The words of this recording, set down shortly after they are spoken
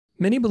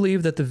Many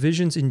believe that the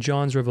visions in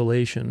John's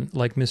Revelation,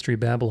 like Mystery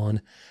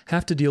Babylon,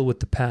 have to deal with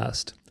the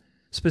past,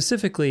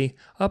 specifically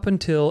up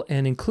until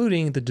and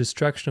including the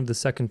destruction of the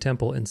Second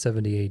Temple in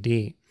 70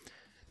 AD.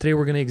 Today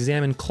we're going to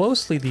examine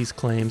closely these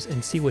claims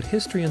and see what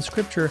history and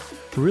scripture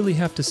really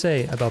have to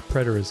say about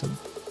preterism.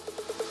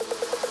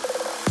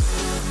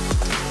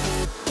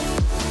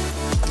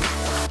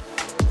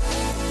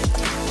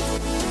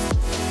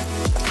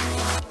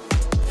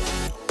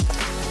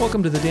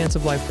 Welcome to the Dance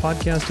of Life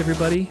podcast,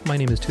 everybody. My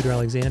name is Tudor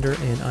Alexander,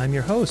 and I'm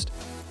your host.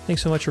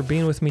 Thanks so much for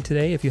being with me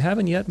today. If you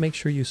haven't yet, make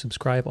sure you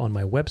subscribe on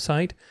my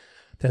website.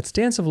 That's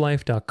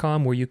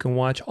danceoflife.com, where you can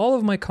watch all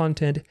of my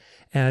content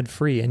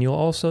ad-free. And you'll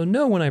also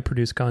know when I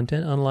produce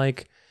content,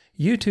 unlike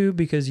YouTube,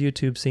 because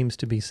YouTube seems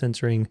to be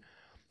censoring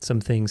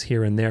some things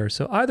here and there.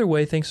 So either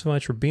way, thanks so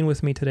much for being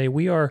with me today.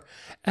 We are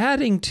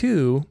adding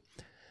to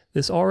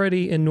this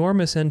already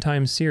enormous end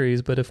time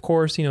series, but of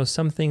course,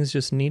 some things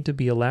just need to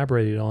be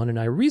elaborated on. And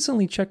I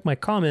recently checked my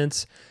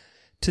comments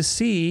to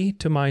see,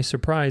 to my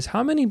surprise,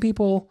 how many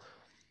people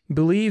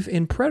believe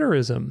in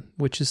preterism,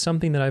 which is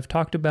something that I've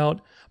talked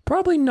about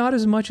probably not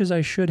as much as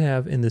I should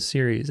have in this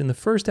series. In the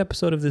first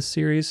episode of this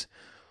series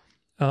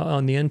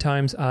on the end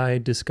times, I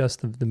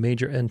discussed the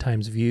major end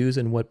times views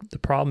and what the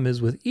problem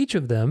is with each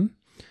of them,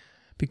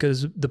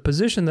 because the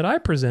position that I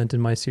present in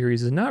my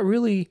series is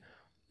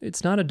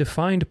it's not a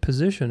defined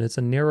position. It's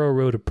a narrow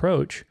road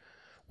approach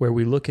where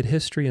we look at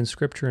history and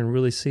scripture and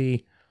really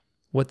see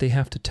what they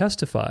have to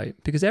testify,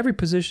 because every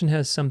position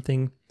has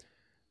something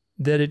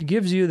that it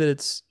gives you that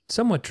it's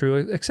somewhat true,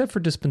 except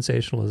for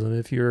dispensationalism.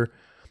 If you're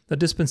a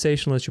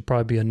dispensationalist, you'll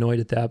probably be annoyed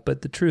at that,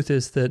 but the truth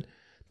is that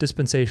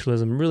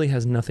dispensationalism really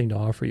has nothing to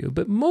offer you.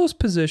 But most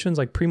positions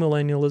like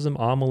premillennialism,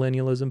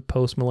 amillennialism,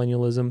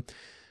 postmillennialism,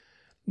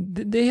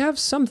 they have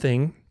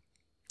something,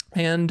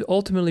 and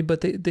ultimately,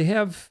 but they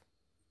have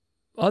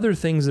other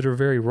things that are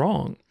very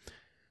wrong.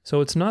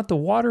 So it's not the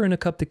water in a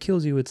cup that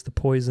kills you, it's the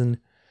poison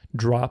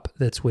drop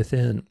that's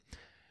within.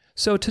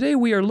 So today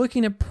we are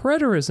looking at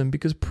preterism,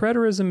 because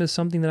preterism is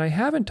something that I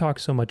haven't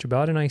talked so much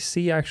about, and I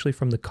see actually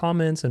from the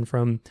comments and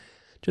from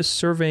just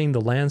surveying the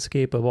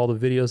landscape of all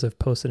the videos I've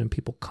posted and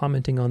people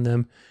commenting on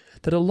them,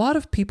 that a lot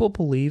of people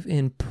believe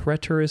in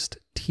preterist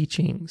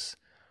teachings.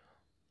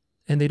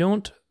 And they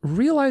don't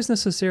realize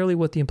necessarily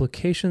what the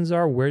implications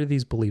are, where do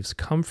these beliefs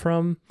come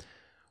from,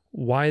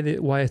 why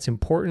it's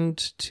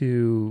important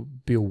to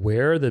be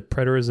aware that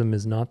preterism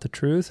is not the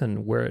truth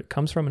and where it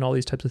comes from and all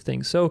these types of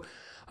things. So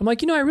I'm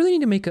like, I really need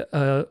to make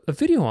a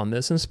video on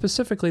this, and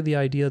specifically the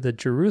idea that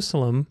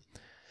Jerusalem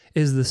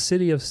is the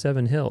city of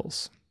seven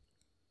hills.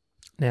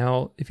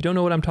 Now, if you don't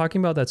know what I'm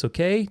talking about, that's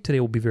okay. Today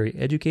will be very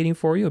educating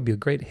for you. It'll be a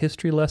great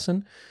history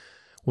lesson.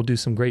 We'll do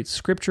some great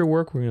scripture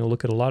work. We're going to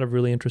look at a lot of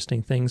really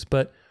interesting things.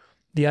 But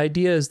the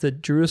idea is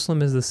that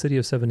Jerusalem is the city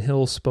of seven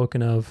hills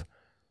spoken of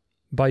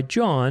by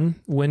John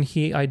when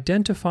he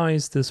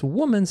identifies this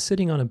woman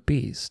sitting on a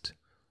beast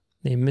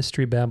named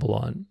Mystery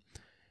Babylon.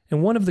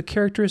 And one of the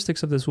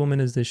characteristics of this woman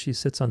is that she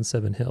sits on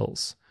seven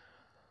hills.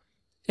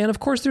 And of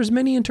course, there's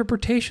many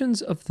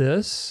interpretations of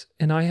this,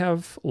 and I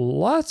have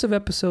lots of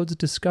episodes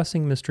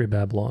discussing Mystery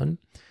Babylon,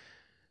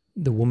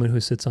 the woman who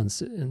sits on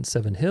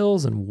seven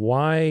hills, and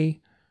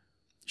why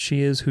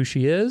she is who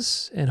she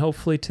is. And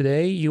hopefully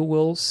today you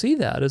will see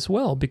that as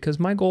well, because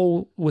my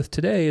goal with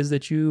today is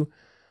that you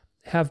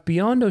have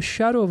beyond a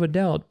shadow of a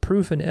doubt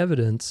proof and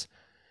evidence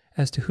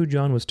as to who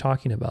John was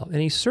talking about. And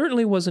he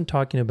certainly wasn't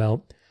talking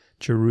about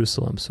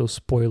Jerusalem, so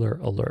spoiler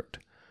alert.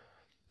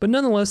 But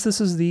nonetheless, this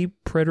is the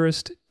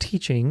preterist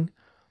teaching,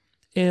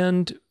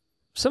 and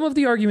some of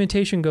the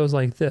argumentation goes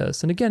like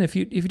this. And again, if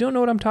you don't know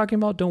what I'm talking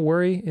about, don't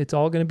worry, it's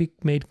all going to be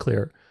made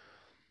clear.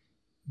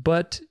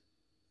 But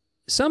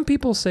some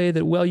people say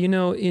that, well,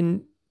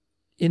 in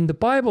the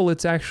Bible,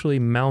 it's actually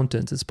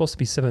mountains. It's supposed to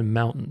be seven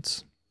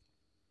mountains.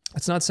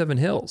 It's not seven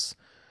hills.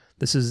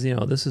 This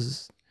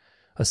is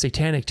a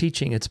satanic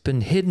teaching. It's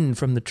been hidden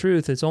from the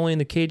truth. It's only in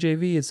the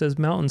KJV. It says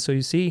mountains. So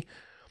you see,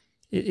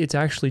 it's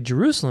actually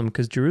Jerusalem,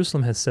 because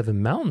Jerusalem has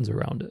seven mountains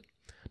around it,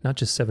 not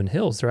just seven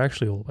hills. They're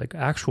actually like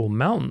actual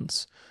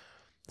mountains.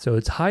 So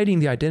it's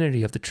hiding the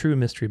identity of the true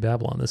Mystery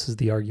Babylon. This is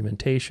the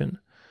argumentation.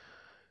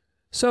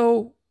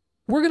 So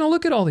we're going to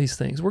look at all these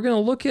things. We're going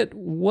to look at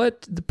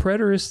what the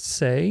preterists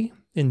say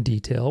in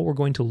detail. We're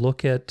going to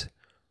look at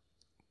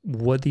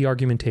what the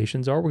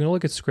argumentations are. We're going to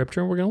look at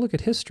scripture, and we're going to look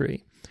at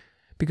history,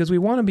 because we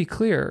want to be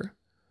clear.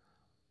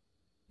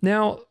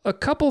 Now, a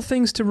couple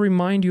things to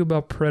remind you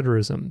about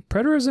preterism.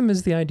 Preterism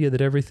is the idea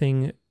that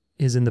everything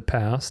is in the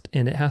past,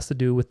 and it has to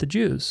do with the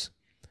Jews.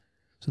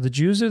 So the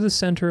Jews are the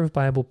center of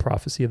Bible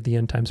prophecy, of the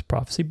end times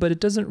prophecy, but it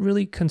doesn't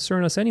really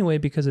concern us anyway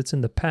because it's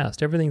in the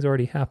past. Everything's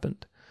already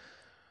happened.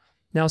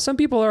 Now, some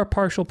people are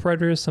partial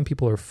preterists, some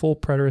people are full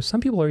preterists, some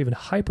people are even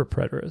hyper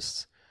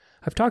preterists.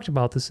 I've talked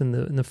about this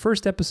in the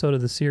first episode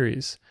of the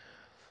series.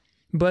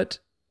 But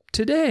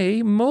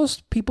today,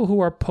 most people who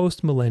are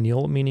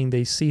post-millennial, meaning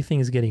they see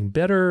things getting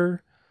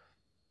better,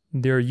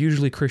 they're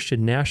usually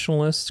Christian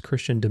nationalists,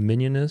 Christian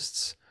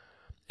dominionists,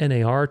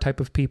 NAR type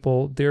of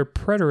people, they're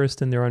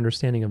preterist in their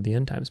understanding of the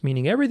end times,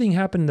 meaning everything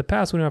happened in the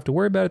past. We don't have to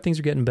worry about it. Things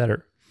are getting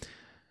better.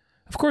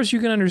 Of course, you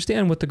can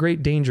understand what the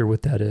great danger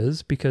with that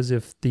is, because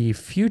if the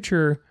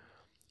future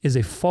is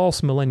a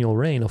false millennial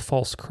reign, a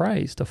false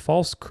Christ, a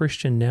false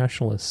Christian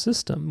nationalist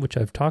system, which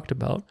I've talked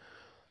about,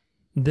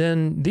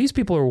 then these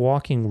people are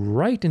walking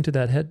right into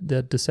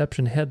that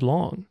deception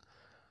headlong.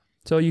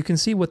 So you can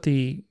see what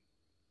the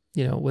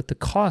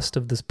cost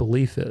of this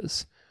belief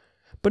is.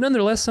 But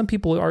nonetheless, some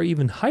people are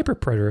even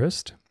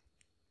hyper-preterist,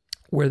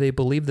 where they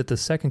believe that the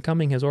second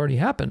coming has already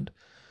happened,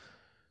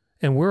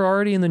 and we're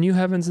already in the new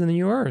heavens and the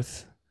new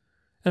earth.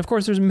 And of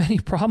course, there's many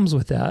problems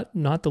with that,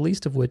 not the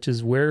least of which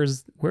is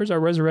where's our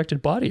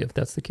resurrected body, if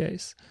that's the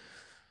case.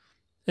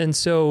 And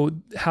so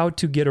how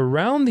to get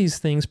around these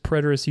things,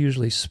 preterists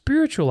usually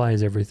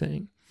spiritualize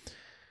everything.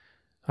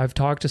 I've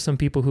talked to some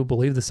people who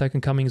believe the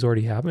second coming has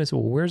already happened. I said,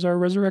 well, where's our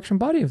resurrection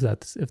body if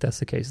that's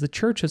the case? The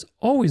church has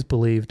always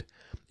believed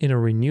in a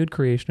renewed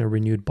creation, a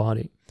renewed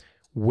body.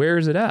 Where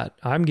is it at?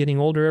 I'm getting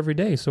older every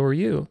day, so are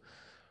you.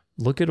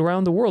 Look at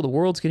around the world. The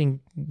world's getting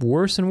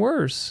worse and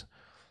worse.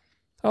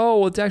 Oh,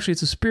 well, it's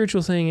a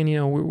spiritual thing, and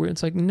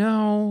it's like,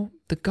 no,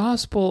 the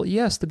gospel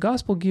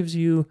gives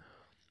you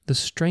the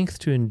strength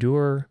to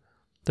endure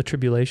the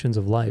tribulations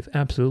of life,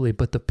 absolutely.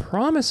 But the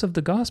promise of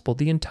the gospel,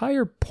 the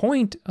entire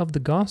point of the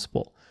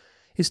gospel,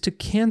 is to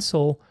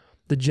cancel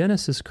the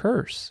Genesis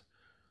curse,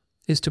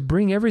 is to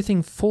bring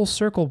everything full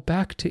circle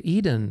back to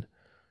Eden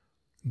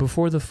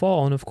before the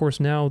fall. And of course,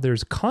 now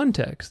there's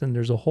context and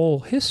there's a whole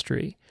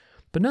history.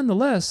 But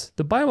nonetheless,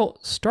 the Bible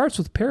starts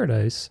with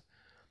paradise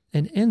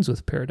and ends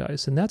with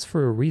paradise. And that's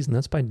for a reason.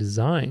 That's by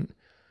design.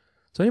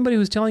 So anybody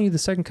who's telling you the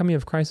second coming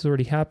of Christ has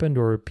already happened,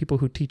 or people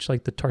who teach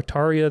like the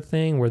Tartaria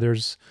thing, where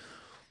there's,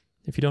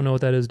 if you don't know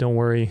what that is, don't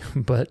worry,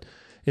 but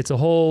it's a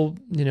whole,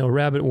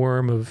 rabbit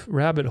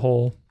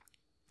hole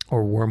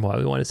or wormhole.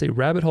 I want to say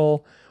rabbit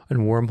hole and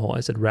wormhole. I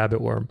said rabbit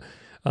worm.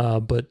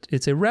 But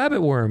it's a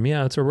rabbit worm.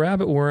 Yeah, it's a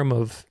rabbit worm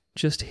of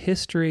just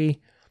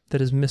history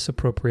that is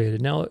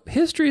misappropriated. Now,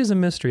 history is a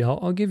mystery.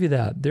 I'll give you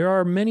that. There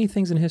are many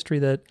things in history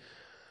that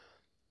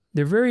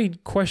they're very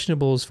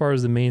questionable as far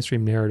as the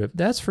mainstream narrative.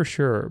 That's for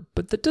sure.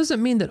 But that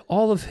doesn't mean that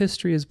all of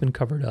history has been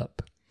covered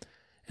up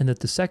and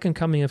that the second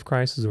coming of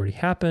Christ has already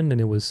happened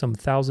and it was some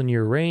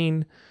 1,000-year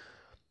reign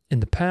in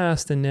the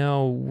past, and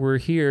now we're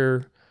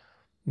here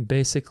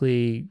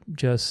basically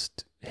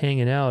just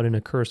hanging out in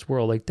a cursed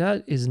world. Like,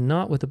 that is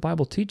not what the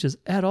Bible teaches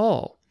at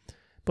all.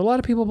 But a lot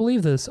of people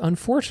believe this,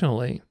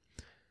 unfortunately.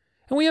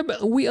 And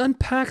we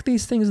unpack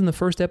these things in the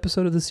first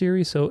episode of the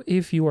series, so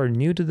if you are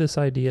new to this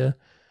idea,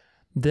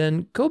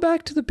 then go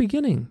back to the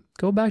beginning.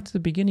 Go back to the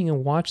beginning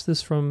and watch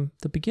this from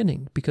the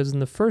beginning, because in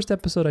the first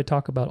episode I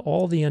talk about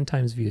all the end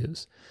times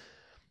views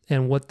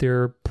and what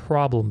their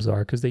problems are,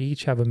 because they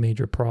each have a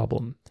major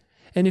problem.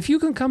 And if you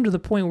can come to the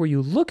point where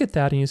you look at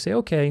that and you say,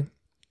 okay,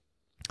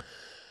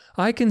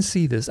 I can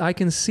see this. I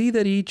can see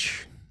that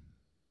each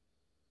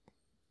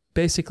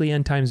basically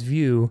end times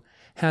view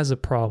has a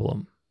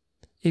problem.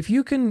 If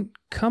you can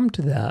come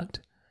to that,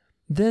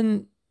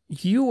 then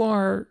you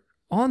are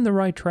on the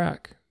right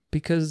track,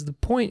 because the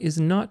point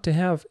is not to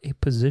have a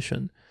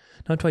position,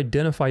 not to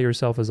identify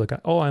yourself as like,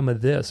 oh, I'm a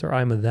this or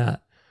I'm a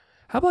that.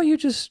 How about you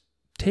just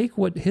take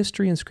what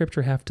history and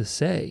scripture have to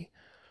say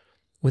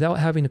without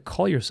having to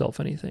call yourself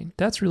anything?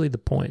 That's really the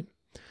point.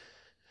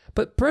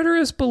 But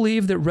preterists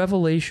believe that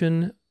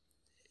Revelation,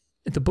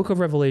 the book of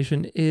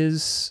Revelation,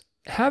 is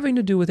having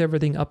to do with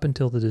everything up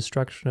until the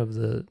destruction of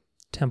the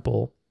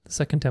temple, the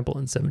second temple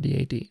in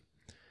 70 AD.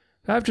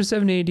 After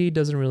 70 AD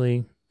doesn't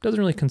really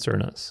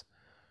concern us.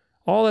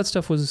 All that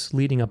stuff was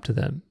leading up to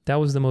them. That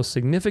was the most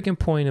significant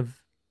point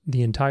of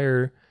the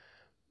entire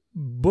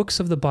books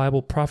of the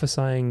Bible,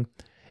 prophesying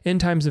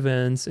end times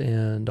events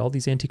and all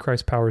these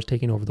antichrist powers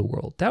taking over the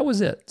world. That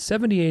was it,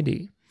 70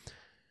 AD.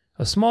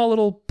 A small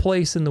little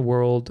place in the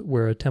world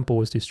where a temple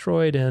was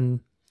destroyed,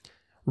 and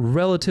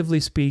relatively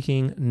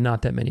speaking,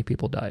 not that many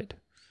people died.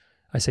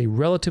 I say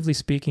relatively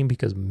speaking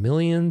because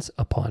millions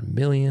upon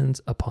millions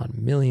upon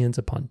millions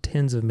upon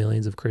tens of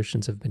millions of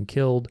Christians have been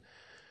killed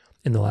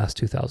in the last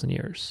 2,000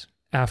 years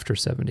after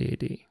 70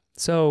 AD.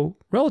 So,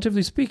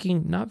 relatively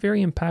speaking, not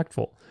very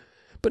impactful.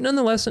 But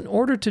nonetheless, in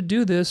order to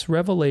do this,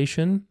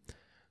 Revelation,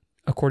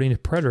 according to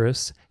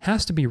preterists,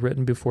 has to be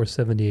written before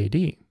 70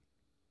 AD.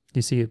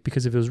 You see,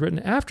 because if it was written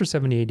after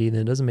 70 AD,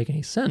 then it doesn't make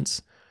any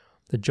sense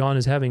that John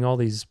is having all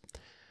these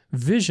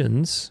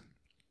visions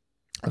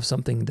of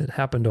something that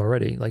happened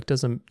already. Like,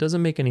 doesn't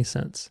make any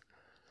sense.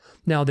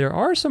 Now, there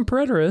are some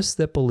preterists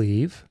that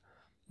believe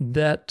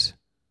that,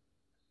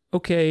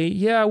 okay,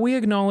 yeah, we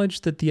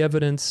acknowledge that the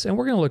evidence, and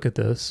we're going to look at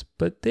this,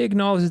 but they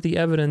acknowledge that the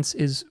evidence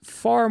is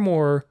far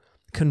more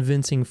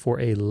convincing for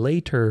a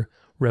later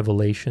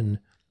Revelation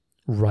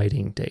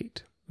writing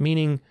date.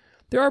 Meaning,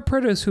 there are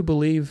preterists who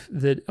believe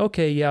that,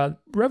 okay, yeah,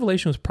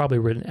 Revelation was probably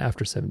written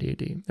after 70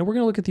 AD, and we're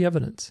going to look at the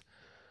evidence,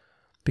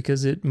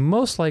 because it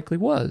most likely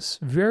was,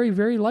 very,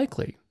 very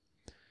likely.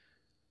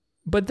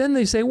 But then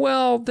they say,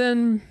 well,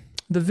 then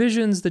the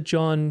visions that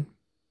John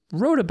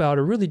wrote about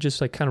are really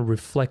just like kind of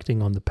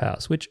reflecting on the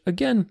past, which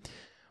again,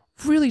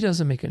 really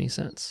doesn't make any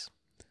sense.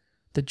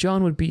 That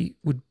John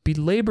would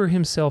belabor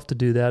himself to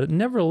do that.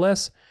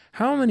 Nevertheless,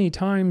 how many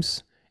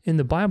times in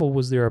the Bible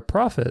was there a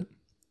prophet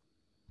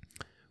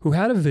who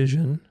had a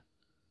vision?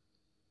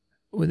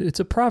 It's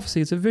a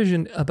prophecy, it's a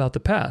vision about the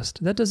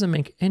past. That doesn't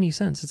make any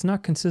sense. It's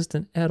not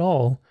consistent at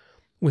all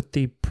with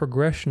the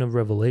progression of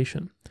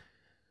revelation.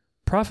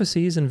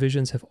 Prophecies and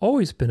visions have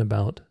always been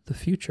about the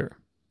future.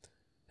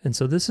 And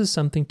so this is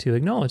something to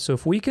acknowledge. So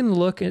if we can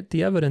look at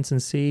the evidence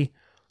and see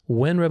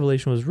when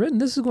Revelation was written,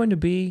 this is going to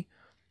be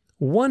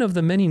one of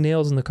the many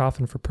nails in the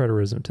coffin for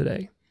preterism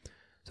today.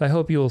 So I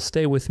hope you will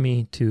stay with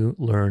me to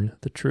learn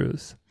the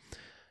truth.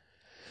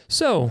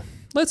 So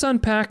let's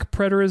unpack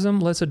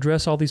preterism. Let's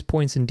address all these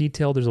points in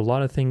detail. There's a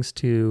lot of things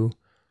to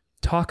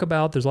talk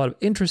about. There's a lot of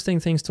interesting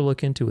things to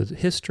look into with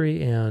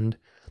history and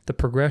the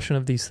progression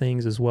of these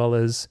things, as well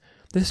as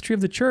the history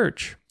of the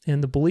church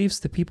and the beliefs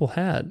that people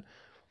had.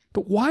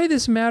 But why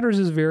this matters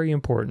is very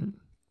important.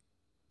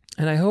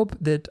 And I hope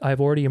that I've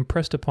already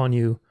impressed upon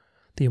you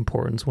the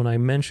importance when I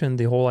mentioned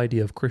the whole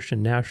idea of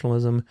Christian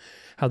nationalism,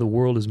 how the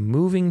world is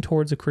moving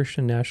towards a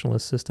Christian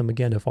nationalist system.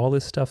 Again, if all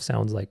this stuff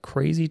sounds like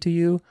crazy to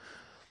you,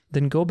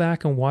 then go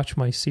back and watch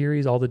my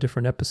series, all the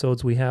different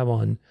episodes we have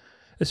on,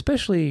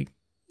 especially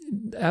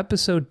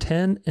episode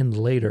 10 and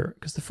later,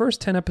 because the first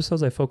 10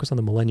 episodes I focus on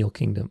the millennial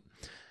kingdom.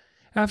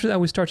 After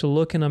that, we start to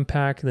look and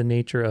unpack the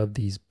nature of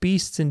these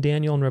beasts in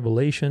Daniel and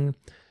Revelation,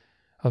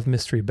 of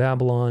Mystery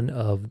Babylon,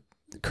 of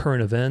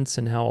current events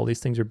and how all these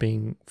things are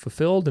being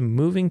fulfilled and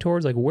moving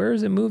towards, like, where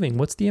is it moving?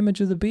 What's the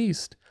image of the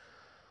beast?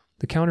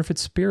 The counterfeit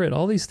spirit.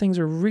 All these things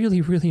are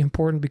really, really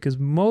important because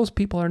most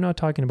people are not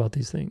talking about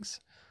these things.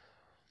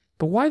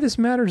 But why this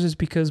matters is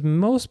because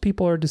most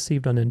people are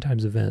deceived on end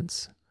times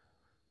events.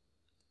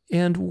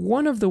 And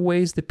one of the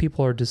ways that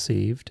people are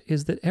deceived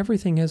is that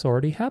everything has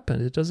already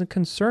happened. It doesn't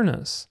concern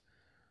us.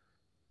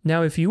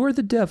 Now, if you were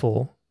the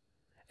devil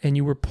and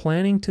you were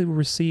planning to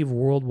receive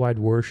worldwide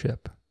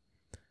worship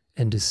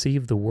and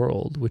deceive the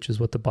world, which is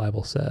what the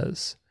Bible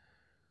says,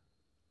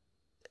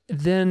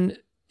 then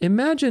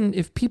imagine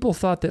if people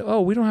thought that,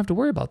 oh, we don't have to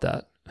worry about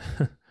that.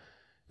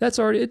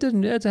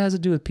 It has to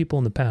do with people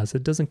in the past.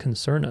 It doesn't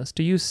concern us.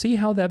 Do you see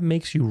how that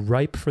makes you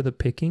ripe for the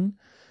picking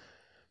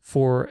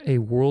for a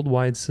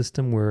worldwide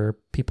system where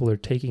people are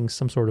taking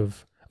some sort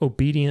of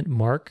obedient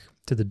mark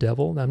to the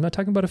devil? Now, I'm not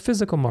talking about a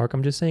physical mark.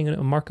 I'm just saying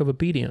a mark of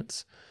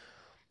obedience.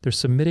 They're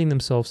submitting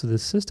themselves to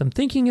this system,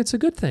 thinking it's a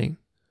good thing.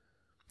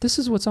 This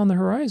is what's on the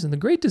horizon. The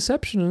great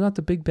deception is not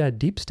the big bad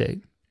deep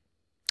state.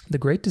 The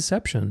great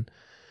deception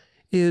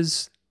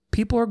is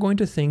people are going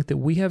to think that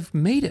we have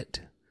made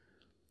it.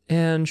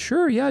 And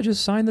sure, yeah,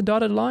 just sign the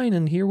dotted line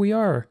and here we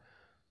are.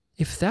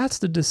 If that's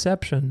the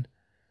deception,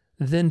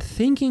 then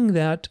thinking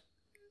that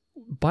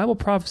Bible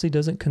prophecy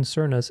doesn't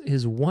concern us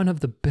is one of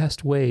the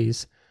best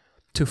ways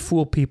to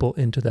fool people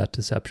into that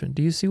deception.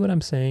 Do you see what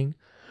I'm saying?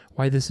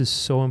 Why this is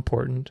so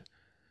important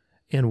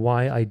and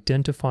why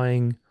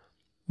identifying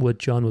what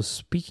John was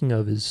speaking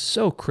of is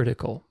so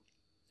critical.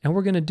 And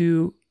we're going to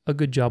do a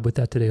good job with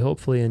that today,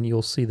 hopefully, and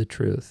you'll see the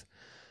truth.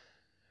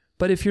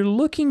 But if you're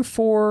looking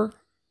for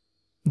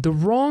the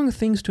wrong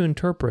things to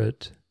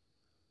interpret,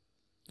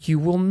 you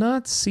will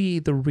not see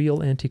the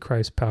real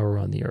Antichrist power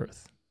on the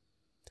earth.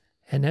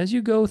 And as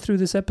you go through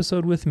this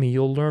episode with me,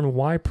 you'll learn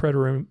why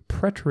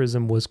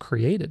preterism was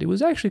created. It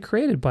was actually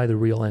created by the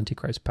real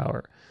Antichrist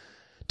power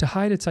to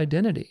hide its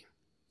identity,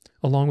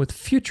 along with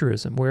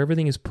futurism, where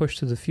everything is pushed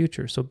to the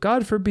future. So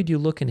God forbid you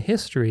look in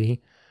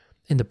history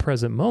in the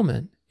present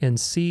moment and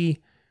see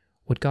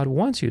what God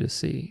wants you to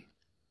see,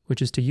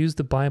 which is to use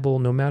the Bible,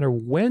 no matter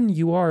when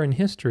you are in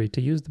history,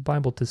 to use the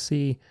Bible to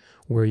see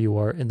where you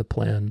are in the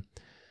plan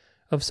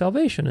of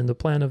salvation, in the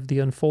plan of the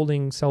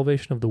unfolding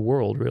salvation of the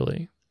world,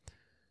 really.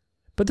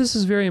 But this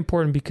is very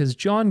important because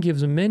John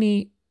gives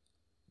many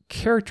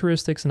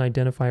characteristics and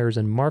identifiers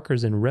and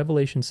markers in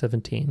Revelation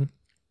 17,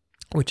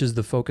 which is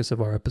the focus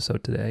of our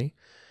episode today,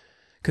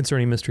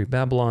 concerning Mystery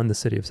Babylon, the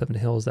city of seven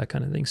hills, that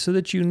kind of thing, so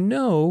that you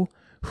know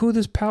who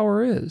this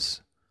power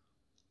is.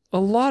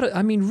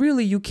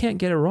 Really, you can't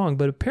get it wrong,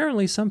 but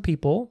apparently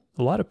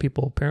a lot of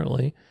people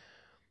apparently,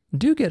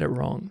 do get it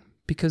wrong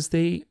because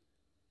they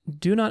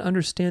do not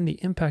understand the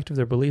impact of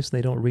their beliefs and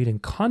they don't read in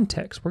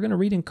context. We're going to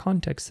read in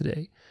context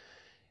today.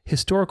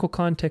 Historical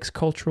context,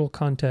 cultural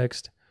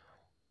context,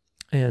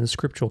 and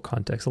scriptural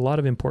context. A lot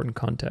of important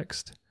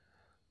context.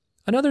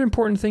 Another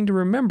important thing to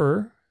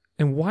remember,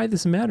 and why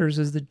this matters,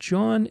 is that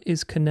John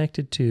is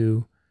connected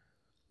to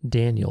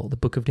Daniel, the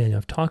book of Daniel.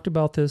 I've talked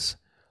about this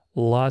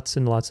lots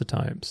and lots of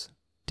times.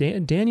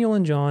 Daniel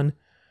and John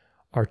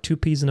are two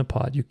peas in a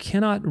pod. You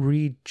cannot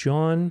read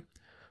John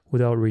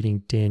without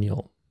reading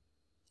Daniel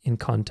in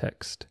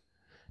context.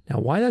 Now,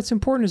 why that's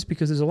important is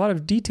because there's a lot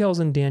of details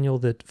in Daniel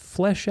that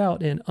flesh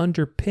out and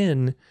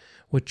underpin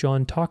what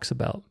John talks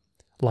about,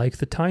 like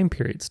the time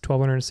periods,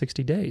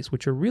 1260 days,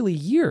 which are really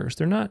years.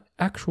 They're not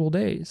actual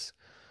days.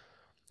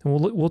 And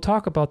we'll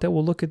talk about that.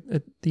 We'll look at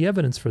the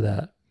evidence for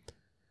that.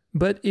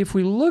 But if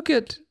we look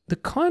at the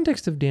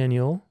context of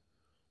Daniel,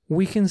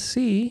 we can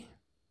see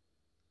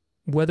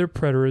whether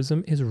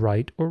preterism is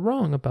right or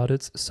wrong about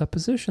its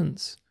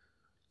suppositions.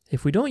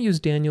 If we don't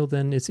use Daniel,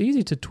 then it's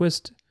easy to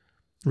twist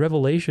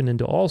Revelation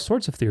into all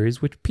sorts of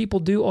theories, which people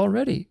do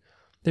already.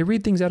 They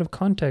read things out of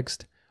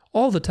context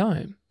all the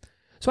time.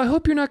 So I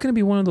hope you're not going to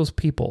be one of those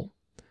people.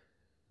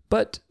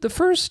 But the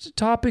first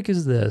topic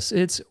is this.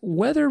 It's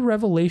whether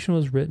Revelation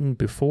was written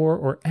before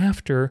or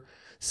after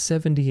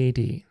 70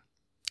 AD.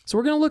 So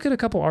we're going to look at a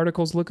couple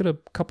articles, look at a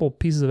couple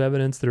pieces of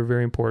evidence that are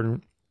very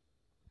important.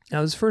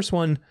 Now, this first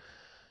one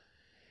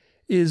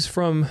is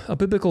from a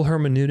biblical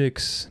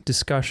hermeneutics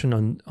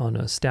discussion on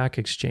a Stack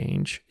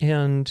Exchange.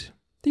 And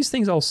these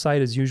things I'll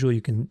cite as usual.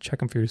 You can check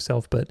them for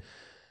yourself. But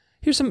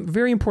here's some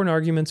very important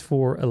arguments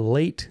for a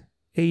late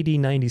AD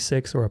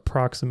 96 or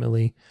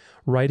approximately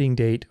writing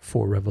date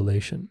for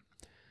Revelation.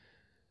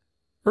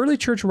 Early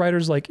church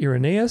writers like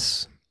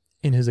Irenaeus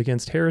in his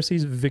Against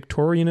Heresies,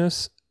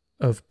 Victorinus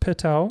of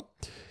Petau,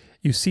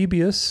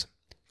 Eusebius,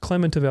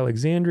 Clement of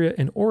Alexandria,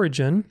 and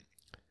Origen,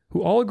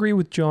 who all agree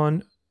with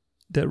John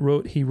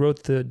that he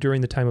wrote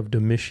during the time of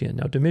Domitian.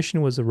 Now,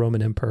 Domitian was a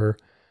Roman emperor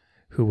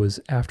who was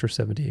after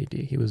 70 AD.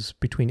 He was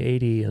between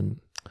 80 and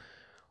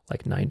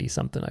like 90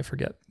 something, I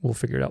forget. We'll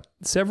figure it out.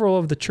 Several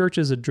of the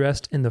churches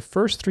addressed in the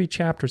first 3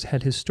 chapters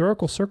had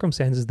historical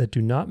circumstances that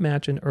do not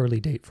match an early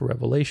date for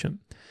Revelation.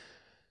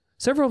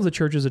 Several of the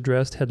churches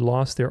addressed had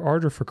lost their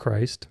ardor for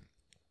Christ,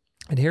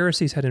 and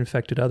heresies had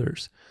infected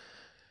others.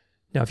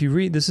 Now, if you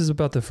read, this is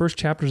about the first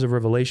chapters of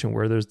Revelation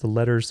where there's the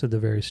letters to the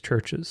various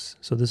churches.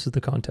 So this is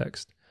the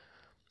context.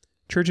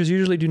 Churches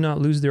usually do not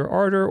lose their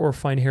ardor or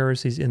find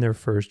heresies in their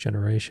first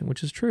generation,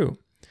 which is true.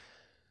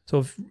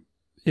 So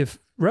if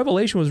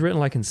Revelation was written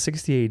like in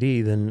 60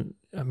 AD, then,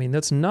 I mean,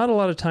 that's not a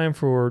lot of time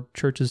for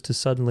churches to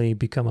suddenly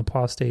become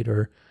apostate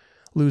or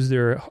lose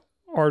their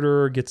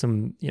ardor, get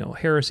some,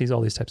 heresies,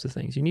 all these types of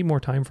things. You need more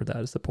time for that,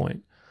 is the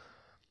point.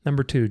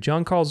 Number 2,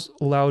 John calls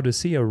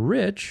Laodicea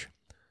rich,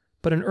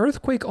 but an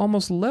earthquake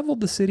almost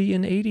leveled the city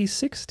in AD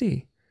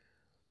 60.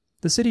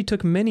 The city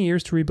took many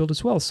years to rebuild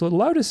its wealth. So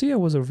Laodicea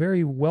was a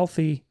very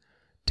wealthy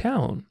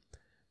town,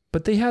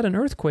 but they had an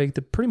earthquake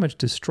that pretty much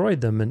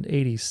destroyed them in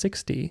AD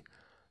 60.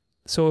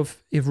 So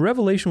if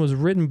Revelation was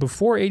written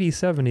before AD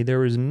 70, there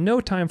was no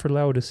time for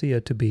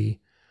Laodicea to be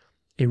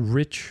a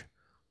rich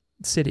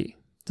city.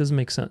 Doesn't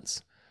make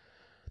sense.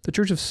 The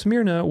Church of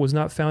Smyrna was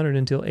not founded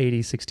until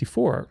AD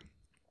 64.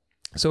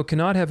 So it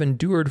cannot have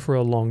endured for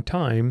a long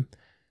time,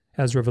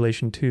 as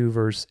Revelation 2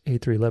 verse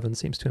 8 through 11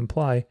 seems to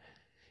imply,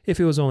 if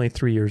it was only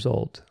 3 years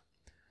old.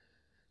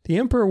 The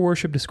emperor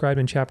worship described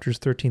in chapters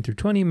 13 through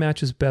 20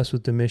 matches best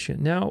with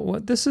Domitian. Now,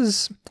 this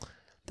is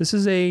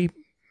a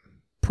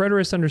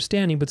preterist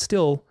understanding, but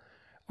still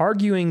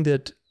arguing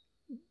that.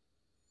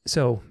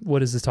 So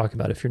what is this talking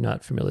about? If you're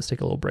not familiar, let's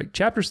take a little break.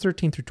 Chapters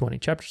 13 through 20.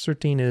 Chapter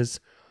 13 is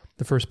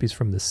the first beast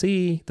from the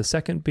sea, the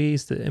second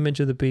beast, the image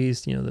of the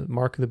beast, the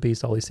mark of the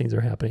beast, all these things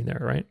are happening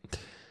there, right?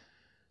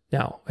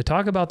 Now, I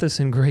talk about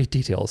this in great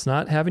detail. It's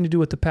not having to do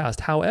with the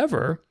past.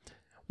 However,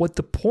 what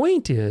the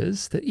point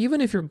is that even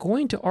if you're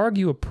going to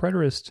argue a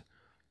preterist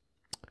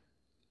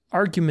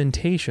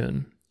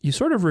argumentation, you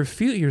sort of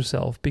refute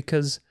yourself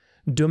because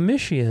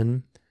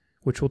Domitian,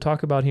 which we'll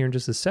talk about here in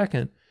just a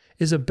second,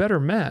 is a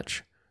better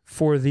match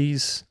for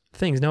these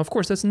things. Now, of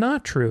course, that's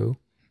not true,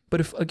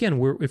 but if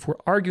we're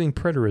arguing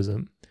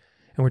preterism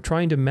and we're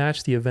trying to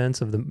match the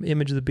events of the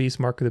image of the beast,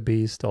 mark of the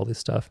beast, all this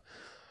stuff,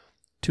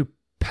 to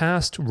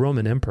past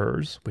Roman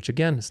emperors, which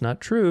again is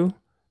not true,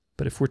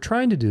 but if we're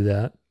trying to do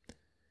that,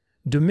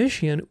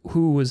 Domitian,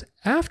 who was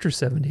after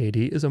 70 AD,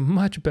 is a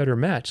much better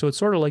match. So it's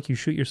sort of like you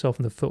shoot yourself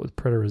in the foot with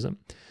preterism.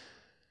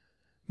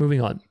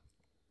 Moving on.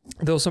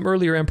 Though some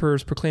earlier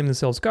emperors proclaimed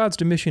themselves gods,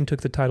 Domitian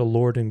took the title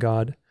Lord and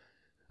God,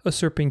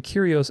 usurping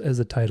Kyrios as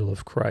the title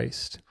of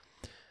Christ.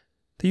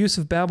 The use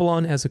of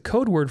Babylon as a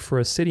code word for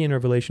a city in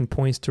Revelation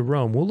points to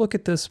Rome. We'll look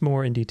at this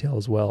more in detail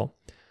as well.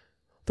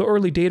 The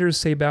early daters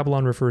say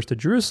Babylon refers to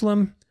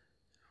Jerusalem.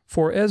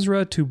 For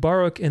Ezra to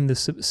Baruch and the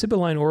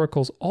Sibylline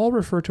oracles all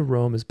refer to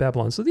Rome as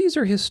Babylon. So these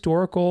are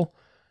historical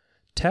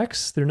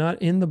texts. They're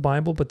not in the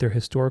Bible, but they're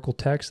historical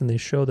texts, and they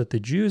show that the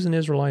Jews and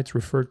Israelites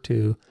referred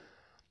to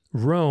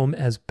Rome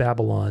as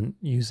Babylon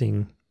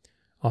using,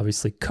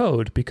 obviously,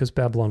 code because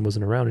Babylon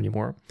wasn't around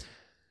anymore.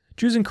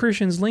 Jews and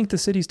Christians linked the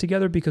cities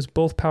together because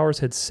both powers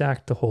had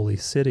sacked the holy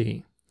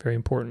city. Very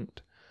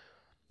important.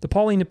 The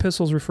Pauline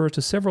epistles refer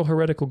to several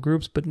heretical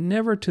groups, but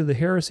never to the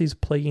heresies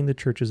plaguing the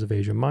churches of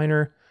Asia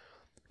Minor,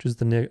 which is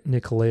the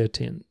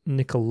Nicolaitans.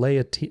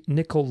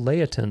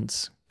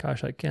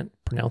 Gosh, I can't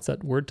pronounce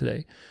that word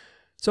today.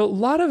 So a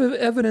lot of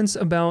evidence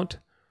about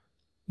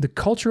the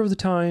culture of the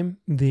time,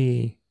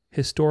 the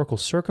historical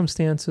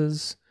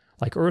circumstances,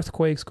 like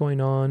earthquakes going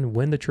on,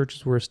 when the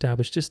churches were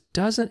established, just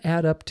doesn't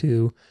add up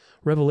to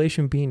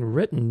Revelation being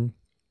written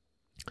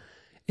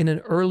in an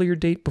earlier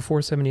date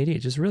before 70 AD. It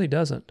just really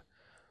doesn't.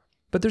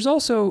 But there's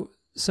also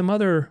some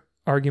other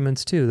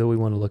arguments too that we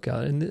want to look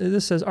at. And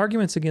this says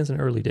arguments against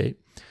an early date.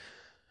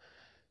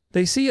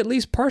 They see at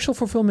least partial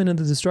fulfillment in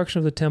the destruction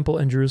of the temple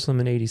and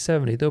Jerusalem in AD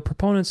 70, though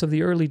proponents of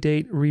the early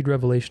date read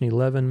Revelation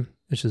 11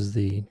 which is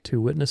the two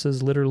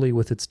witnesses, literally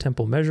with its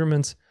temple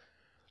measurements.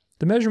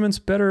 The measurements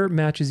better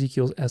match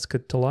Ezekiel's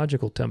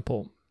eschatological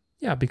temple.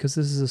 Yeah, because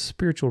this is a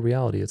spiritual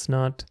reality. It's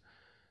not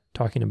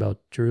talking about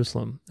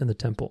Jerusalem and the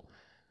temple.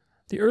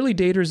 The early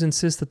daters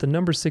insist that the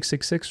number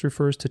 666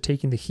 refers to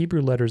taking the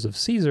Hebrew letters of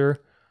Caesar,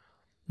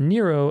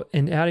 Nero,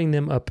 and adding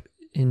them up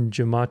in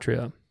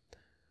gematria.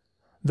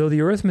 Though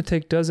the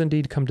arithmetic does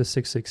indeed come to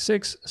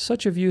 666,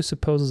 such a view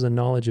supposes a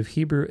knowledge of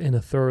Hebrew in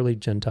a thoroughly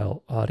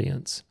Gentile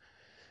audience.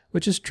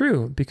 Which is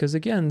true, because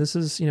again, this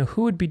is,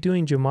 who would be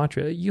doing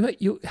gematria?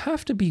 You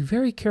have to be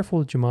very careful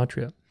with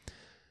gematria.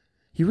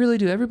 You really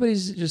do.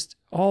 Everybody's just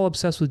all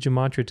obsessed with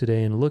gematria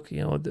today, and look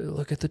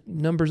at the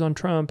numbers on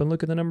Trump, and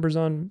look at the numbers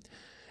on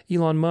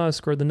Elon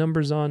Musk, or the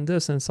numbers on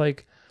this, and it's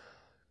like,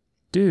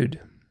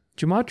 dude,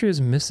 gematria is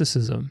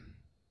mysticism.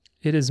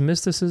 It is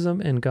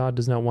mysticism, and God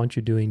does not want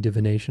you doing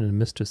divination and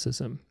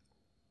mysticism.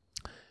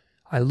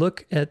 I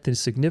look at the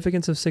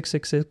significance of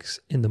 666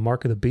 in the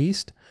mark of the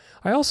beast.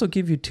 I also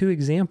give you two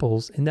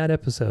examples in that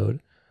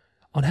episode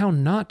on how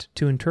not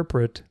to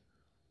interpret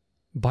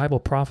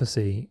Bible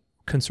prophecy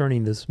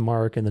concerning this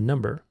mark and the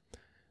number.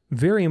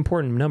 Very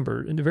important number,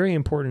 and very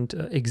important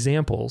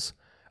examples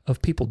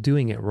of people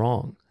doing it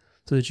wrong,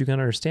 so that you can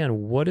understand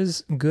what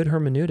is good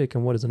hermeneutic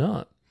and what is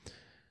not.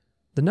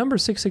 The number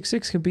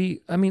 666 can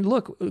be,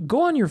 look,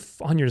 go on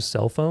your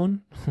cell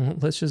phone.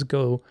 Let's just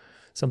go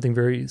something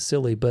very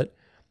silly, but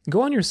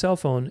go on your cell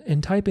phone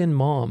and type in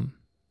mom,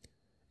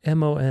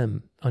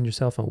 M-O-M, on your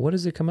cell phone. What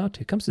does it come out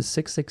to? It comes to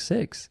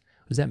 666.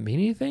 Does that mean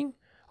anything?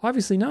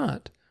 Obviously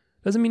not.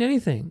 Doesn't mean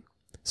anything.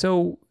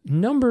 So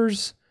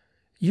numbers,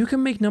 you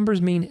can make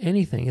numbers mean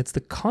anything. It's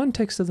the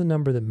context of the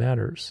number that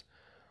matters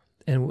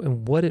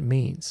and what it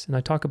means. And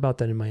I talk about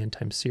that in my End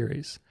Time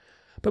series.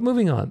 But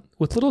moving on,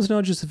 with little to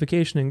no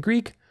justification in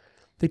Greek,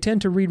 they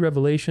tend to read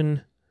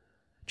Revelation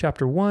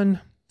chapter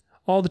 1,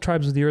 all the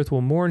tribes of the earth will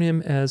mourn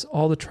him as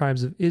all the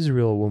tribes of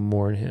Israel will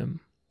mourn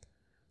him.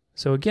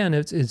 So again,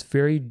 it's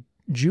very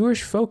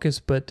Jewish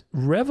focused, but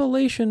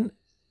Revelation,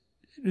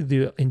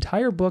 the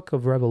entire book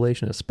of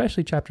Revelation,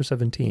 especially chapter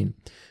 17,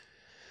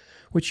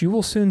 which you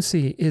will soon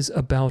see, is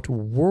about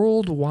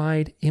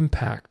worldwide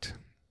impact.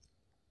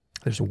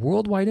 There's a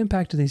worldwide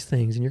impact to these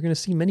things, and you're going to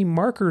see many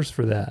markers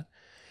for that.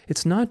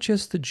 It's not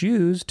just the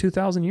Jews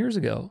 2,000 years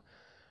ago.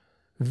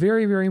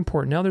 Very, very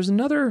important. Now, there's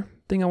another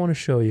thing I want to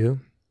show you.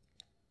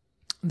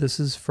 This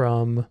is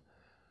from,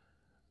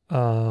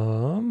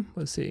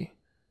 let's see.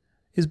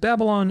 Is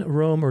Babylon,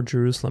 Rome, or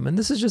Jerusalem? And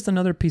this is just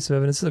another piece of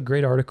evidence. This is a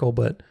great article,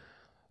 but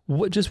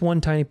just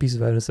one tiny piece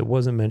of evidence that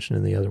wasn't mentioned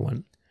in the other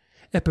one.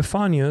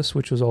 Epiphanius,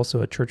 which was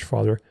also a church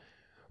father,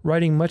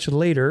 writing much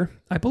later,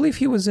 I believe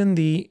he was in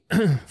the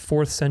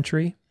 4th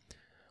century,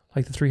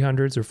 like the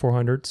 300s or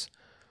 400s.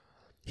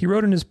 He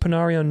wrote in his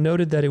Panarion,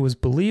 noted that it was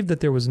believed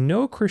that there was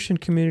no Christian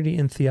community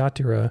in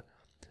Thyatira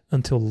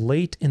until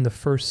late in the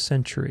 1st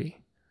century.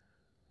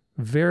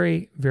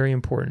 Very, very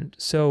important.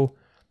 So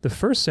the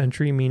 1st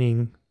century,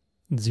 meaning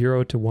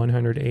 0 to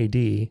 100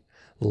 AD,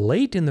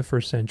 late in the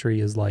 1st century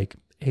is like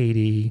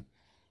 80,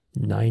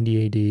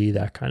 90 AD,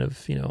 that kind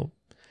of,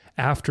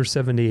 after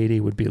 70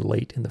 AD would be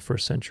late in the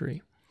 1st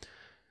century.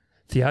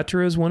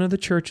 Thyatira is one of the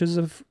churches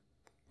of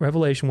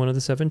Revelation, one of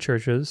the 7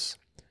 churches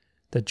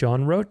that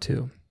John wrote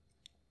to.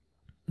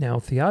 Now,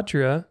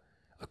 Thyatira,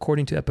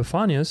 according to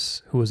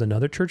Epiphanius, who was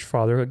another church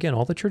father, again,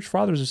 all the church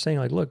fathers are saying,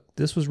 like, look,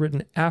 this was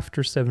written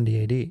after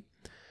 70 AD.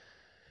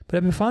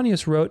 But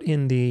Epiphanius wrote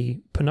in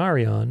the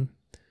Panarion,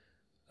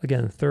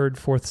 again, 3rd,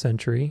 4th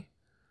century,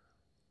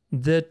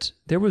 that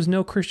there was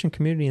no Christian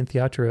community in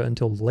Thyatira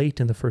until late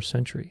in the 1st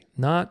century.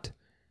 Not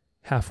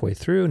halfway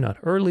through, not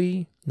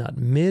early, not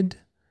mid,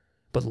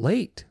 but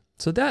late.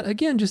 So that,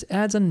 again, just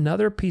adds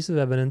another piece of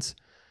evidence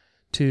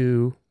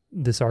to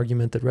this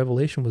argument that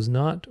Revelation was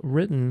not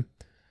written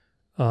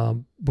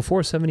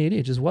before 70 AD.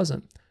 It just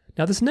wasn't.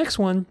 Now, this next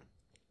one,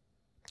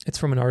 it's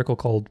from an article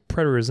called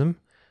Preterism,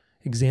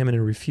 Examined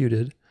and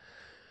Refuted.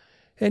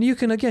 And you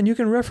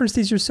can reference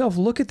these yourself.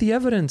 Look at the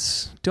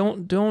evidence.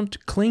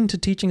 Don't cling to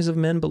teachings of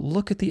men, but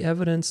look at the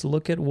evidence.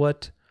 Look at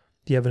what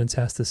the evidence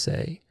has to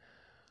say.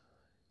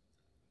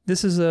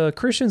 This is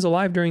Christians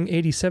alive during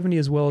AD 70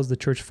 as well as the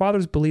church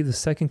fathers believe the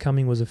second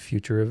coming was a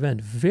future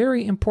event.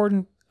 Very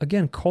important,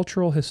 again,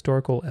 cultural,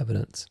 historical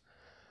evidence.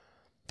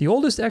 The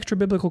oldest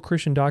extra-biblical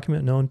Christian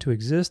document known to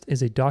exist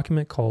is a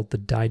document called the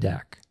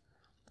Didache,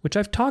 which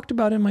I've talked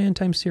about in my End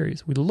Time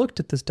series. We looked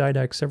at this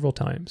Didache several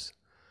times.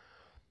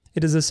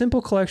 It is a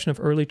simple collection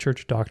of early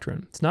church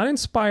doctrine. It's not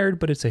inspired,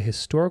 but it's a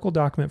historical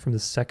document from the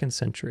 2nd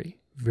century.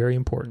 Very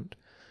important.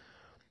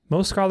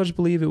 Most scholars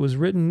believe it was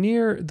written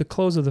near the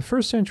close of the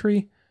 1st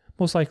century,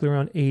 most likely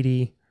around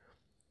 80.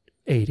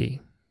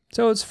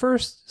 So it's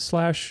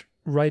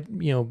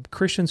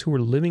Christians who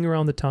were living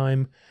around the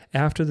time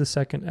after the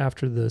second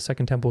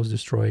temple was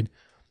destroyed.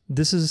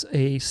 This is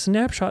a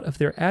snapshot of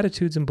their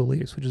attitudes and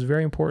beliefs, which is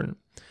very important.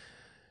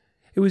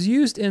 It was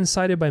used and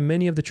cited by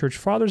many of the church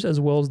fathers as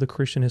well as the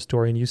Christian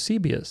historian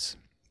Eusebius.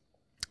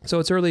 So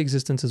its early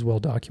existence is well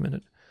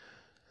documented.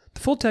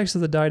 The full text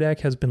of the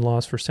Didache has been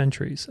lost for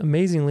centuries.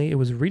 Amazingly, it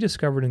was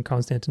rediscovered in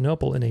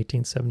Constantinople in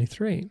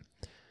 1873.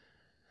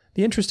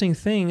 The interesting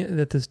thing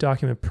that this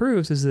document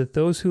proves is that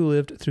those who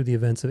lived through the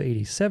events of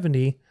AD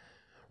 70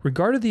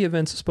 regarded the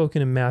events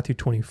spoken in Matthew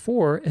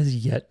 24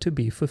 as yet to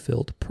be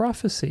fulfilled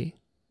prophecy.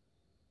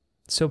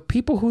 So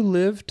people who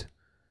lived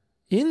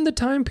in the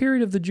time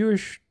period of the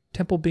Jewish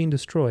temple being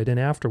destroyed and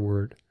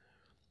afterward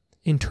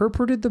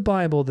interpreted the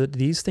Bible that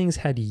these things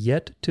had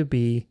yet to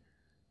be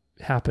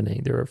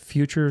happening. They're a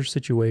future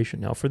situation.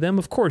 Now, for them,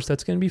 of course,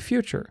 that's going to be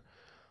future.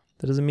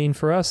 That doesn't mean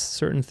for us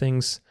certain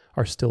things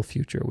are still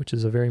future, which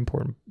is a very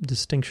important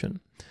distinction.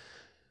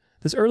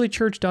 This early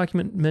church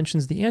document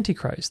mentions the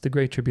Antichrist, the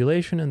Great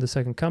Tribulation, and the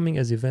Second Coming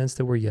as events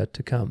that were yet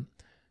to come.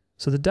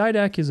 So the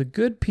Didache is a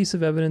good piece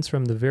of evidence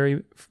from the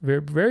very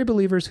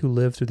believers who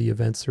lived through the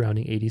events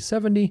surrounding AD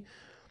 70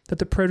 that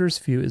the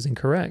preterist view is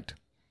incorrect.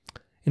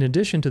 In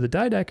addition to the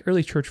Didache,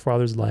 early church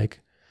fathers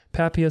like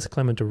Papias,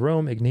 Clement of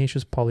Rome,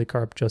 Ignatius,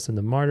 Polycarp, Justin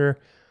the Martyr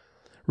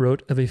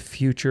wrote of a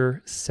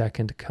future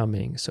second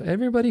coming. So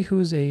everybody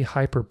who's a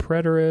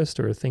hyper-preterist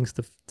or thinks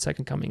the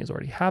second coming has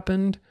already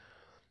happened,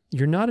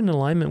 you're not in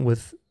alignment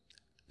with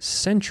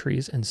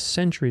centuries and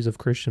centuries of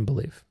Christian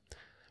belief.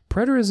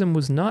 Preterism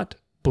was not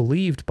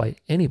believed by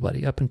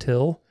anybody up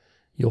until,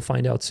 you'll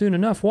find out soon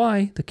enough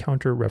why, the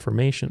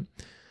Counter-Reformation,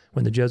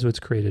 when the Jesuits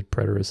created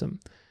preterism.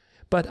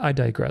 But I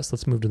digress.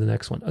 Let's move to the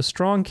next one. A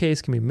strong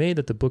case can be made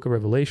that the book of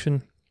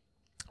Revelation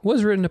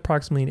was written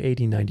approximately in AD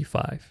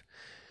 95.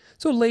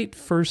 So late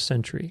 1st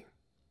century.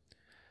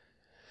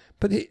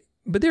 But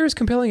there is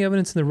compelling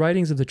evidence in the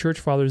writings of the church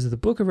fathers that the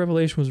book of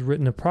Revelation was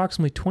written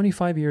approximately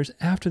 25 years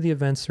after the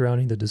events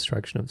surrounding the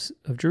destruction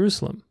of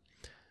Jerusalem.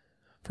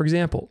 For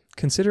example,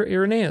 consider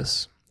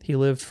Irenaeus. He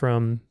lived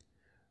from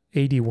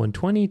AD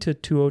 120 to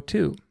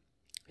 202.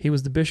 He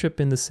was the bishop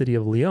in the city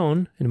of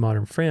Lyon in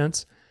modern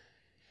France.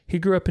 He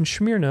grew up in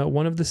Smyrna,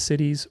 one of the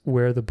cities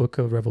where the book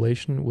of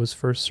Revelation was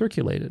first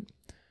circulated.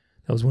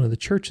 That was one of the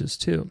churches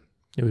too.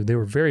 They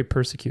were very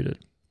persecuted.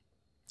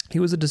 He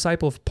was a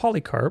disciple of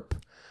Polycarp,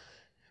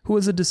 who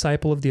was a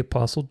disciple of the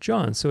Apostle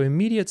John, so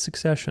immediate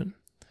succession.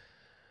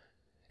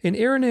 In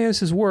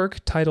Irenaeus' work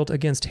titled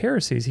Against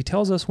Heresies, he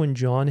tells us when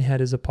John had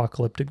his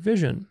apocalyptic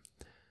vision.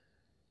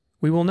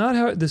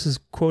 This is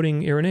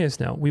quoting Irenaeus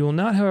now, we will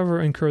not,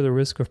 however, incur the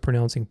risk of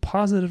pronouncing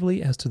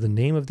positively as to the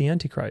name of the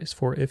Antichrist,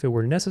 for if it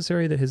were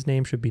necessary that his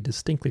name should be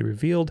distinctly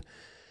revealed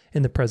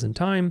in the present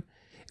time,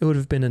 it would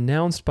have been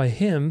announced by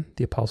him,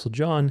 the Apostle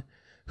John,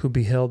 who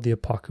beheld the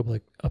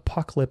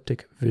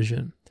apocalyptic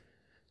vision.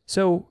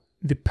 So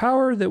the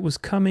power that was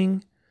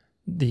coming,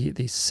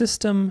 the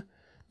system,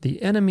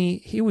 the enemy,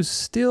 he was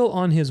still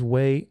on his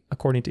way,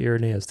 according to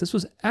Irenaeus. This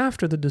was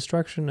after the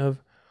destruction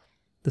of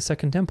the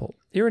Second Temple.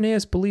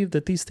 Irenaeus believed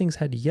that these things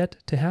had yet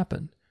to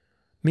happen,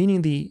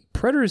 meaning the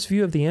preterist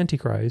view of the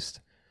Antichrist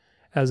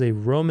as a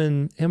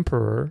Roman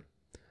emperor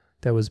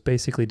that was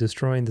basically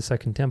destroying the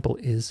Second Temple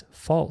is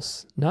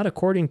false. Not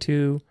according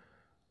to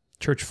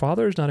church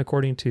fathers, not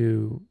according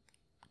to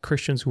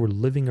Christians who were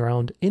living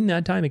around in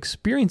that time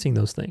experiencing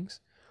those things.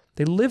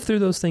 They lived through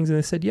those things and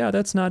they said, yeah,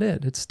 that's not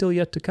it. It's still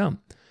yet to come.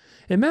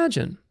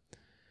 Imagine.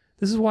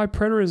 This is why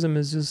preterism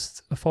is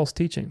just a false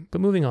teaching.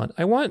 But moving on,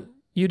 I want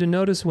you to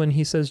notice when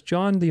he says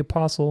John the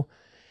Apostle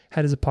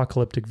had his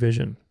apocalyptic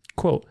vision.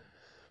 Quote,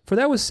 for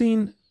that was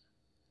seen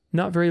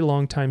not very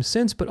long time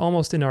since, but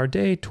almost in our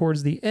day,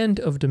 towards the end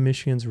of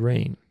Domitian's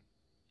reign.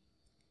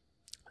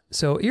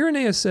 So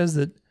Irenaeus says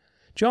that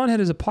John had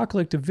his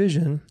apocalyptic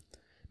vision,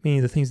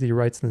 meaning the things that he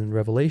writes in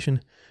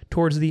Revelation,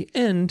 towards the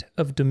end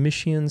of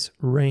Domitian's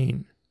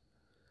reign.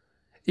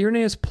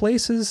 Irenaeus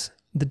places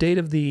the date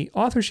of the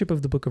authorship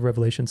of the book of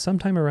Revelation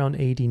sometime around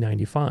AD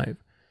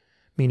 95,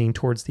 meaning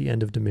towards the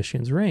end of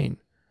Domitian's reign,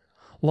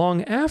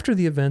 long after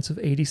the events of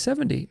AD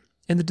 70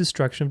 and the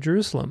destruction of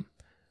Jerusalem.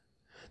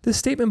 This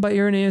statement by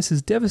Irenaeus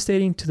is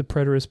devastating to the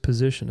preterist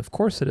position. Of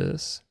course it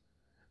is.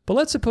 But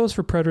let's suppose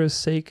for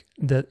preterist sake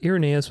that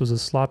Irenaeus was a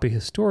sloppy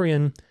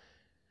historian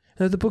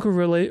and that the book of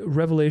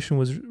Revelation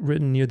was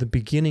written near the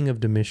beginning of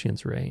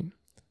Domitian's reign,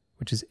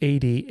 which is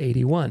AD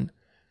 81.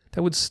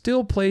 That would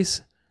still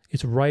place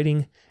its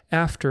writing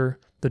after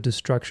the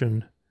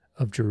destruction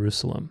of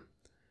Jerusalem.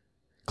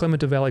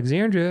 Clement of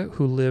Alexandria,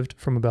 who lived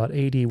from about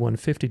AD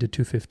 150 to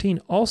 215,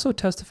 also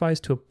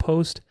testifies to a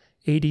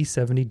post-AD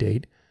 70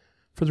 date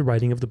for the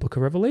writing of the book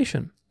of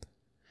Revelation.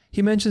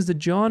 He mentions that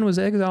John was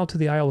exiled to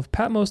the Isle of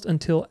Patmos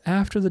until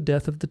after the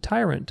death of the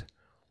tyrant,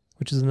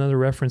 which is another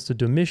reference to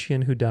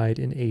Domitian, who died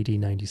in AD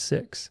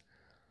 96.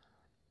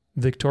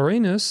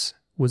 Victorinus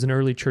was an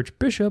early church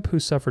bishop who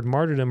suffered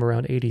martyrdom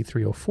around AD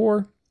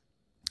 304.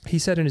 He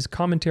said in his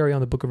commentary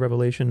on the book of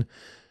Revelation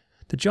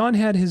that John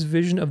had his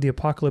vision of the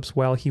apocalypse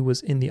while he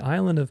was in the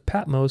island of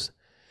Patmos,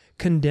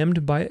 condemned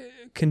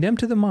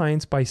to the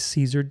mines by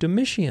Caesar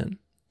Domitian.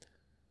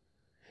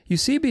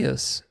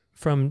 Eusebius,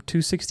 from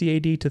 260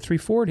 AD to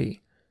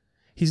 340,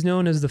 he's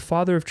known as the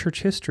father of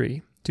church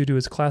history due to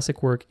his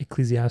classic work,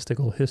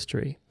 Ecclesiastical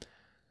History.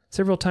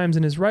 Several times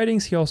in his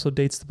writings, he also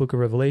dates the book of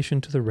Revelation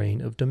to the reign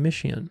of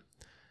Domitian.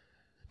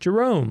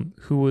 Jerome,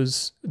 who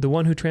was the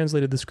one who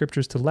translated the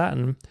scriptures to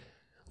Latin,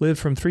 lived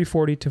from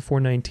 340 to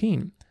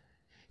 419.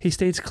 He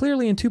states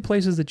clearly in 2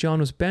 places that John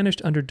was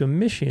banished under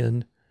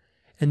Domitian,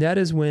 and that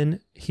is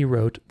when he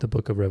wrote the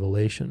book of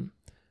Revelation.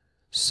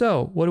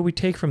 So, what do we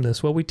take from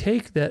this? Well, we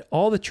take that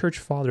all the church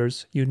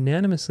fathers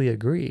unanimously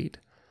agreed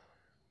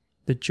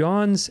that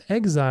John's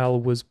exile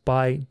was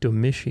by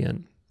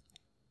Domitian.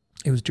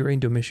 It was during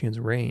Domitian's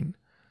reign.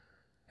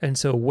 And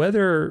so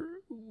whether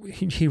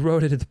he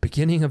wrote it at the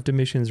beginning of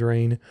Domitian's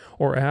reign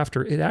or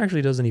after, it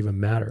actually doesn't even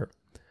matter.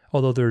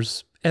 Although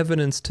there's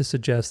evidence to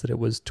suggest that it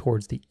was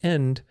towards the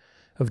end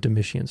of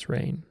Domitian's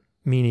reign,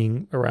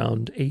 meaning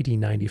around AD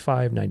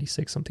 95,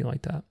 96, something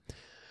like that.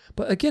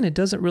 But again, it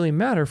doesn't really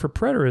matter for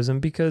preterism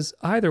because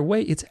either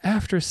way, it's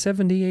after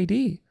 70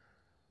 AD.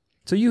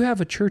 So you have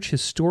a church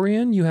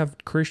historian, you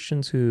have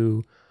Christians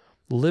who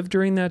lived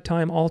during that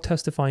time, all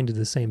testifying to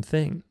the same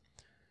thing.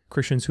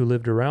 Christians who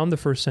lived around the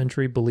first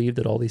century believed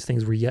that all these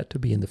things were yet to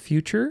be in the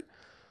future,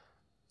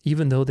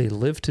 even though they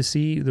lived to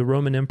see the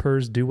Roman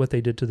emperors do what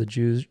they did to the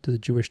Jews, to the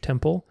Jewish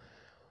temple.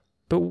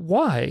 But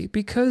why?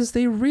 Because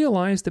they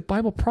realized that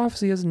Bible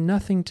prophecy has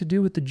nothing to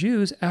do with the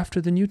Jews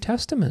after the New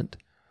Testament.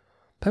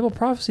 Bible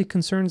prophecy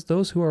concerns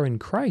those who are in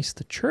Christ,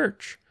 the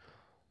church,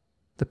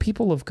 the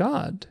people of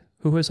God,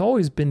 who has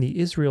always been the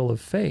Israel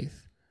of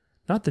faith,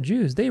 not the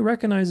Jews. They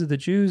recognized that the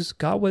Jews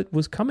got what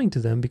was coming to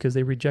them because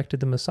they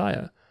rejected the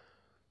Messiah.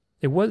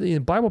 It was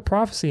Bible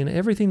prophecy, and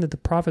everything that the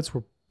prophets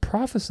were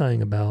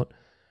prophesying about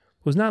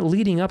was not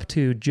leading up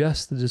to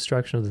just the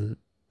destruction of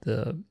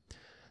the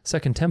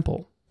Second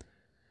Temple.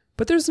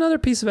 But there's another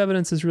piece of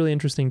evidence that's really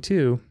interesting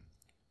too,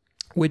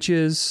 which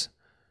is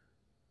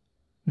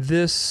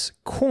this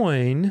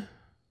coin.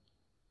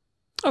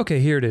 Okay,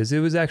 here it is.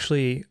 It was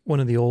actually one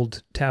of the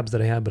old tabs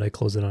that I had, but I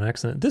closed it on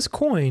accident. This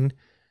coin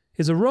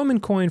is a Roman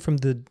coin from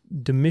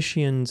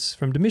Domitian's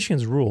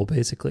rule,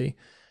 basically.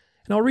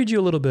 And I'll read you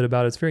a little bit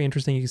about it. It's very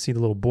interesting. You can see the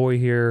little boy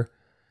here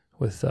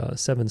with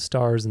 7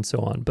 stars and so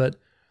on. But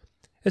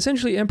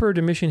essentially, Emperor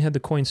Domitian had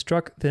the coin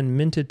struck, then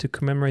minted to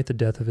commemorate the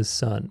death of his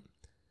son,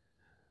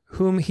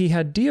 whom he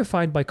had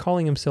deified by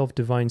calling himself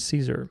Divine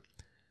Caesar.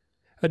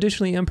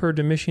 Additionally, Emperor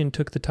Domitian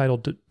took the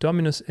title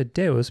Dominus et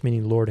Deus,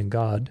 meaning Lord and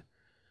God.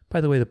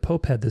 By the way, the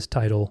Pope had this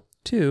title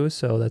too,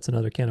 so that's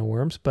another can of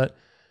worms. But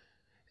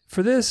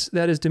for this,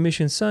 that is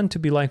Domitian's son, to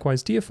be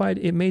likewise deified,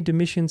 it made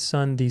Domitian's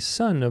son the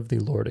son of the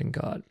Lord and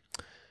God.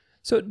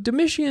 So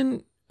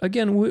Domitian,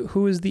 again,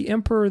 who is the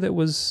emperor that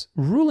was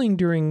ruling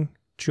during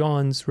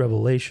John's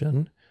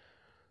revelation,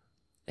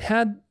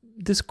 had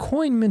this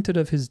coin minted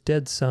of his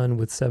dead son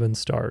with 7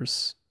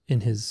 stars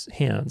in his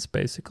hands,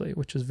 basically,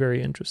 which is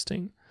very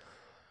interesting.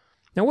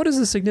 Now, what is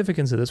the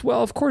significance of this?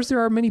 Well, of course,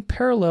 there are many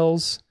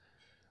parallels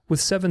with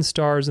 7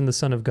 stars in the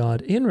Son of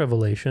God in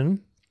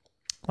Revelation,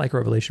 like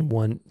Revelation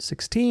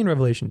 1:16,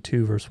 Revelation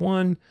 2, verse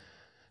 1,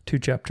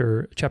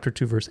 chapter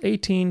 2, verse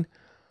 18.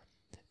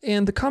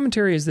 And the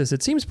commentary is this: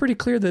 it seems pretty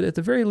clear that at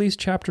the very least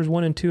chapters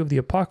 1 and 2 of the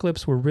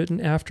Apocalypse were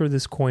written after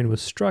this coin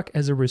was struck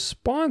as a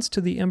response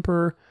to the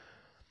emperor,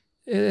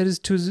 it is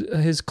to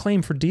his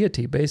claim for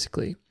deity,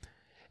 basically,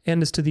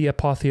 and as to the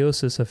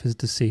apotheosis of his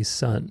deceased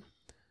son.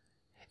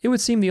 It would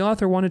seem the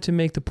author wanted to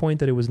make the point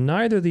that it was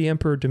neither the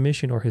Emperor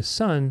Domitian or his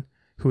son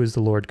who is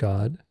the Lord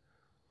God,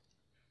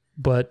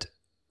 but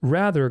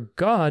rather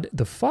God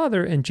the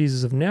Father and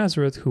Jesus of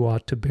Nazareth who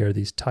ought to bear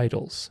these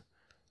titles.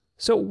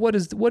 So what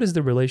is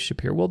the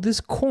relationship here? Well,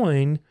 this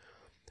coin,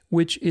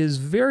 which is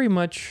very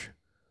much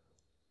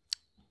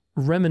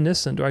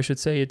reminiscent, or I should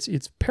say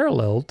it's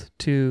paralleled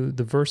to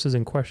the verses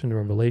in question in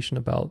Revelation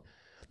about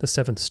the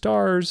 7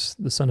 stars,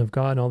 the Son of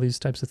God, and all these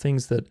types of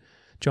things that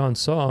John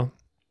saw.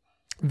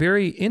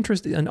 Very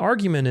interesting. An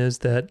argument is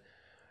that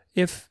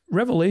if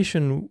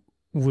Revelation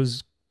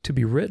was to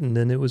be written,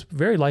 then it was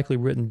very likely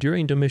written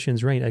during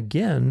Domitian's reign,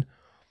 again,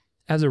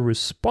 as a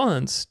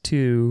response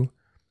to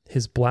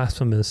his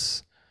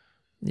blasphemous,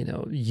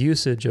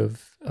 usage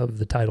of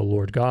the title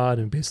Lord God,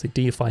 and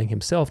basically deifying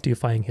himself,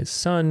 deifying his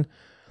son,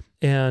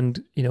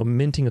 and,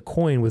 minting a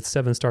coin with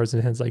 7 stars in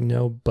his hands. Like,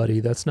 no,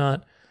 buddy,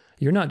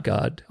 you're not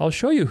God. I'll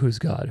show you who's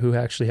God, who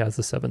actually has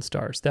the 7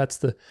 stars. That's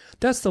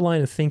the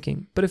line of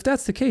thinking. But if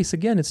that's the case,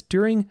 again, it's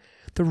during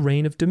the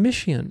reign of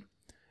Domitian,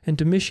 and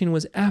Domitian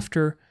was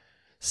after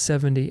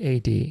 70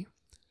 AD.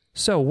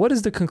 So what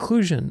is the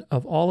conclusion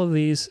of all of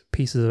these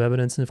pieces of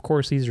evidence? And of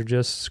course, these are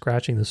just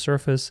scratching the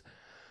surface.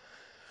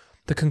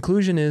 The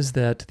conclusion is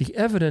that the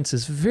evidence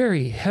is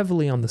very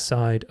heavily on the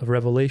side of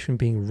Revelation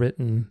being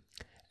written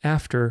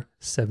after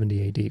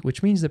 70 AD,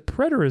 which means that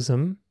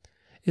preterism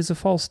is a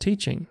false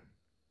teaching.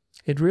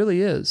 It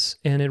really is.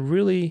 And it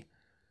really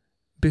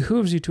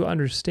behooves you to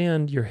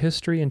understand your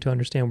history and to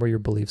understand where your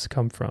beliefs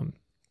come from,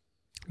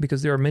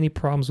 because there are many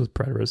problems with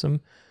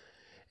preterism.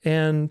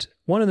 And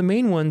one of the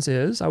main ones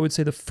is, I would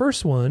say the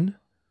first one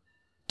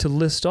to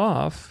list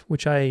off,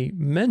 which I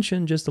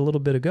mentioned just a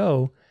little bit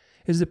ago,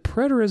 is that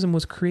preterism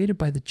was created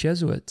by the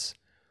Jesuits.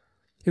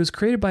 It was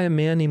created by a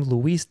man named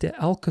Luis de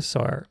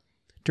Alcazar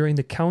during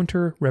the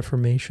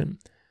Counter-Reformation.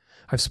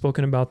 I've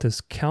spoken about this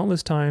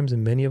countless times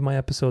in many of my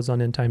episodes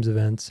on end times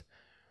events.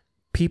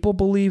 People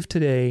believe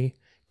today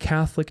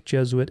Catholic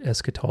Jesuit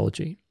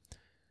eschatology.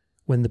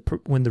 When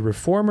the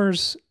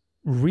reformers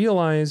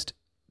realized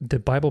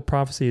that Bible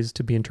prophecy is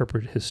to be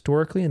interpreted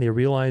historically, and they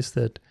realized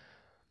that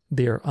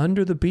they are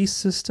under the beast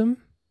system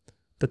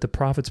that the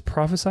prophets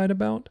prophesied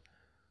about,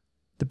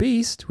 the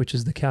beast, which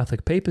is the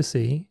Catholic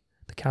papacy,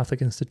 the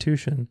Catholic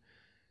institution,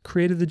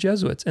 created the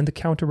Jesuits and the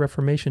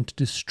Counter-Reformation to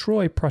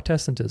destroy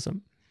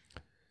Protestantism.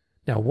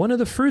 Now, one of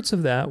the fruits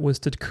of that was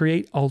to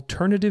create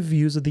alternative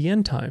views of the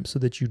end times so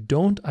that you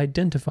don't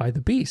identify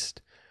the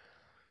beast.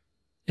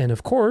 And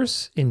of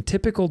course, in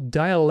typical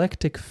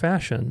dialectic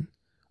fashion,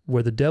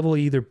 where the devil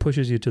either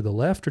pushes you to the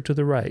left or to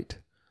the right,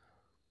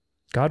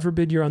 God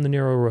forbid you're on the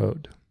narrow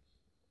road.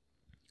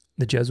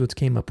 The Jesuits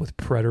came up with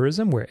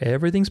Preterism, where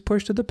everything's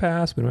pushed to the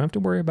past, we don't have to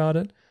worry about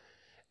it.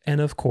 And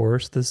of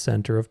course, the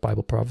center of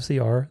Bible prophecy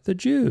are the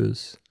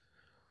Jews.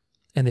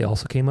 And they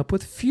also came up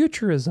with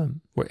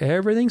Futurism, where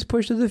everything's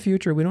pushed to the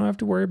future. We don't have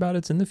to worry about it.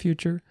 It's in the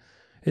future.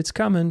 It's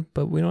coming,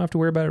 but we don't have to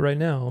worry about it right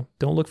now.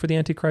 Don't look for the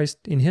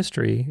Antichrist in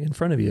history in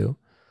front of you.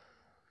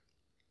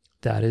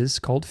 That is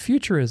called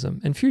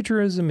Futurism. And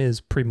Futurism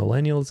is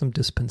premillennialism,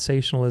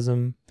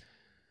 dispensationalism,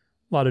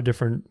 a lot of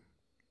different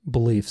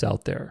beliefs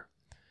out there.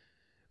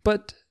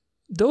 But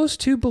those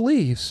two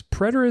beliefs,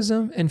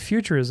 Preterism and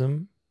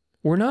Futurism,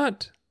 were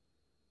not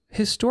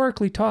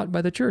historically taught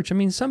by the church. I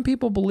mean, some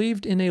people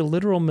believed in a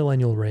literal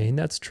millennial reign.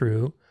 That's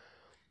true.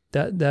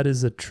 That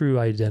is a true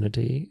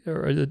identity,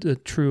 or a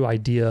true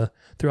idea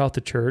throughout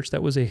the church.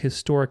 That was a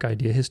historic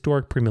idea.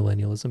 Historic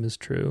premillennialism is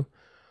true.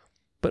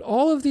 But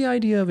all of the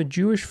idea of a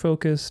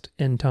Jewish-focused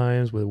end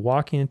times with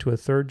walking into a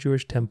third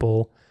Jewish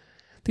temple,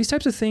 these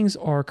types of things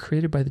are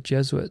created by the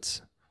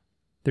Jesuits.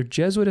 They're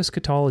Jesuit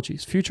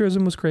eschatologies.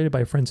 Futurism was created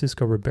by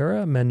Francisco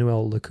Ribera,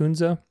 Manuel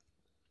Lacunza,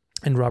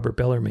 and Robert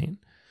Bellarmine.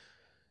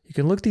 You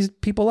can look these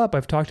people up.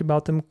 I've talked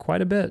about them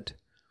quite a bit.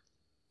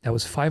 That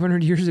was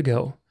 500 years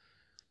ago.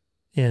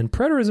 And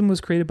Preterism was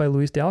created by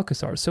Luis de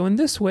Alcazar. So in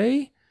this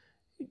way,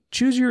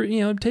 choose your,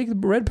 take the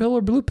red pill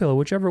or blue pill,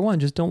 whichever one.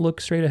 Just don't look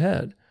straight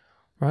ahead,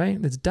 right?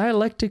 It's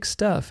dialectic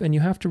stuff. And you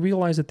have to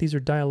realize that these are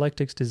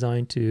dialectics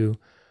designed to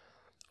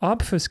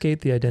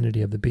obfuscate the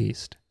identity of the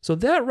beast. So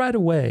that right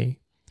away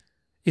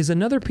is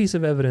another piece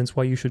of evidence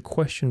why you should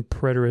question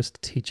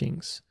preterist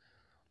teachings,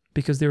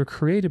 because they were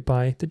created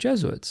by the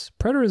Jesuits.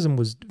 Preterism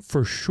was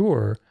for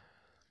sure,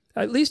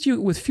 at least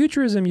with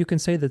Futurism, you can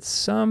say that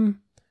some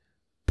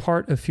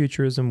part of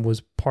Futurism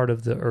was part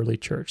of the early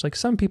church. Like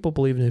some people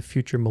believe in a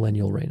future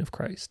millennial reign of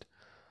Christ.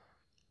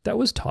 That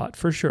was taught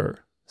for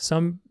sure.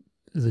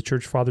 The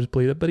church fathers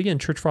believe it, but again,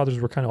 church fathers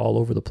were kind of all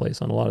over the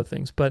place on a lot of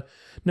things. But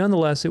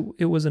nonetheless,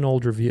 it was an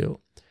older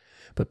view.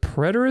 But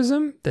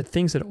preterism, that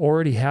things that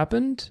already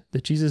happened,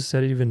 that Jesus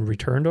said even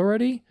returned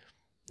already,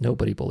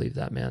 nobody believed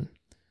that, man.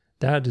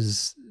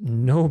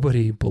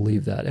 Nobody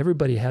believed that.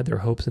 Everybody had their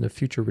hopes in a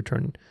future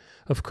return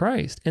of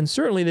Christ. And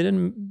certainly they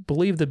didn't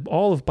believe that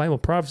all of Bible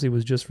prophecy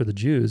was just for the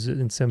Jews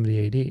in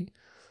 70 AD.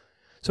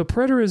 So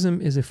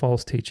preterism is a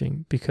false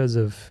teaching because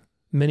of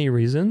many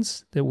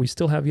reasons that we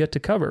still have yet to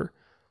cover.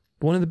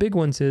 One of the big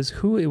ones is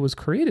who it was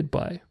created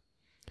by,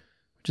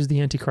 which is the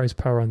Antichrist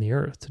power on the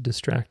earth to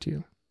distract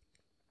you.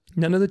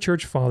 None of the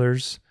church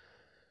fathers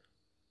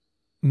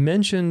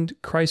mentioned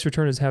Christ's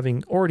return as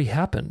having already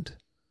happened.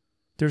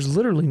 There's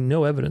literally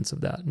no evidence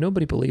of that.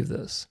 Nobody believed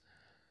this.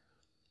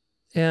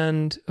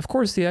 And of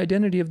course, the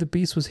identity of the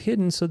beast was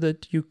hidden so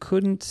that you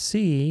couldn't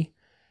see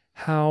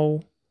how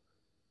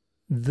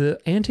the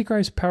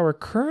Antichrist power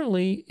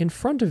currently in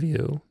front of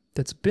you,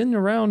 that's been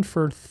around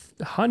for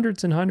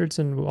hundreds and hundreds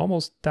and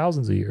almost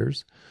thousands of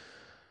years,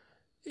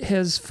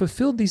 has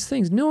fulfilled these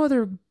things. No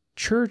other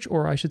church,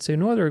 or I should say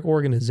no other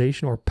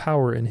organization or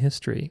power in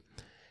history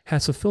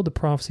has fulfilled the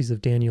prophecies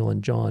of Daniel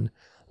and John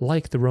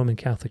like the Roman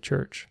Catholic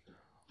Church.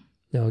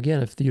 Now,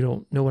 again, if you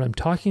don't know what I'm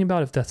talking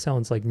about, if that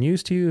sounds like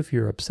news to you, if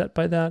you're upset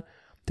by that,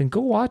 then go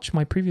watch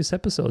my previous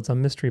episodes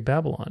on Mystery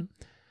Babylon,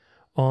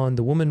 on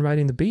the woman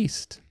riding the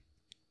beast,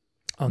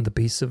 on the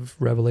beasts of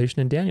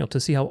Revelation and Daniel, to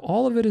see how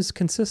all of it is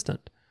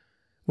consistent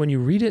when you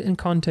read it in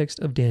context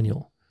of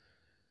Daniel.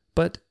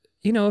 But,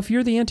 if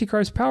you're the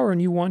Antichrist power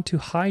and you want to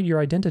hide your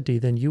identity,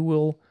 then you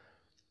will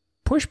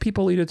push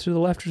people either to the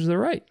left or to the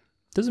right.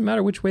 Doesn't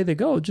matter which way they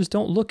go. Just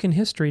don't look in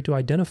history to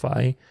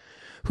identify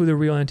who the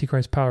real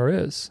Antichrist power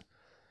is.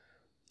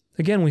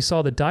 Again, we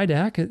saw the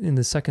Didache in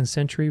the 2nd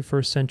century,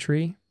 1st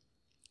century.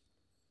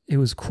 It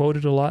was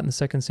quoted a lot in the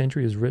 2nd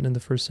century. It was written in the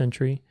 1st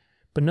century.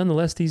 But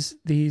nonetheless,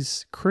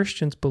 these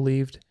Christians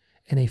believed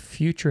in a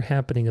future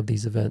happening of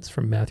these events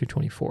from Matthew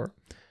 24.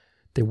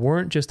 They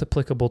weren't just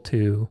applicable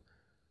to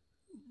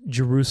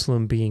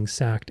Jerusalem being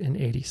sacked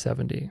in AD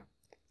 70.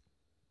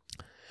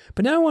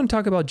 But now I want to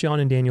talk about John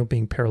and Daniel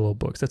being parallel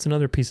books. That's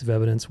another piece of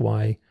evidence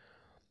why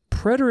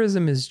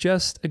preterism is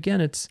just, again,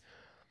 it's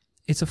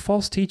a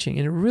false teaching,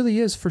 and it really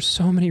is for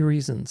so many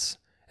reasons.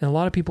 And a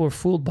lot of people are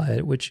fooled by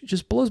it, which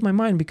just blows my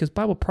mind because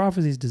Bible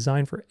prophecy is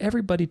designed for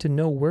everybody to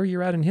know where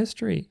you're at in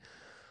history.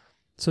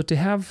 So to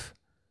have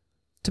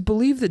to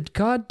believe that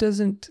God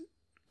doesn't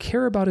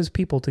care about his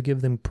people to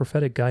give them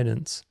prophetic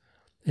guidance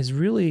is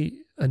really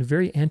a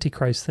very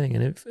antichrist thing.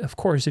 And of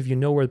course, if you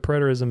know where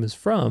Preterism is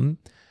from,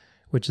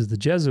 which is the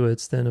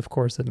Jesuits, then of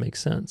course that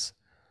makes sense.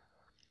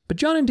 But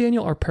John and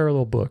Daniel are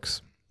parallel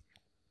books.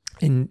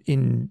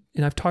 And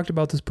I've talked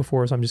about this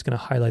before, so I'm just going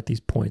to highlight these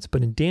points.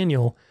 But in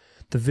Daniel,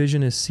 the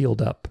vision is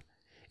sealed up.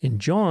 In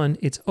John,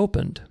 it's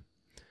opened.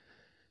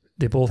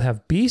 They both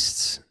have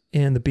beasts,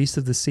 and the beast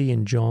of the sea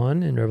in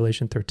John, in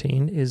Revelation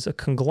 13, is a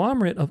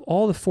conglomerate of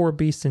all the four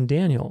beasts in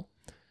Daniel,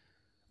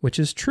 which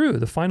is true.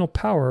 The final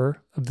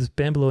power of this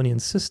Babylonian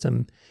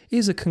system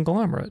is a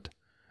conglomerate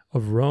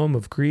of Rome,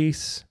 of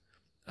Greece,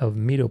 of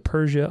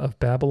Medo-Persia, of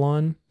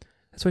Babylon.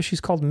 That's why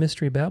she's called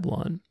Mystery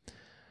Babylon.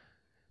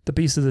 The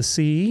beast of the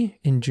sea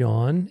in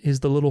John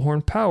is the little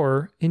horn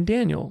power in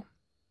Daniel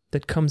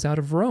that comes out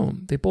of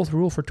Rome. They both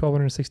rule for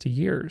 1260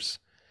 years,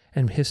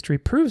 and history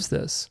proves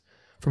this.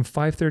 From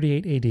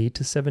 538 AD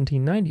to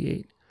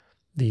 1798,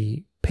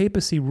 the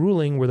papacy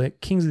ruling where the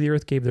kings of the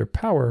earth gave their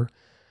power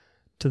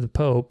to the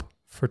Pope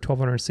for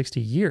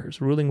 1260 years,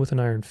 ruling with an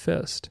iron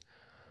fist.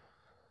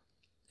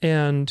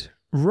 And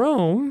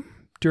Rome,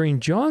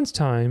 during John's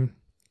time,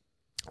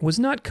 was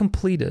not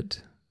completed.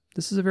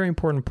 This is a very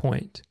important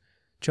point.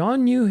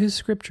 John knew his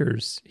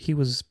scriptures. He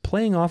was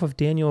playing off of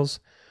Daniel's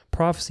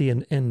prophecy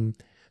and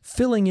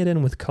filling it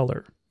in with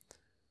color.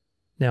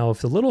 Now,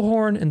 if the little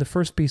horn and the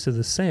first beast are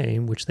the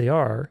same, which they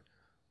are,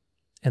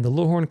 and the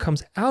little horn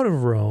comes out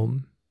of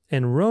Rome,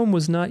 and Rome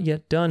was not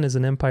yet done as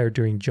an empire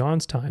during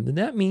John's time, then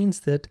that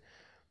means that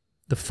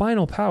the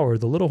final power,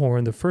 the little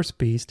horn, the first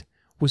beast,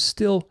 was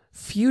still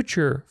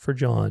future for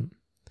John,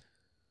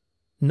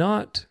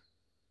 not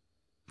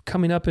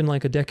coming up in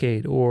like a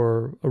decade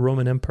or a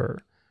Roman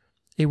emperor.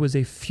 It was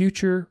a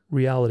future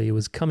reality. It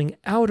was coming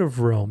out of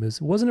Rome. It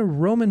wasn't a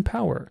Roman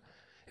power.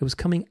 It was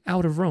coming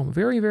out of Rome.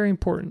 Very, very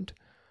important.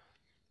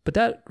 But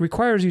that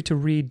requires you to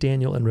read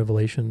Daniel and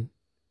Revelation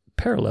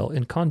parallel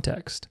in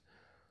context.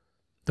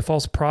 The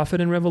false prophet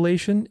in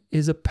Revelation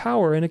is a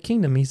power and a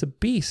kingdom. He's a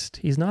beast.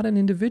 He's not an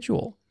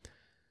individual.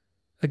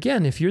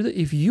 Again, if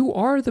you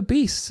are the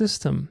beast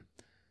system,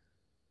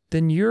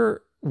 then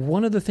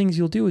one of the things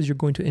you'll do is you're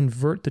going to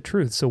invert the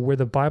truth. So where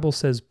the Bible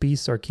says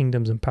beasts are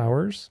kingdoms and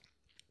powers,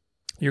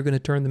 you're going to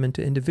turn them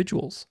into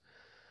individuals.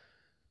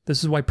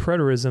 This is why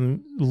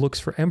Preterism looks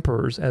for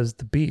emperors as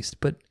the beast.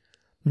 But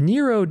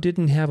Nero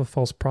didn't have a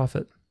false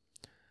prophet.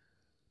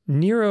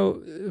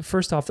 Nero,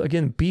 first off,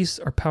 again, beasts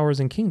are powers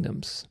and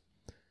kingdoms.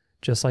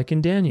 Just like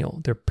in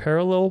Daniel, they're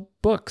parallel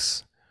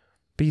books.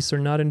 Beasts are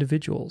not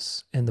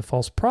individuals. And the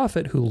false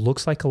prophet who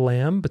looks like a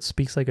lamb but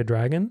speaks like a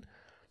dragon,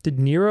 did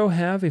Nero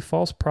have a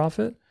false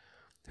prophet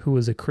who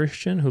was a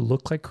Christian, who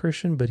looked like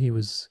Christian, but he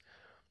was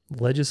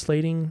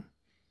legislating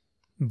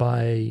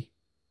by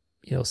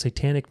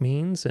satanic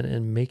means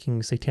and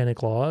making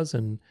satanic laws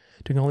and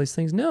doing all these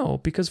things? No,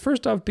 because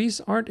first off,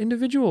 beasts aren't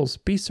individuals.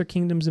 Beasts are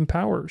kingdoms and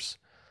powers.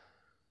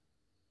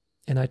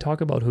 And I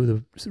talk about who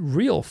the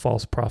real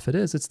false prophet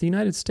is. It's the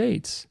United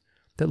States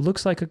that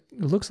looks like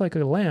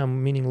a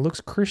lamb, meaning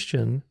looks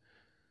Christian.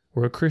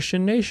 We're a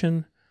Christian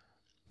nation,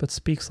 but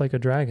speaks like a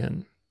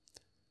dragon.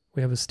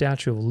 We have a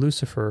statue of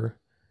Lucifer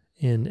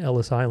in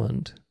Ellis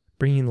Island,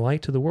 bringing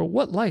light to the world.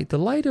 What light? The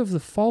light of the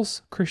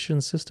false Christian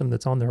system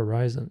that's on the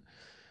horizon.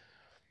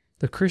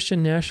 The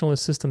Christian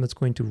nationalist system that's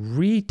going to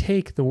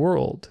retake the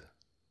world.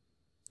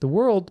 The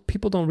world,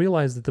 people don't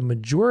realize that the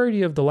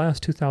majority of the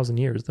last 2,000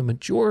 years, the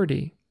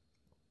majority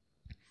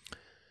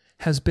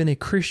has been a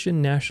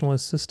Christian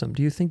nationalist system.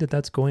 Do you think that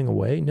that's going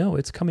away? No,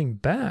 it's coming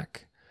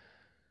back.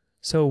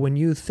 So when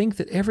you think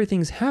that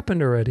everything's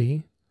happened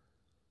already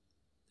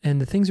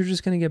and the things are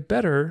just going to get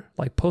better,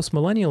 like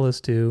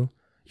post-millennialists do,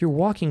 you're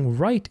walking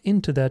right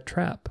into that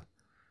trap.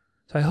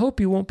 So I hope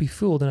you won't be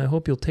fooled, and I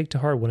hope you'll take to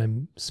heart what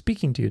I'm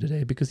speaking to you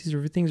today, because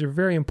these things are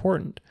very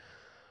important.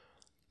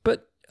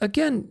 But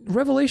again,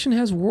 Revelation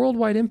has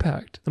worldwide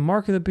impact. The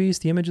mark of the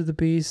beast, the image of the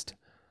beast,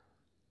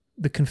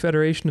 the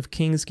confederation of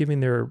kings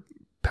giving their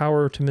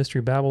power to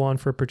Mystery Babylon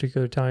for a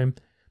particular time.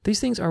 These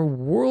things are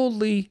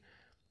worldly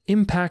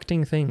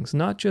impacting things,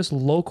 not just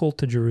local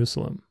to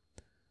Jerusalem.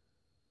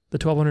 The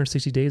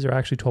 1260 days are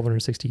actually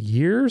 1260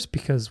 years,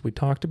 because we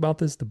talked about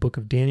this, the book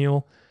of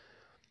Daniel.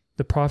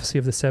 The prophecy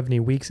of the 70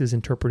 weeks is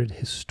interpreted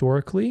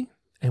historically,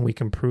 and we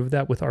can prove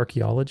that with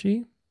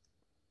archaeology.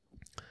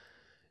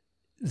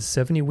 The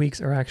 70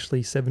 weeks are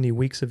actually 70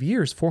 weeks of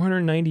years,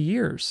 490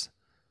 years.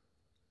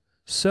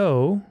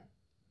 So,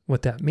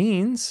 what that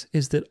means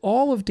is that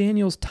all of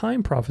Daniel's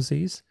time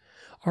prophecies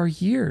are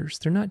years,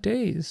 they're not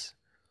days.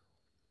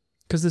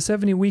 Because the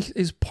 70 weeks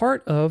is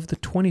part of the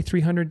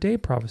 2300-day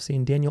prophecy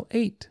in Daniel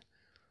 8.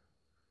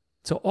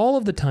 So all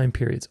of the time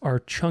periods are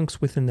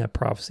chunks within that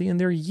prophecy, and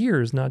they're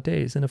years, not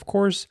days. And of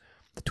course,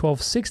 the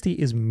 1260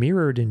 is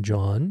mirrored in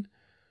John.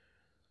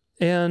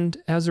 And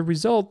as a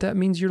result, that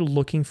means you're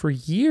looking for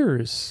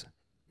years,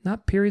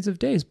 not periods of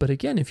days. But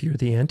again, if you're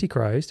the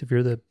Antichrist, if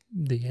you're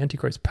the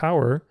Antichrist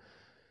power,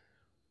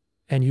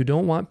 and you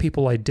don't want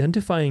people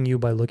identifying you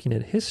by looking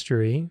at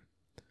history,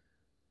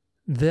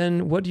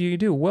 then what do you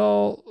do?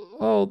 Well,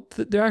 oh,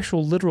 they're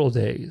actual literal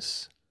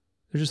days.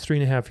 They're just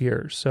 3.5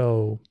 years.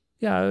 So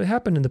yeah, it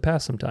happened in the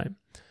past sometime.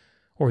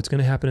 Or it's going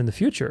to happen in the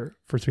future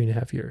for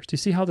 3.5 years. Do you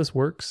see how this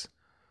works?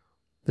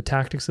 The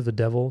tactics of the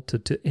devil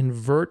to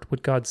invert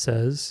what God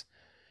says,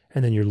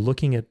 and then you're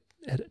looking at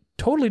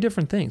totally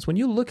different things. When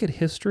you look at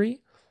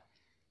history,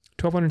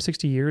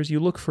 1,260 years, you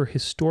look for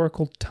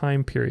historical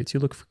time periods. You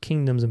look for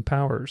kingdoms and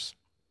powers.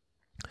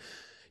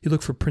 You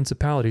look for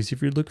principalities.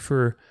 If you look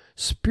for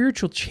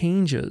spiritual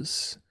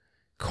changes,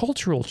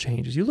 cultural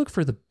changes, you look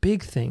for the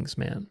big things,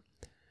 man.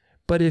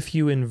 But if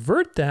you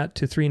invert that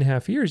to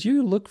 3.5 years,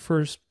 you look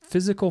for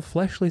physical,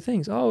 fleshly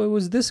things. Oh, it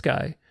was this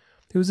guy.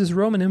 It was this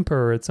Roman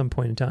emperor at some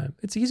point in time.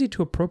 It's easy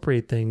to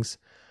appropriate things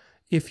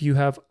if you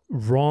have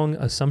wrong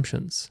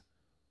assumptions.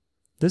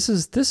 This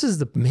is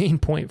the main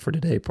point for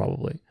today,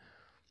 probably.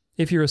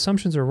 If your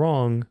assumptions are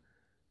wrong,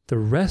 the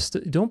rest,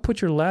 don't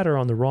put your ladder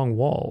on the wrong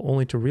wall,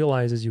 only to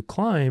realize as you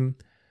climb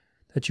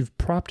that you've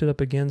propped it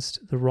up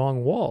against the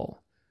wrong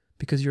wall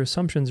because your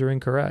assumptions are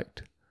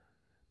incorrect.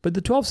 But the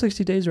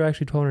 1260 days are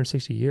actually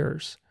 1260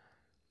 years.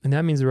 And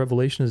that means the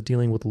revelation is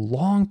dealing with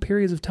long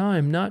periods of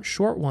time, not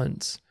short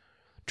ones.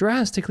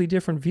 Drastically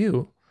different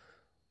view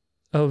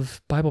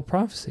of Bible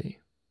prophecy.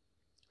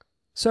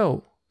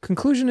 So,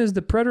 conclusion is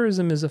that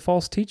preterism is a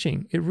false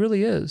teaching. It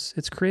really is.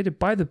 It's created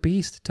by the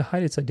beast to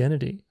hide its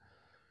identity.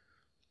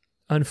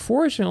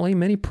 Unfortunately,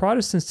 many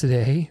Protestants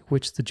today,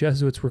 which the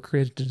Jesuits were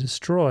created to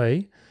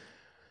destroy,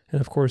 and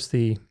of course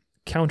the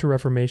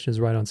Counter-Reformation is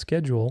right on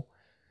schedule,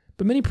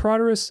 but many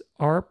preterists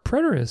are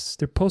preterists.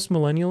 They're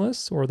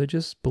postmillennialists, or they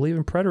just believe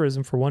in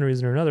preterism for one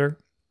reason or another.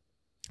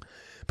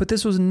 But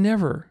this was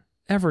never,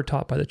 ever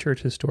taught by the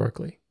church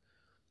historically.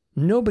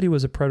 Nobody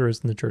was a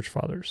preterist in the church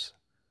fathers.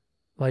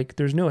 Like,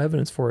 there's no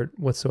evidence for it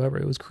whatsoever.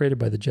 It was created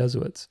by the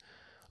Jesuits,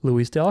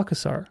 Luis de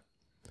Alcazar.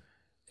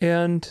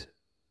 And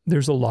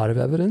there's a lot of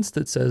evidence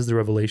that says the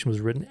Revelation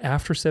was written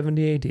after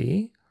 70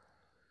 AD.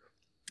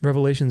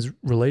 Revelation's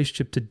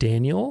relationship to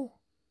Daniel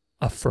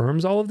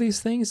affirms all of these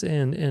things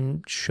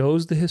and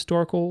shows the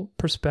historical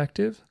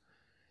perspective.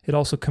 It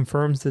also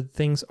confirms that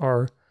things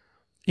are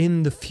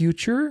in the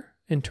future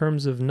in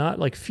terms of not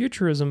like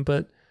futurism,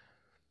 but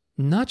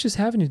not just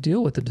having to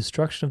deal with the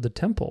destruction of the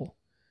temple,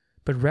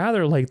 but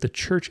rather like the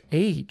church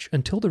age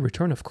until the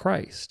return of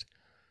Christ.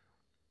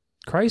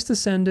 Christ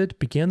ascended,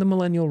 began the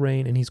millennial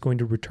reign, and he's going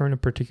to return a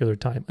particular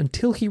time.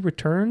 Until he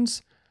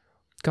returns,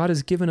 God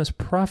has given us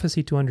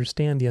prophecy to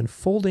understand the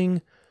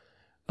unfolding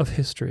of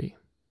history.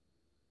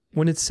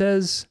 When it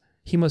says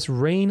he must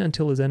reign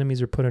until his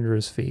enemies are put under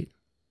his feet,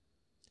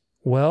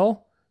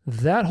 well,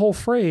 that whole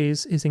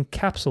phrase is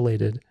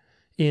encapsulated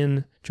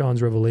in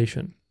John's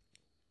Revelation.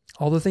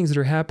 All the things that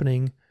are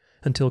happening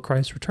until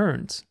Christ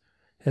returns,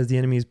 as the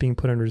enemy is being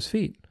put under his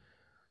feet.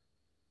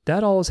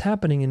 That all is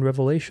happening in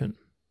Revelation.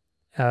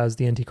 As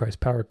the Antichrist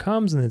power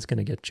comes and it's going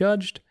to get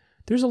judged,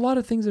 there's a lot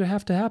of things that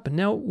have to happen.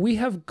 Now, we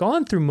have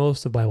gone through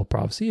most of Bible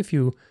prophecy. If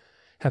you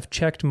have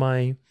checked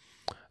my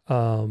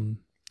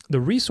the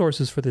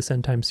resources for this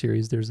End Time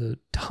series, there's a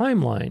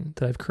timeline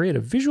that I've created,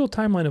 a visual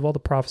timeline of all the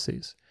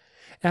prophecies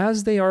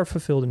as they are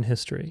fulfilled in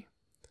history.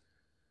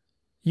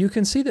 You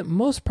can see that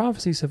most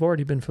prophecies have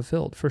already been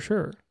fulfilled, for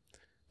sure.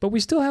 But we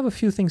still have a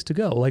few things to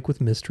go, like with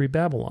Mystery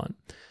Babylon.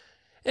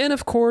 And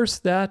of course,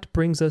 that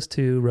brings us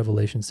to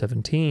Revelation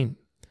 17.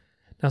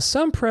 Now,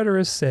 some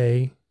preterists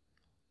say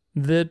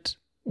that,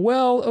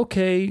 well,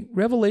 okay,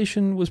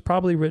 Revelation was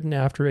probably written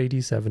after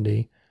AD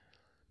 70,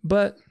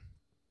 but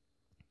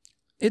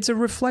it's a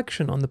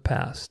reflection on the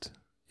past.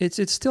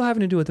 It's still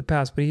having to do with the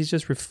past, but he's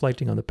just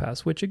reflecting on the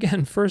past, which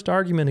again, first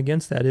argument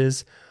against that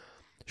is,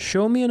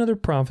 show me another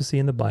prophecy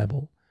in the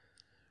Bible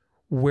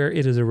where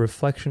it is a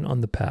reflection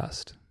on the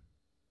past.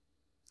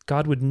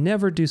 God would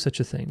never do such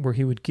a thing where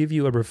he would give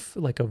you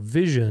a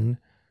vision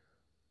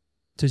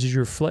to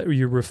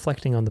you're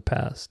reflecting on the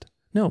past.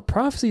 No,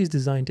 prophecy is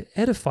designed to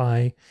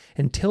edify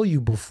and tell you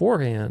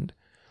beforehand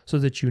so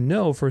that you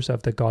know, first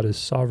off, that God is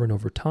sovereign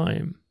over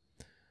time,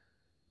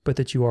 but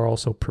that you are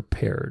also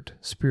prepared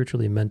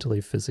spiritually,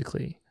 mentally,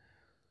 physically.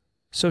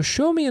 So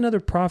show me another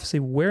prophecy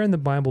where in the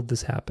Bible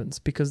this happens,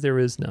 because there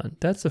is none.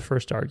 That's the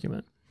first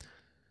argument.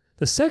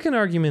 The second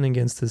argument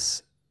against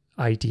this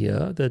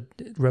idea that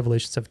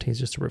Revelation 17 is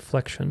just a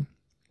reflection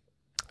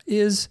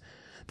is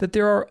that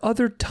there are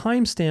other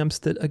timestamps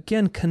that,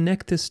 again,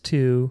 connect this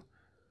to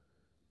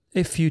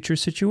a future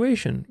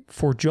situation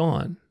for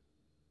John.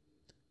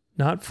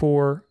 Not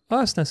for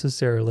us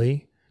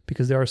necessarily,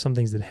 because there are some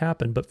things that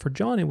happen, but for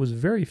John, it was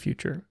very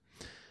future.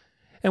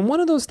 And one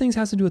of those things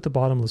has to do with the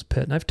bottomless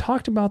pit. And I've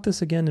talked about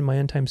this again in my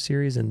End Time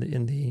series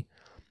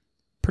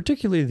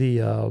particularly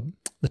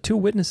the Two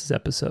Witnesses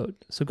episode.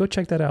 So go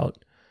check that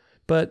out.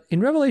 But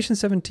in Revelation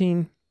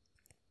 17,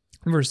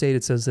 verse 8,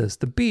 it says this: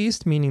 the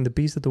beast, meaning the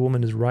beast that the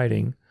woman is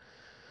riding,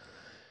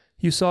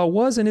 you saw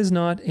was and is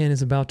not and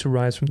is about to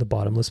rise from the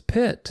bottomless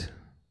pit.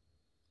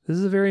 This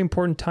is a very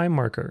important time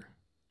marker.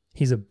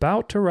 He's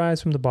about to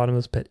rise from the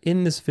bottomless pit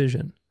in this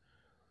vision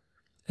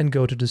and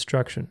go to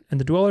destruction. And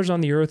the dwellers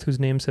on the earth whose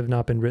names have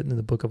not been written in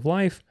the book of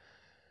life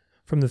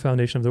from the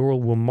foundation of the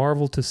world will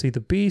marvel to see the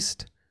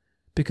beast,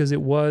 because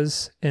it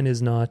was and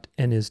is not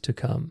and is to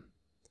come.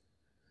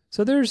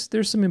 So there's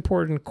some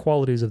important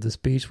qualities of this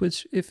beast,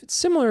 which, if it's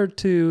similar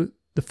to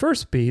the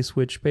first beast,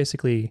 which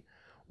basically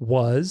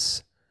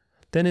was,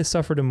 then it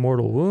suffered a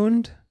mortal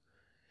wound,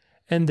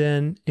 and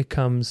then it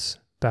comes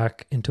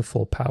back into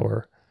full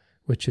power,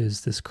 which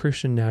is this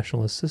Christian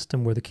nationalist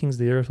system where the kings of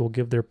the earth will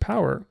give their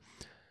power.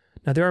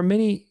 Now, there are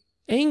many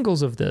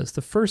angles of this.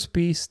 The first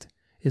beast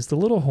is the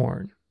little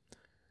horn.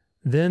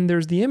 Then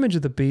there's the image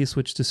of the beast,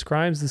 which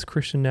describes this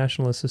Christian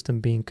nationalist system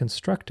being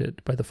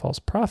constructed by the false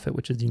prophet,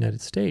 which is the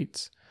United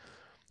States,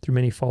 through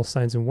many false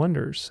signs and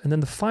wonders. And then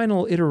the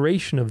final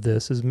iteration of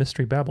this is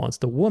Mystery Babylon. It's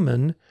the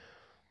woman,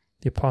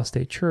 the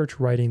apostate church,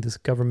 writing this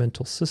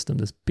governmental system,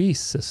 this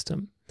beast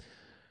system.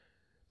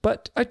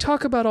 But I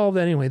talk about all of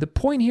that anyway. The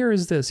point here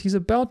is this: he's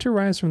about to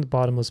rise from the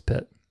bottomless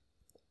pit.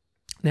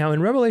 Now,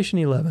 in Revelation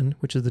 11,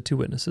 which is the two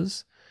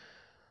witnesses,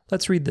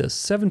 let's read this,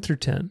 7 through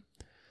 10.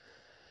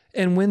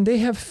 And when they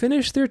have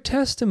finished their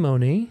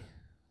testimony,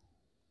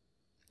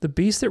 the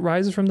beast that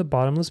rises from the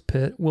bottomless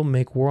pit will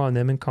make war on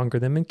them and conquer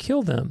them and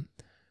kill them.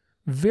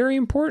 Very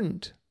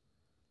important.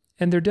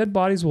 And their dead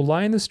bodies will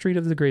lie in the street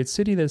of the great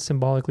city that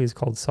symbolically is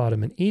called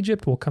Sodom and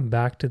Egypt. We'll come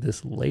back to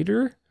this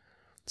later,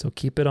 so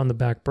keep it on the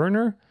back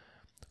burner,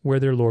 where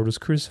their Lord was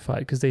crucified,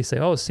 because they say,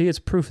 oh, see, it's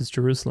proof it's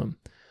Jerusalem.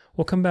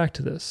 We'll come back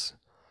to this.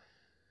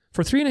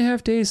 For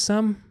 3.5 days,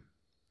 some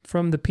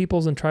from the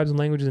peoples and tribes and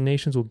languages and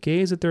nations will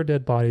gaze at their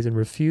dead bodies and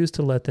refuse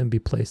to let them be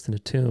placed in a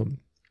tomb.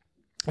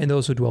 And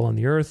those who dwell on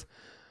the earth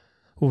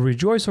will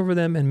rejoice over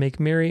them and make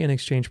merry and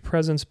exchange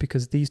presents,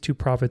 because these two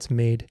prophets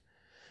made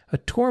a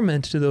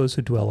torment to those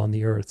who dwell on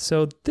the earth.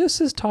 So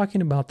this is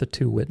talking about the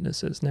two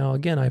witnesses. Now,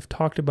 again, I've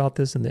talked about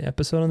this in the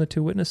episode on the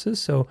two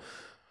witnesses, so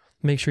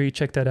make sure you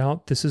check that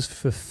out. This is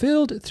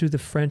fulfilled through the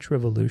French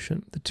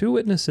Revolution. The two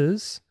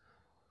witnesses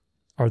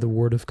are the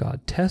Word of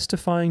God,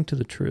 testifying to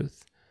the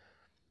truth.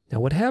 Now,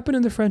 what happened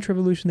in the French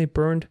Revolution? They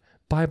burned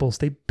Bibles.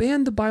 They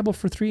banned the Bible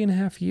for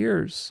 3.5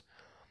 years.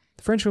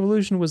 The French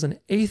Revolution was an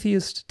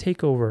atheist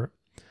takeover.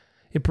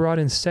 It brought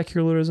in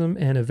secularism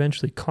and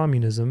eventually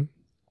communism.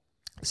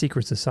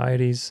 Secret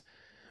societies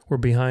were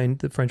behind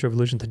the French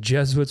Revolution. The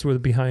Jesuits were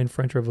behind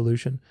French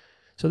Revolution.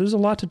 So there's a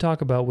lot to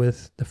talk about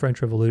with the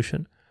French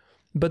Revolution.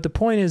 But the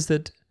point is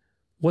that,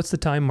 what's the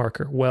time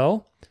marker?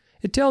 Well,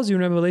 it tells you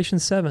in Revelation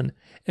 7,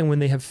 and when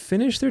they have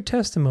finished their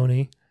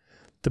testimony,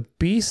 the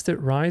beast that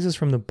rises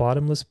from the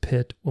bottomless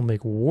pit will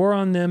make war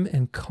on them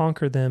and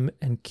conquer them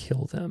and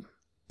kill them.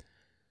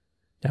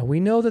 Now, we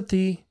know that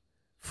the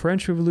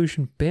French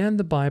Revolution banned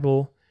the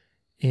Bible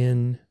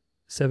in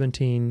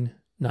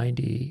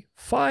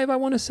 1795, I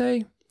want to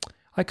say.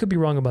 I could be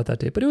wrong about that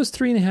date, but it was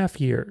 3.5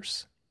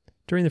 years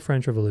during the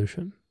French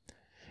Revolution.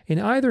 In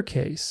either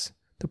case,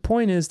 the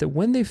point is that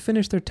when they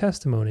finish their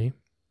testimony,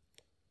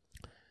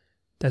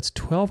 that's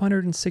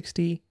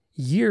 1,260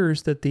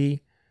 years that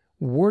the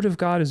Word of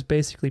God is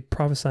basically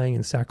prophesying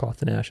in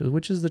sackcloth and ashes,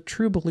 which is the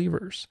true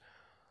believers.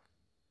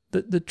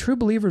 The true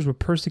believers were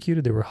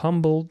persecuted, they were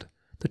humbled.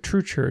 The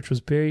true church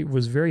was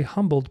very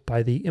humbled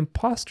by the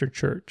imposter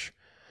church,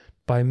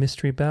 by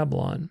Mystery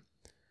Babylon.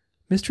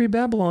 Mystery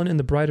Babylon and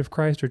the Bride of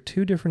Christ are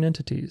two different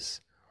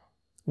entities.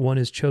 One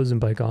is chosen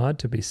by God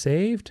to be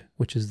saved,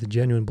 which is the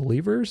genuine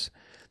believers.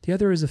 The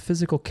other is a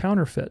physical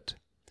counterfeit.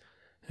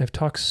 I've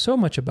talked so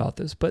much about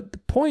this, but the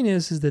point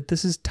is that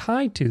this is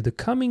tied to the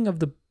coming of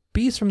the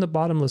beast from the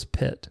bottomless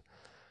pit.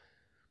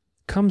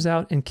 Comes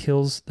out and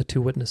kills the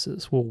two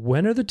witnesses. Well,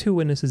 when are the two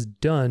witnesses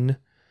done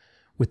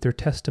with their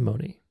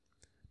testimony?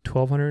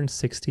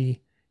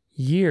 1,260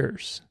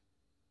 years.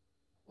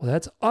 Well,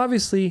 that's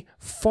obviously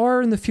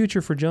far in the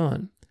future for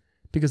John,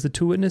 because the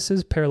two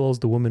witnesses parallels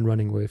the woman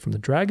running away from the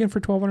dragon for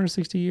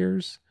 1,260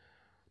 years,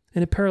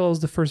 and it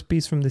parallels the first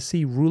beast from the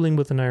sea ruling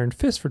with an iron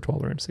fist for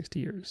 1,260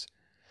 years.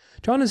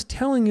 John is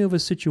telling you of a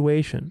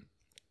situation,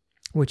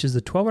 which is the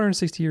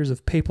 1,260 years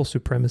of papal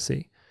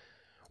supremacy,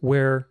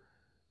 where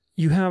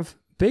you have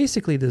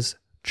basically this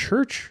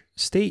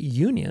church-state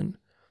union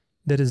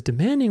that is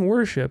demanding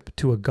worship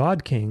to a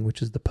god king,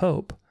 which is the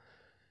Pope,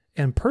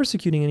 and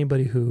persecuting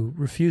anybody who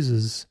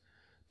refuses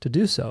to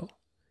do so.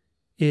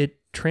 It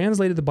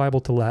translated the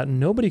Bible to Latin.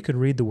 Nobody could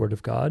read the Word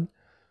of God.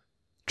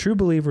 True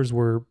believers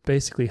were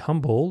basically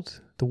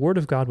humbled. The Word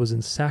of God was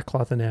in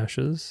sackcloth and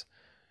ashes.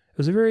 It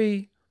was a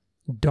very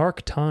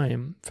dark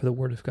time for the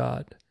Word of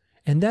God.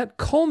 And that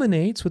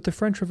culminates with the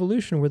French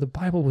Revolution, where the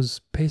Bible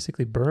was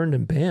basically burned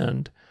and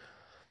banned,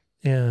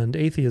 and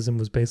atheism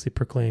was basically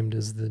proclaimed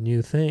as the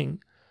new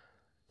thing.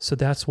 So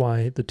that's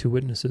why the two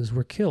witnesses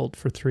were killed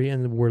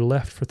and were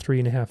left for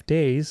 3.5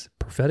 days,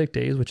 prophetic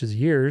days, which is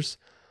years.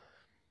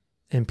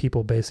 And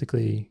people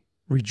basically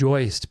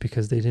rejoiced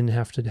because they didn't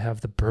have to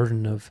have the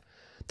burden of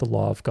the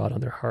law of God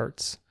on their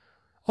hearts.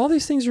 All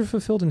these things are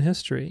fulfilled in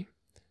history.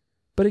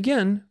 But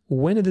again,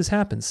 when did this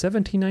happen?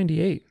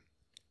 1798.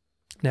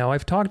 Now,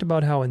 I've talked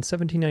about how in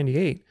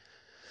 1798,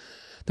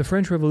 the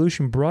French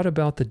Revolution brought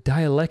about the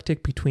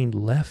dialectic between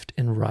left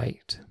and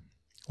right,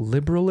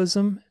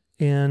 liberalism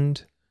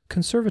and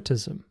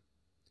conservatism.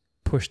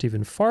 pushed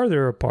even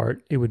farther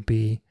apart, it would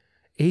be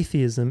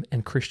atheism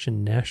and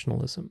Christian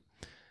nationalism.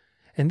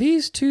 And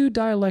these two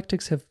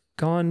dialectics have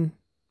gone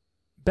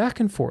back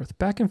and forth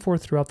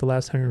throughout the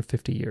last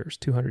 150 years,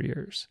 200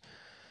 years.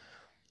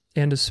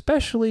 And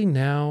especially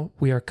now,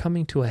 we are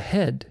coming to a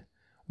head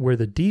where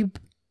the deep,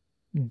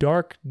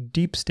 dark,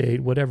 deep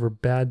state, whatever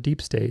bad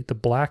deep state, the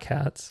black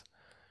hats,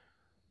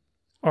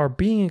 are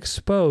being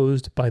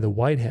exposed by the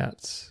white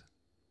hats,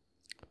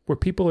 where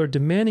people are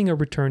demanding a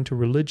return to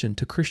religion,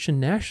 to Christian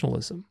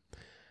nationalism.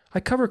 I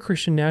cover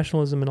Christian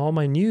nationalism in all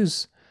my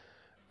news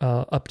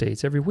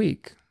updates every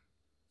week.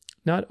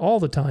 Not all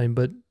the time,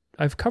 but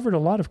I've covered a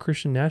lot of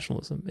Christian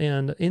nationalism.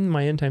 And in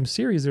my End Time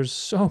series, there's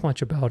so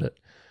much about it.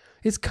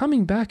 It's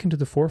coming back into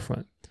the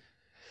forefront.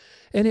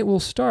 And it will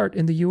start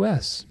in the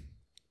U.S.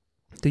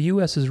 The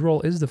U.S.'s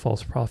role is the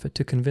false prophet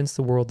to convince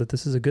the world that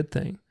this is a good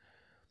thing.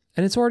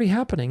 And it's already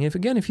happening.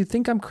 If you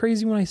think I'm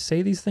crazy when I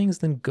say these things,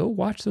 then go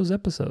watch those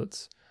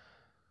episodes.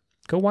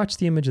 Go watch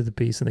The Image of the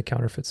Beast and The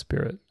Counterfeit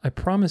Spirit. I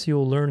promise you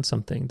will learn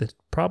something that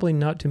probably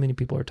not too many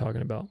people are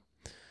talking about.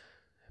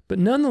 But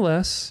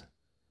nonetheless,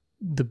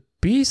 the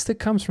beast that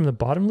comes from the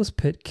bottomless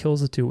pit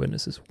kills the two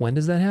witnesses. When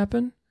does that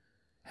happen?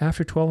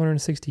 After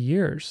 1260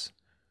 years.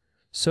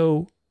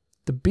 So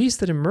the beast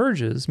that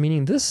emerges,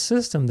 meaning this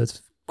system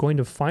that's going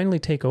to finally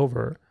take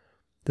over,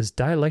 this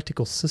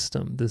dialectical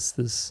system,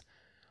 this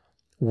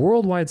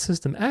worldwide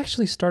system,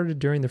 actually started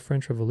during the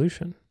French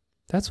Revolution.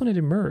 That's when it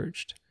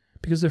emerged.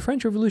 Because the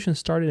French Revolution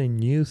started a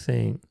new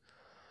thing.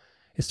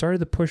 It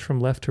started the push from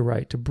left to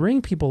right to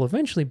bring people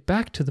eventually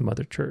back to the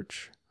Mother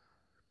Church,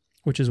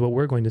 which is what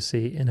we're going to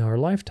see in our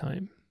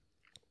lifetime.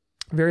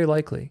 Very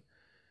likely.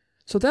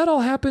 So that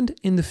all happened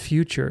in the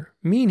future,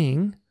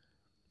 meaning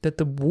that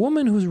the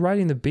woman who's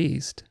riding the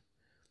beast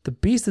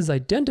is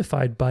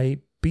identified by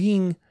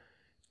being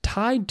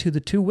tied to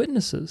the two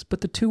witnesses,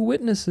 but the two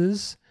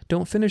witnesses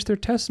don't finish their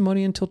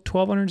testimony until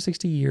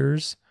 1260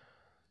 years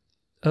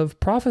of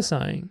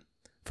prophesying.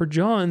 For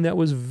John, that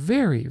was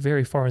very,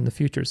 very far in the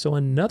future. So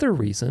another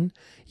reason,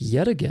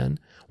 yet again,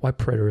 why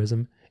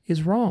preterism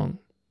is wrong.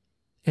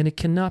 And it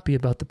cannot be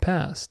about the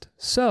past.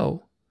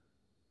 So,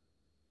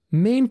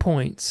 main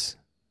points.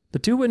 The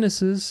two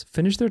witnesses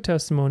finish their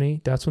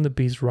testimony. That's when the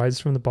beast rises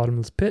from the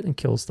bottomless pit and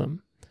kills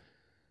them.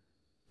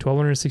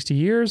 1260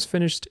 years,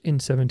 finished in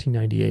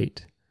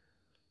 1798.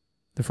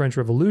 The French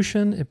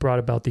Revolution, it brought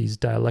about these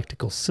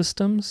dialectical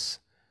systems.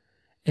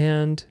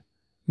 And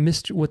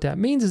what that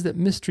means is that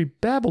Mystery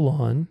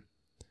Babylon,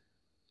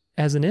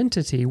 as an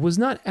entity, was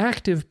not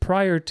active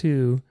prior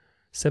to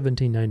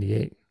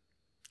 1798.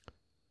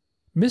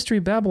 Mystery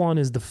Babylon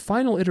is the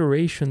final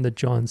iteration that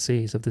John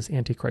sees of this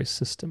Antichrist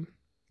system.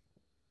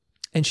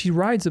 And she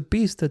rides a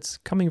beast that's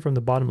coming from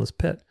the bottomless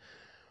pit.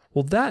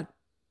 Well, that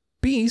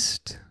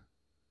beast,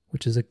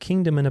 which is a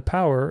kingdom and a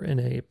power and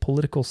a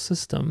political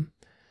system,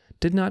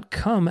 did not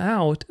come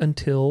out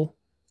until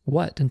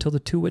what? Until the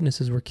two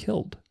witnesses were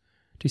killed.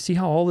 Do you see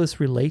how all this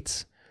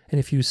relates? And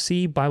if you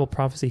see Bible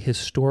prophecy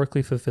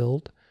historically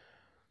fulfilled,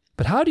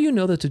 but how do you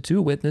know that the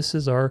two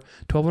witnesses are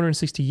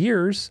 1260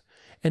 years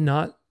and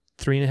not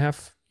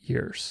 3.5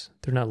 years?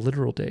 They're not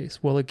literal days.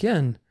 Well,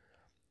 again,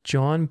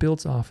 John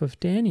builds off of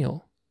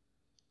Daniel.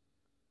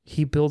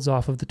 He builds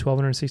off of the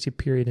 1260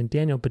 period in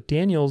Daniel, but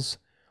Daniel's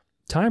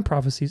time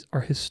prophecies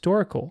are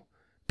historical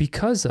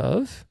because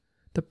of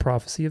the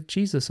prophecy of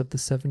Jesus of the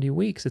 70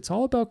 weeks. It's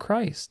all about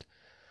Christ.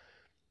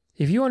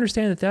 If you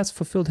understand that that's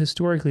fulfilled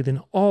historically,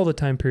 then all the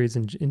time periods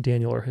in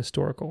Daniel are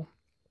historical.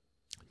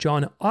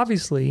 John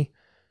obviously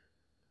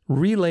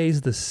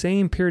relays the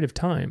same period of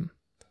time,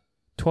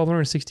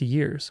 1260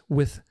 years,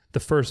 with the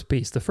first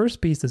beast. The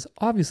first beast is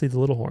obviously the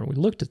little horn. We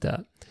looked at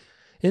that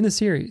in the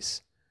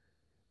series.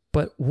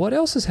 But what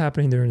else is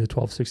happening there in the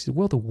 1260s?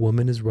 Well, the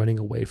woman is running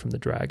away from the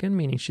dragon,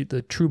 meaning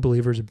the true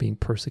believers are being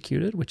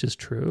persecuted, which is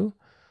true.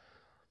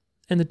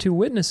 And the two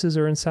witnesses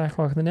are in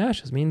sackcloth and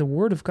ashes, meaning the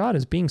word of God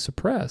is being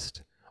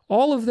suppressed.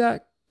 All of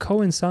that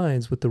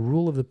coincides with the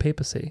rule of the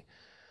papacy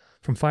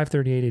from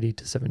 538 AD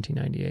to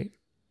 1798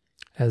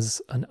 as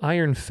an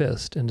iron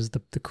fist and as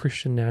the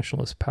Christian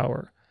nationalist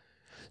power.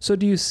 So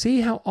do you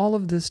see how all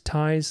of this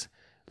ties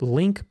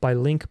link by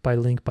link by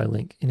link by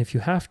link? And if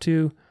you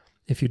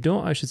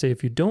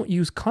don't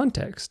use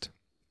context,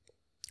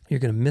 you're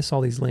going to miss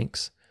all these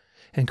links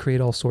and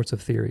create all sorts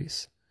of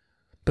theories.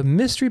 But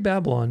Mystery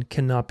Babylon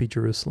cannot be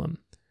Jerusalem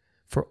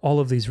for all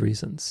of these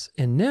reasons.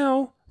 And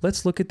now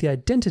let's look at the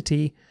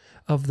identity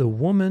of the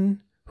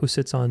woman who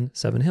sits on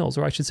 7 hills,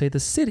 or I should say the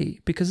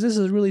city, because this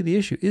is really the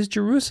issue. Is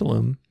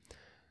Jerusalem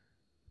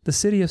the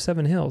city of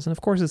 7 hills? And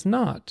of course it's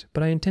not,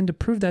 but I intend to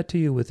prove that to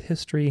you with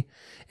history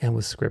and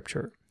with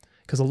scripture,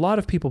 because a lot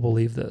of people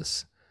believe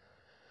this.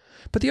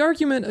 But the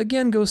argument,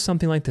 again, goes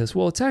something like this.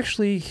 Well, it's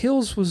actually,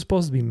 hills was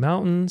supposed to be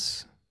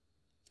mountains,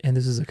 and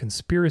this is a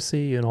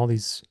conspiracy, and all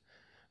these,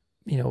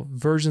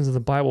 versions of the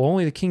Bible.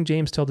 Only the King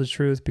James tell the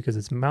truth because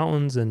it's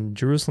mountains, and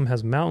Jerusalem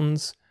has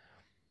mountains.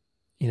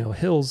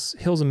 Hills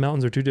and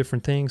mountains are two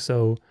different things,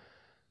 so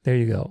there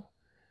you go.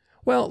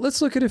 Well,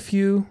 let's look at a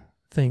few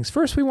things.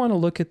 First, we want to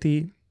look at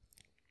the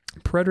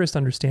preterist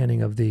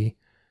understanding of the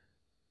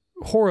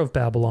Whore of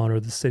Babylon, or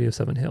the City of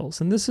Seven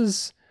Hills. And this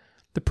is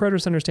the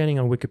preterist understanding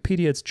on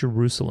Wikipedia. It's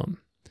Jerusalem.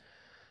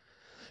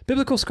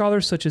 Biblical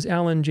scholars such as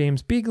Alan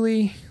James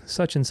Beagley,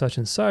 such and such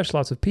and such,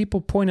 lots of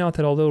people point out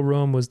that although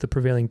Rome was the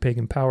prevailing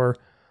pagan power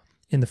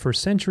in the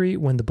first century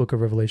when the book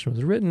of Revelation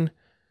was written,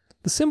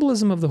 the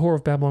symbolism of the Whore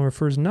of Babylon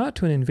refers not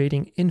to an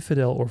invading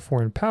infidel or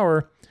foreign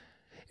power.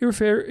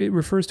 It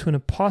refers to an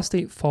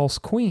apostate false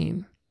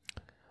queen,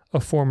 a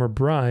former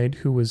bride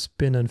who has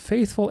been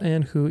unfaithful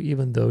and who,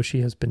 even though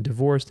she has been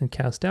divorced and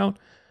cast out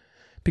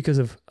because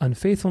of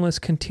unfaithfulness,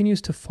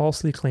 continues to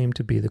falsely claim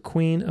to be the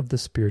queen of the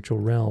spiritual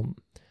realm.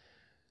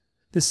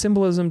 This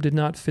symbolism did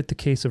not fit the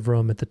case of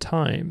Rome at the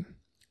time.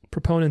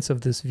 Proponents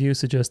of this view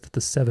suggest that the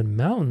seven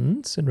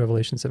mountains in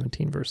Revelation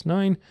 17, verse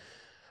 9,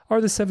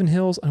 are the seven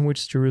hills on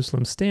which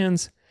Jerusalem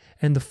stands,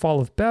 and the fall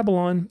of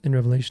Babylon in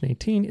Revelation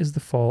 18 is the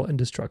fall and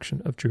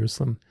destruction of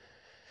Jerusalem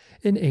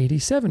in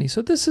AD 70.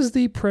 So this is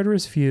the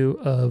preterist view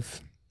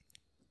of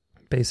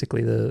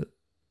basically the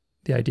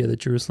idea that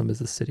Jerusalem is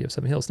the city of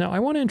seven hills. Now, I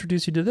want to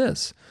introduce you to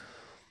this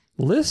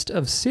list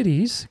of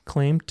cities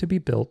claimed to be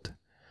built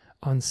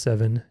on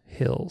seven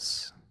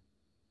hills.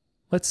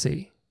 Let's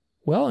see.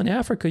 Well, in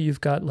Africa,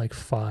 you've got like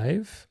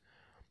 5.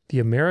 The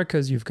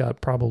Americas, you've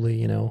got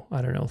probably,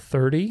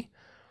 30.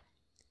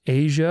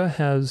 Asia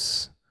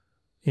has,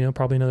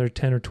 probably another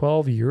 10 or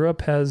 12.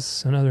 Europe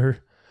has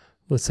another,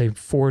 let's say,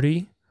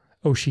 40.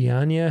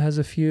 Oceania has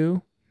a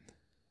few.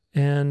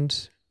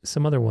 And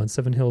some other ones,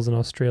 Seven Hills in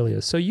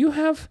Australia. So you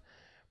have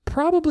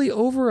probably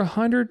over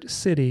 100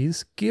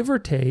 cities, give or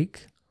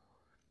take,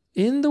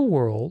 in the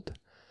world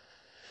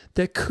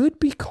that could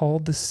be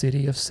called the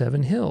City of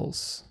Seven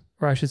Hills.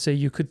 Or I should say,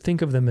 you could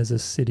think of them as a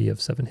city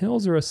of seven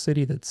hills or a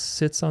city that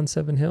sits on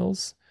seven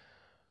hills.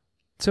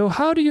 So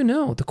how do you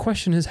know? The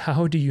question is,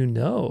 how do you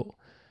know?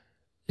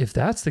 If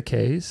that's the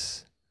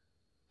case,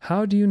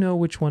 how do you know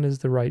which one is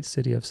the right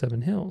city of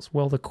seven hills?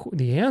 Well,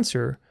 the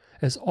answer,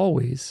 as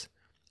always,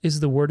 is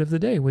the word of the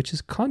day, which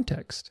is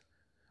context.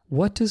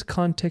 What does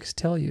context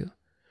tell you?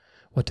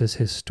 What does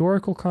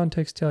historical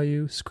context tell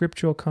you?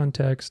 Scriptural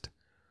context?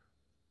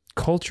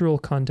 Cultural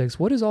context?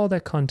 What does all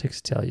that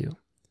context tell you?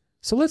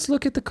 So let's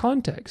look at the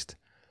context,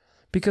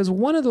 because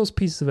one of those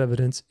pieces of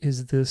evidence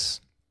is this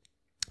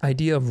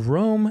idea of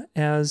Rome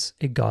as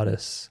a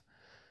goddess.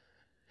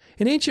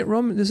 In ancient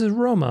Rome, this is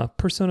Roma,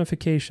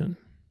 personification.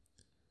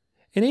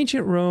 In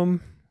ancient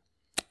Rome,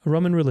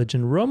 Roman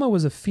religion, Roma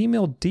was a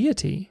female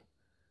deity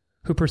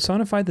who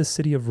personified the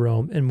city of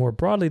Rome and more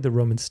broadly the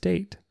Roman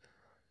state.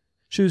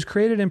 She was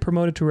created and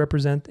promoted to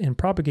represent and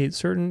propagate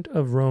certain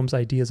of Rome's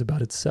ideas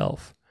about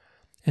itself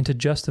and to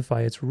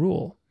justify its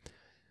rule.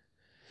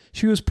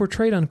 She was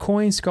portrayed on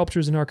coins,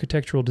 sculptures, and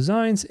architectural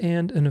designs,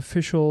 and in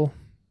official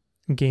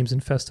games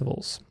and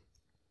festivals.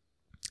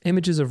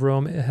 Images of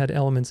Rome had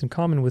elements in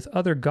common with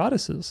other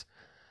goddesses,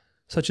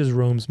 such as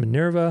Rome's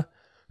Minerva,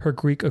 her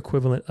Greek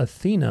equivalent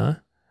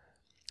Athena,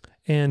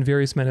 and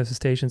various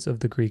manifestations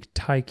of the Greek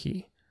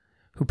Tyche,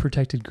 who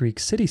protected Greek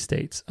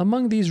city-states.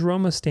 Among these,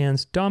 Roma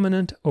stands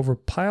dominant over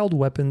piled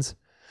weapons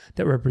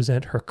that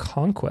represent her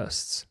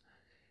conquests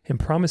and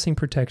promising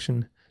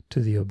protection to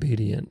the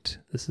obedient.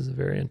 This is a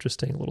very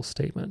interesting little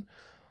statement.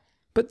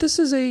 But this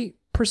is a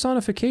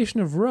personification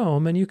of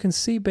Rome, and you can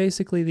see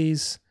basically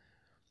these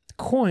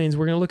coins.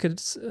 We're going to look at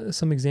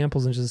some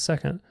examples in just a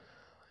second.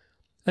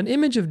 An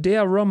image of Dea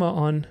Roma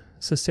on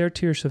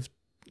Sestertius of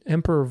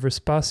Emperor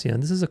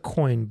Vespasian, this is a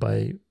coin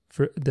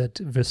that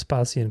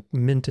Vespasian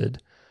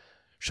minted,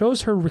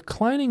 shows her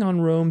reclining on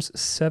Rome's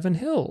seven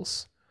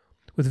hills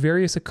with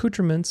various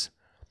accoutrements.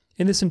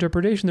 In this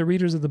interpretation, the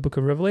readers of the book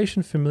of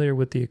Revelation, familiar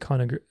with the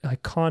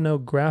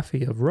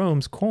iconography of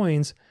Rome's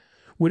coins,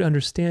 would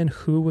understand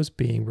who was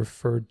being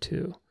referred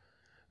to.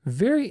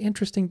 Very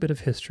interesting bit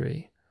of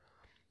history.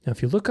 Now,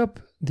 if you look up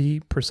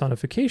the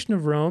personification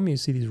of Rome, you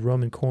see these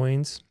Roman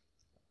coins.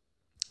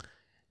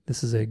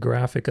 This is a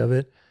graphic of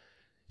it.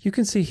 You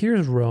can see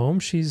here's Rome.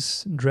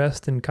 She's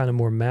dressed in kind of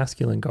more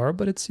masculine garb,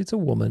 but it's a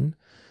woman.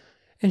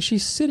 And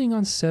she's sitting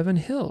on seven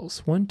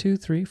hills. 1, 2,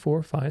 3,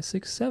 4, 5,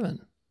 6,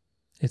 7.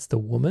 It's the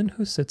woman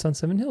who sits on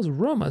seven hills,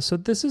 Roma. So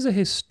this is a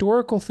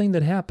historical thing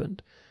that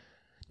happened.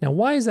 Now,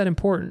 why is that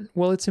important?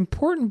 Well, it's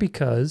important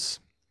because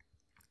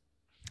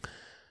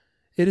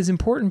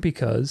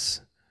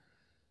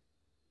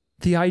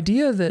the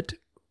idea that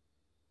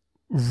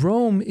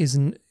Rome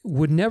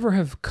would never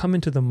have come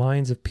into the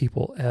minds of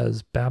people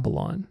as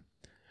Babylon,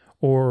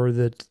 or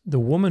that the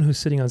woman who's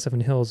sitting on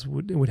seven hills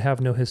would have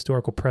no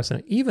historical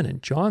precedent, even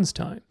in John's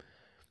time.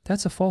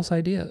 That's a false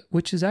idea,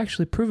 which is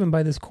actually proven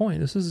by this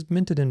coin. This is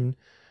minted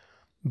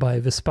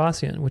by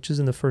Vespasian, which is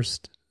in the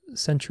 1st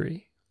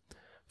century.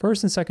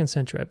 1st and 2nd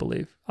century, I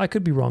believe. I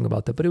could be wrong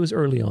about that, but it was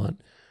early on.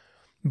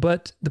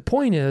 But the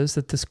point is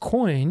that this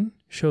coin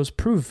shows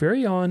proof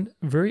very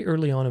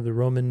early on of the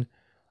Roman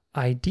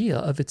idea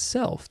of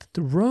itself. That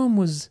the Rome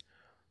was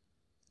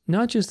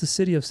not just the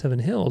city of seven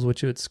hills,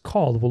 which it's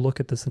called. We'll look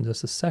at this in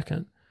just a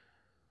second.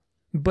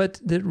 But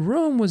that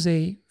Rome was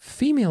a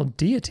female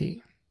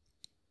deity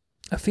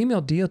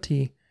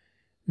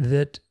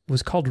that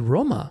was called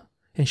Roma,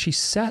 and she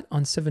sat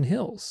on 7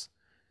 hills.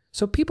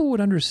 So people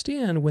would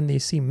understand when they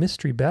see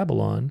Mystery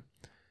Babylon,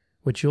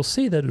 which you'll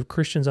see that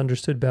Christians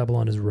understood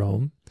Babylon as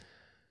Rome,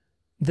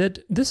 that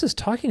this is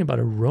talking about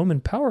a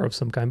Roman power of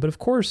some kind. But of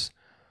course,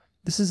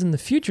 this is in the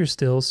future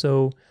still,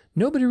 so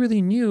nobody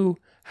really knew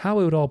how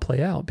it would all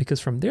play out, because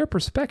from their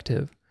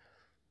perspective,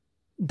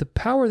 the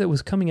power that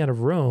was coming out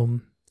of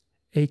Rome,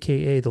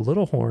 aka the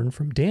little horn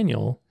from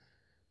Daniel,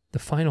 the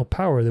final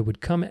power that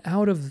would come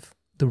out of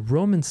the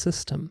Roman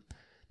system,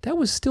 that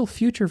was still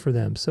future for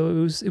them. So it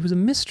was a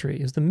mystery.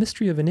 It was the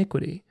mystery of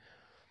iniquity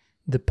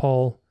that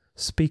Paul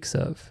speaks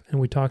of and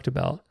we talked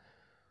about.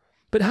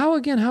 But how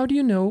do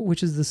you know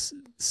which is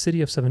the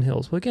city of 7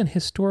 hills? Well, again,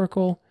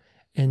 historical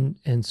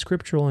and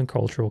scriptural and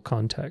cultural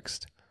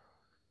context.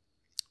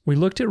 We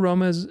looked at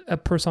Rome as a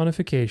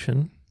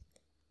personification.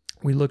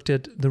 We looked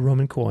at the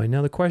Roman coin.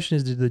 Now the question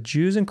is, did the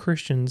Jews and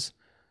Christians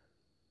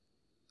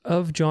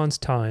of John's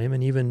time,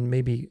 and even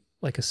maybe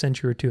like a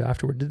century or two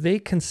afterward, did they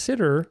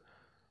consider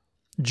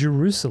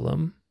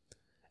Jerusalem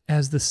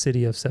as the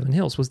city of 7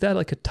 hills? Was that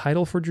like a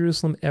title for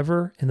Jerusalem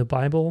ever in the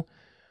Bible?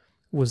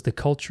 Was the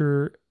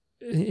culture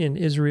in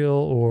Israel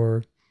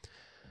or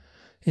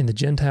in the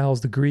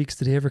Gentiles, the Greeks,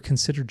 did they ever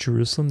consider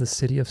Jerusalem the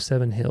city of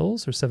 7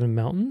 hills or 7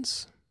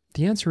 mountains?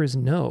 The answer is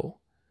no.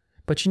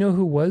 But you know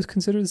who was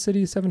considered the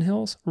city of 7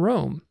 hills?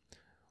 Rome.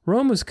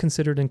 Rome was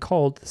considered and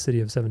called the city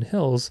of 7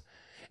 hills.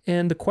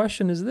 And the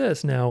question is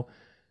this now,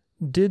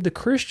 did the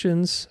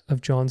Christians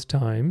of John's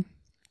time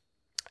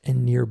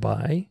and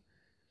nearby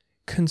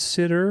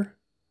consider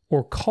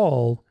or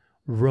call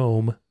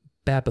Rome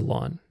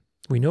Babylon?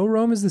 We know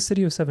Rome is the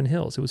city of 7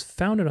 hills. It was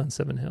founded on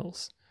 7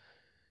 hills.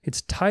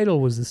 Its title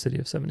was the city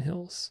of 7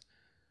 hills.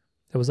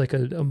 That was like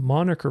a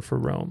moniker for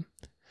Rome.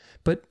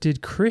 But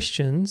did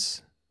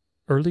Christians,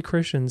 early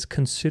Christians,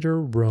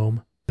 consider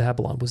Rome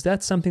Babylon? Was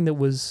that something that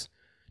was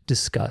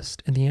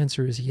discussed? And the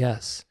answer is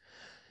yes,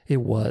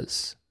 it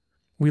was.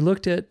 We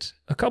looked at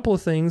a couple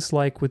of things,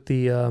 like with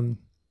the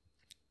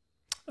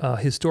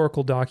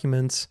historical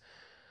documents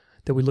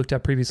that we looked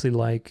at previously,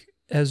 like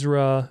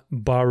Ezra,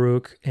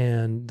 Baruch,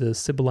 and the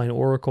Sibylline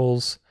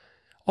oracles.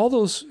 All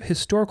those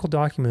historical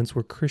documents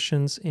where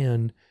Christians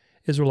and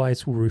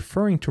Israelites were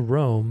referring to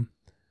Rome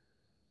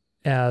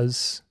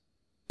as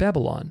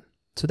Babylon.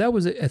 So that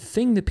was a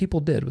thing that people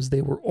did, was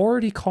they were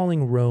already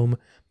calling Rome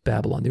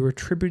Babylon. They were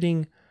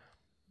attributing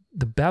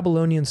the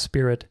Babylonian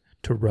spirit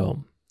to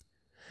Rome.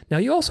 Now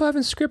you also have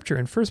in Scripture,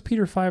 in 1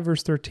 Peter 5,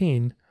 verse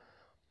 13,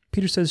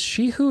 Peter says,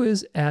 "She who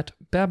is at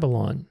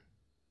Babylon,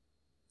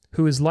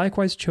 who is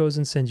likewise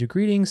chosen, sends you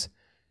greetings,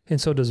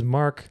 and so does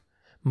Mark,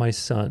 my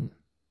son."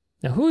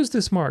 Now, who is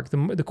this Mark?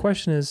 The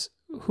question is,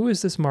 who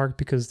is this Mark?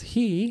 Because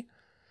he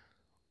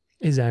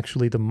is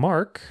actually the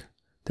mark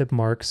that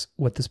marks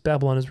what this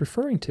Babylon is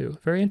referring to.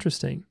 Very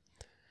interesting.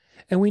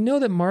 And we know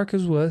that Mark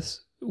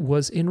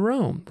was in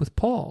Rome with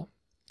Paul.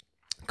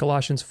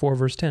 Colossians 4,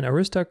 verse 10,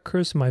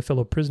 "Aristarchus, my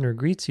fellow prisoner,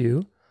 greets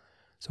you."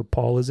 So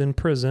Paul is in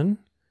prison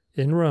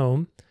in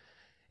Rome.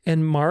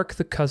 "And Mark,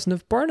 the cousin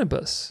of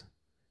Barnabas,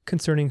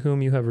 concerning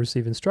whom you have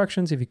received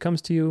instructions. If he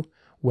comes to you,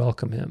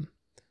 welcome him."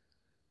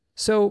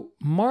 So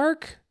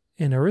Mark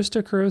and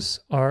Aristarchus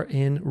are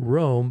in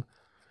Rome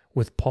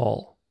with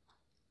Paul.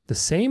 The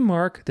same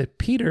Mark that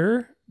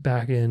Peter,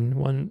 back in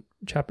 1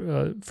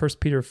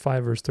 Peter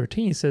 5, verse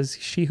 13, says,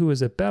 "She who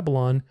is at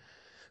Babylon,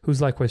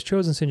 who's likewise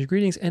chosen, sends you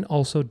greetings," and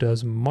also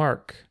does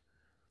Mark.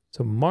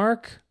 So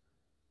Mark,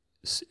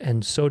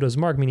 and so does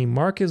Mark, meaning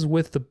Mark is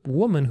with the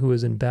woman who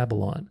is in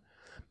Babylon.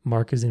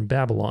 Mark is in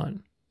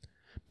Babylon.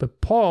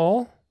 But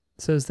Paul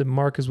says that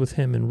Mark is with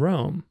him in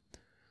Rome.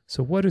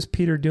 So what is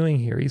Peter doing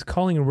here? He's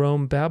calling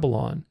Rome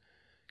Babylon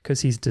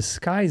because he's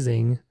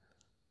disguising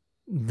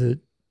the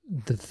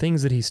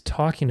things that he's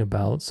talking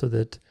about so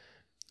that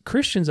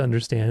Christians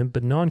understand,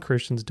 but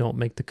non-Christians don't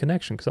make the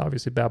connection, because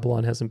obviously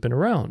Babylon hasn't been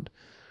around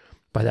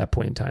by that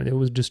point in time. It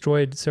was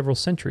destroyed several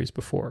centuries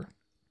before.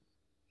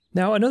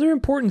 Now, another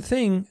important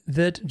thing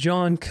that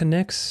John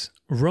connects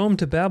Rome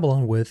to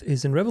Babylon with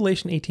is in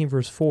Revelation 18,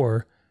 verse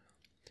 4.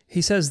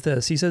 He says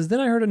this. He says, "Then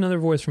I heard another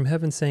voice from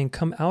heaven saying,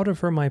 'Come out of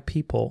her, my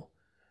people,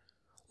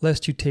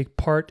 lest you take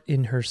part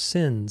in her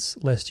sins,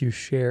 lest you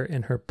share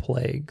in her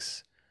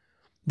plagues.'"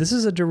 This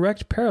is a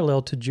direct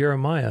parallel to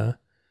Jeremiah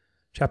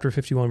chapter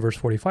 51, verse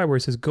 45, where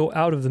it says, "Go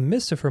out of the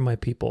midst of her, my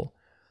people.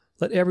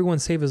 Let everyone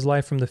save his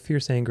life from the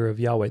fierce anger of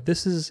Yahweh."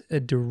 This is a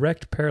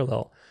direct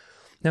parallel.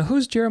 Now,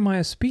 who's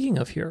Jeremiah speaking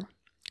of here?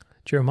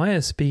 Jeremiah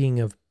is speaking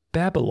of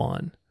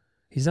Babylon.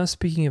 He's not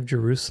speaking of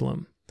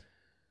Jerusalem.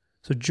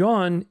 So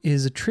John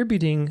is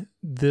attributing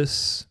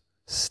this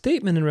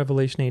statement in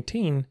Revelation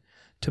 18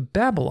 to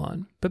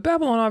Babylon. But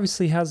Babylon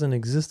obviously hasn't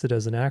existed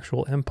as an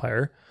actual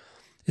empire.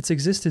 It's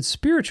existed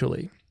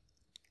spiritually.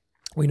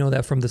 We know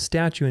that from the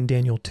statue in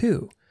Daniel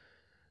 2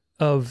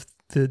 of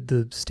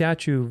the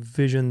statue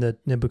vision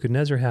that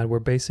Nebuchadnezzar had, where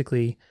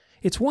basically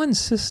it's one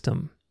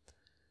system.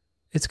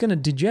 It's going to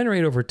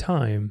degenerate over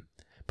time,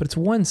 but it's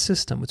one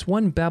system. It's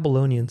one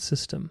Babylonian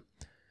system.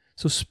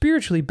 So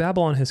spiritually,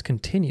 Babylon has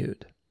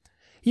continued.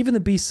 Even the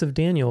beasts of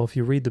Daniel, if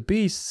you read the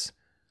beasts,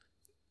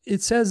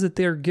 it says that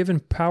they're given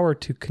power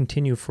to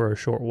continue for a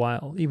short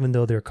while, even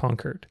though they're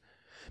conquered.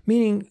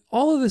 Meaning,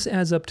 all of this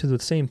adds up to the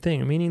same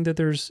thing, meaning that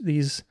there's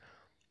these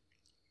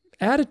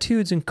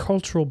attitudes and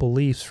cultural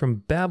beliefs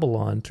from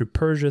Babylon through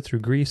Persia, through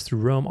Greece, through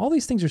Rome. All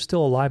these things are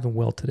still alive and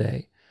well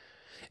today.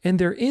 And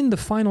they're in the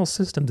final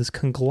system, this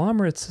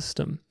conglomerate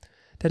system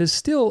that is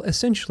still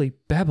essentially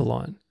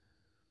Babylon.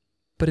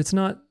 But it's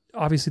not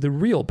obviously the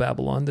real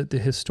Babylon, the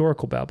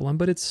historical Babylon,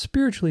 but it's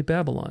spiritually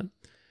Babylon.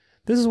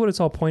 This is what it's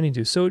all pointing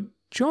to. So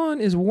John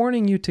is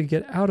warning you to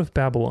get out of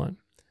Babylon,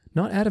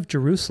 not out of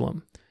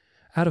Jerusalem,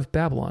 out of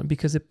Babylon,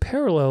 because it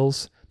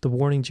parallels the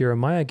warning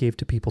Jeremiah gave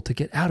to people to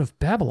get out of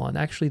Babylon,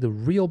 actually the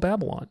real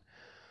Babylon,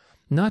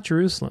 not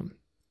Jerusalem.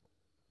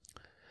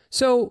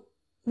 So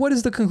what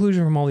is the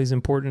conclusion from all these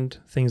important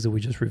things that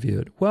we just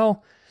reviewed?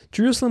 Well,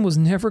 Jerusalem was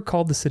never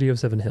called the City of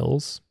Seven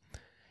Hills.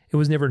 It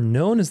was never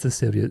known as the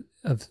City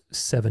of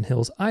Seven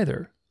Hills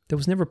either. That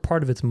was never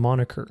part of its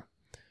moniker.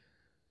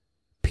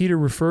 Peter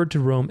referred to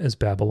Rome as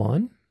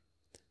Babylon.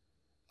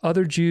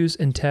 Other Jews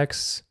and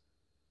texts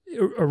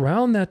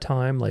around that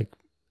time, like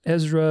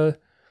Ezra,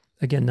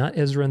 again, not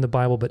Ezra in the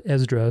Bible, but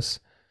Esdras,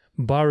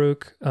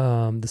 Baruch,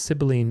 the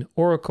Sibylline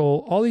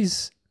Oracle, all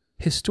these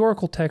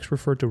historical texts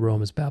refer to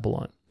Rome as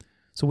Babylon.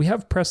 So we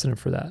have precedent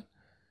for that.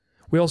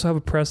 We also have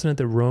a precedent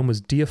that Rome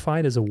was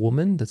deified as a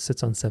woman that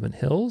sits on seven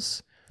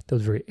hills, that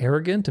was very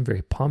arrogant and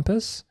very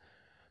pompous.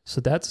 So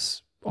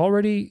that's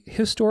already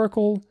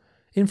historical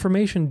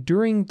information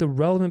during the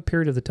relevant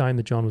period of the time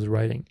that John was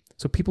writing.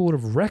 So people would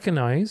have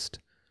recognized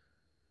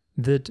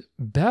that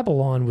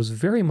Babylon was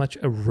very much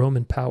a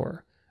Roman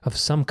power of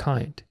some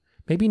kind.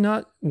 Maybe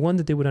not one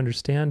that they would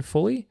understand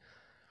fully,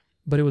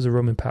 but it was a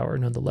Roman power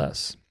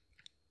nonetheless.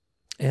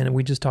 And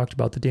we just talked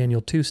about the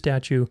Daniel 2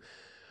 statue,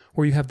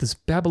 where you have this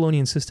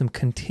Babylonian system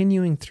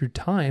continuing through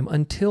time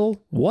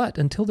until what?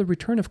 Until the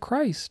return of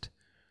Christ.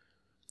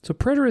 So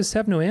preterists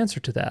have no answer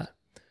to that,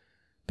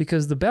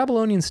 because the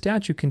Babylonian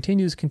statue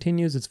continues,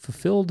 it's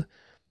fulfilled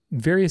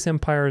various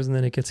empires, and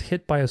then it gets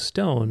hit by a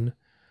stone,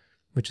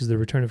 which is the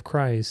return of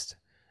Christ,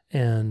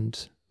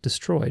 and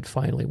destroyed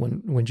finally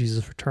when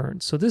Jesus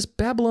returns. So this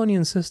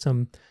Babylonian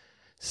system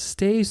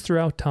stays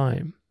throughout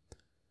time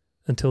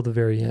until the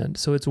very end.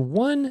 So it's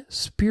one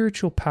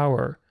spiritual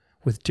power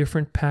with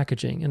different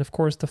packaging. And of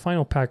course, the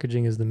final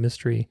packaging is the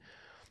mystery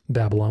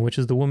Babylon, which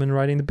is the woman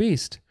riding the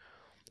beast,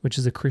 which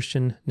is a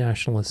Christian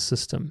nationalist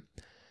system.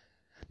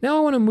 Now I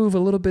want to move a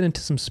little bit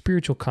into some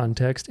spiritual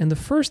context. And the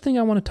first thing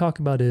I want to talk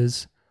about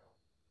is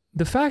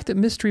the fact that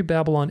Mystery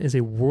Babylon is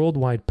a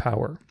worldwide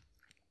power.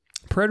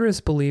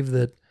 Preterists believe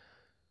that,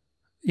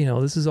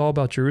 this is all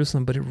about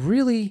Jerusalem, but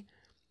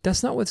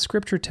that's not what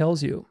Scripture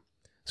tells you.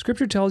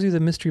 Scripture tells you that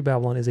Mystery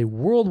Babylon is a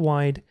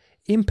worldwide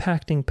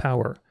impacting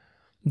power,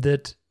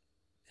 that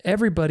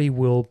everybody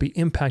will be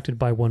impacted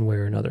by one way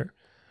or another.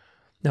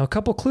 Now, a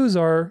couple clues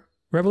are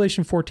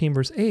Revelation 14,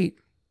 verse 8.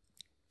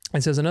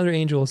 It says, another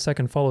angel, a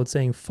second, followed,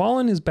 saying,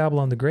 fallen is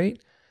Babylon the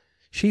Great,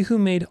 she who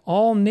made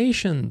all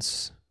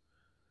nations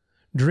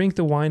drink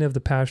the wine of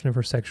the passion of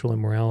her sexual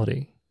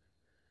immorality.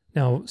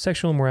 Now,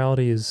 sexual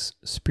immorality is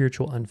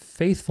spiritual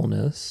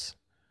unfaithfulness.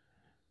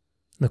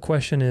 The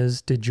question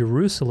is, did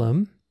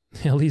Jerusalem,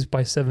 at least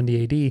by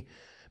 70 AD,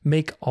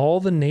 make all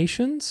the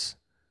nations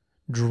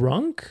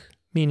drunk,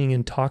 meaning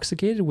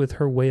intoxicated with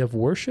her way of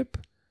worship?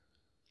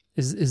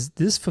 Is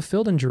this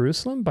fulfilled in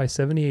Jerusalem by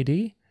 70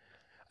 AD?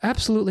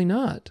 Absolutely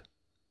not.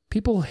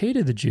 People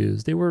hated the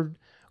Jews. They were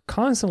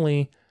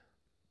constantly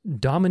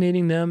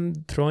dominating them,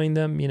 throwing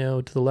them,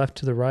 to the left,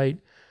 to the right.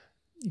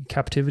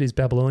 Captivities,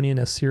 Babylonian,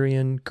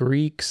 Assyrian,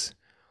 Greeks,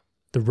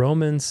 the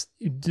Romans.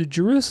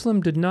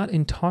 Jerusalem did not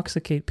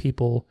intoxicate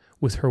people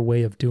with her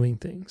way of doing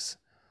things.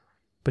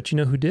 But you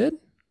know who did?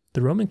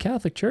 The Roman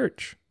Catholic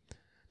Church.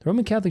 The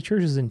Roman Catholic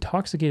Church has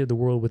intoxicated the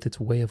world with its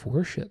way of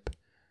worship.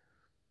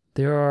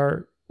 There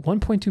are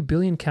 1.2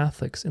 billion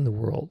Catholics in the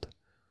world.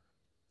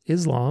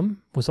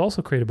 Islam was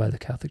also created by the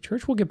Catholic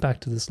Church. We'll get back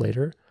to this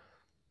later.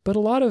 But a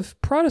lot of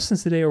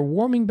Protestants today are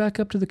warming back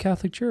up to the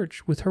Catholic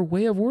Church with her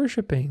way of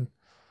worshiping,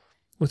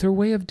 with her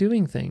way of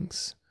doing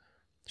things.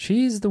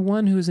 She's the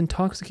one who has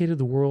intoxicated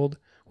the world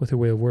with her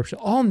way of worship.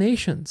 All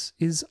nations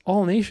is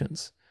all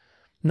nations,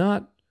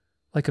 not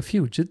like a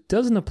few. It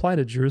doesn't apply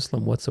to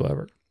Jerusalem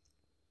whatsoever.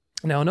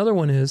 Now, another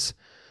one is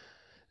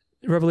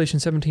Revelation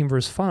 17,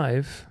 verse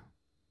 5.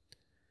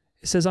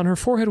 It says, on her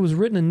forehead was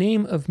written a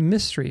name of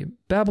mystery,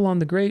 Babylon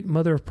the Great,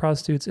 mother of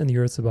prostitutes and the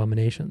earth's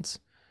abominations.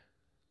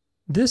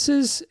 This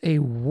is a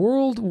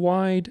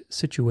worldwide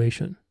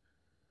situation.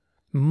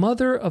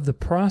 Mother of the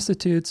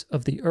prostitutes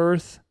of the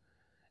earth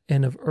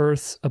and of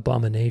earth's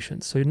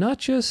abominations. So not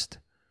just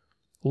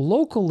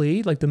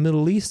locally, like the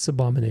Middle East's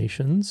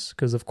abominations,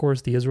 because of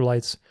course the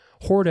Israelites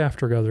whored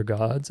after other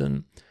gods,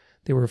 and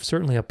they were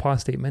certainly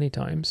apostate many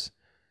times.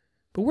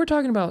 But we're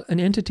talking about an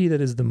entity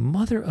that is the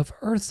mother of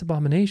earth's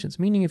abominations,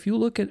 meaning if you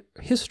look at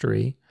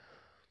history,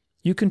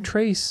 you can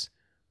trace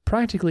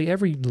practically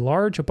every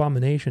large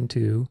abomination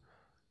to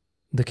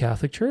the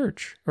Catholic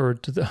Church, or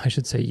to I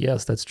should say,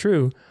 yes, that's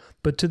true,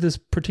 but to this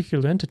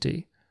particular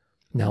entity.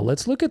 Now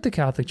let's look at the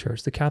Catholic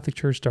Church. The Catholic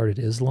Church started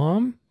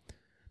Islam,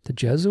 the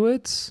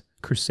Jesuits,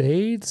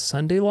 Crusades,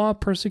 Sunday law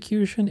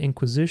persecution,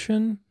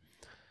 Inquisition,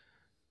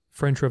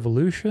 French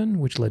Revolution,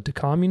 which led to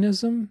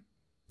communism.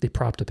 They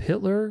propped up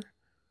Hitler.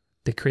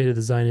 They created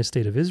the Zionist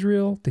State of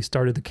Israel. They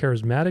started the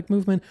charismatic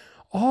movement.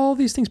 All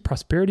these things,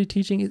 prosperity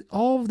teaching,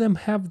 all of them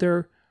have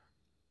their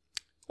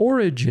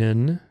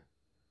origin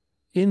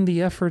in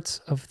the efforts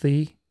of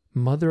the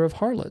mother of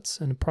harlots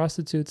and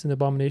prostitutes and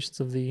abominations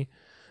of the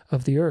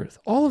earth.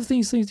 All of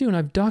these things do, and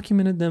I've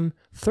documented them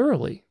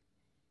thoroughly.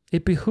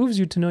 It behooves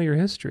you to know your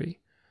history,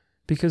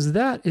 because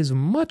that is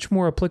much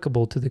more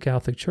applicable to the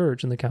Catholic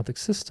Church and the Catholic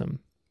system,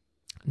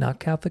 not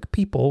Catholic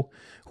people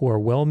who are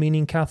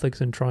well-meaning Catholics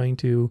and trying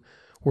to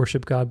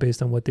worship God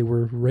based on what they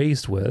were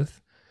raised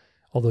with.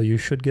 Although you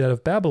should get out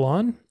of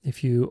Babylon.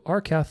 If you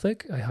are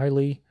Catholic, I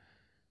highly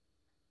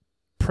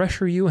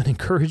pressure you and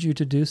encourage you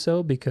to do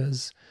so,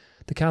 because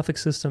the Catholic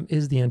system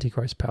is the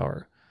Antichrist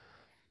power.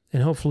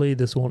 And hopefully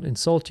this won't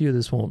insult you,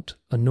 this won't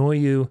annoy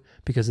you,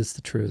 because it's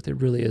the truth. It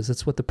really is.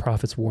 It's what the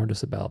prophets warned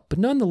us about. But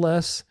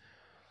nonetheless,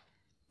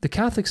 the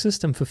Catholic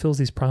system fulfills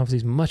these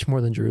prophecies much more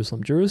than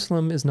Jerusalem.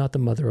 Jerusalem is not the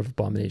mother of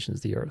abominations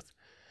of the earth.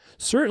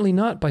 Certainly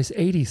not by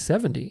AD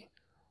 70.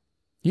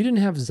 You didn't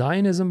have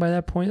Zionism by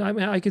that point. I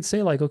mean, I could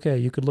say like, okay,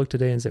 you could look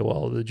today and say,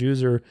 well, the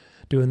Jews are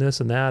doing this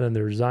and that, and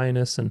they're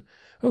Zionists, and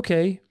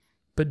okay,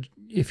 but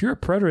if you're a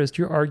preterist,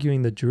 you're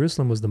arguing that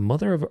Jerusalem was the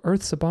mother of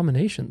earth's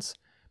abominations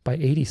by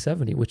AD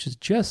 70, which is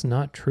just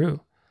not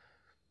true.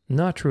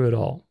 Not true at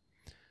all.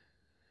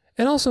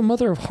 And also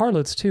mother of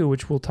harlots too,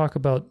 which we'll talk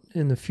about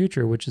in the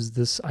future, which is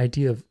this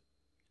idea of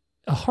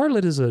a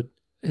harlot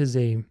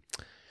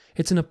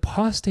it's an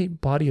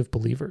apostate body of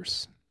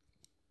believers.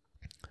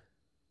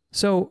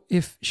 So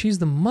if she's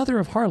the mother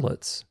of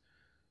harlots,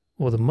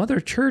 well, the mother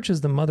church is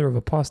the mother of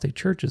apostate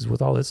churches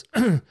with all this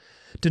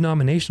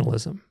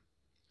denominationalism.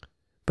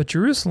 But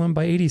Jerusalem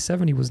by AD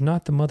 70 was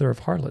not the mother of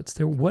harlots.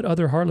 What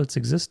other harlots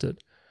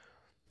existed?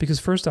 Because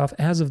first off,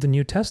 as of the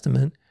New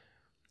Testament,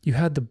 you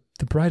had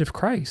the bride of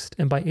Christ.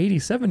 And by AD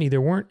 70,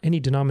 there weren't any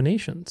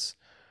denominations.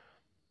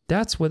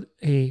 That's what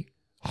a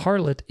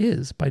harlot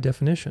is by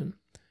definition.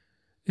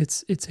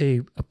 It's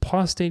a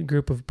apostate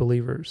group of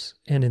believers.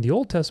 And in the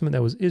Old Testament,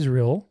 that was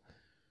Israel.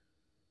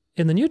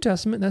 In the New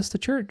Testament, that's the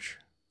church.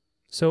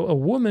 So a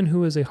woman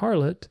who is a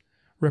harlot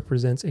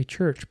represents a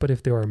church. But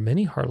if there are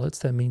many harlots,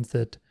 that means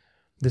that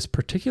this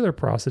particular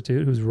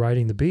prostitute who's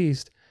riding the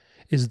beast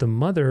is the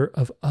mother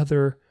of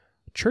other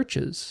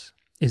churches.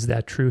 Is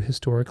that true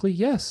historically?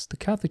 Yes, the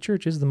Catholic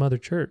Church is the mother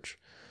church.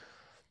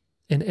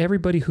 And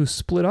everybody who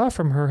split off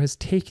from her has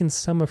taken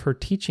some of her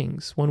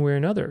teachings, one way or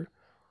another,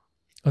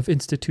 of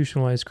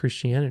institutionalized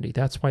Christianity.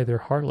 That's why they're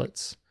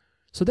harlots.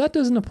 So that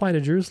doesn't apply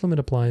to Jerusalem, it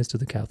applies to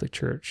the Catholic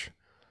Church.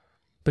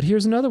 But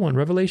here's another one,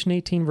 Revelation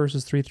 18,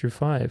 verses 3 through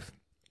 5.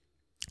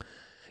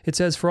 It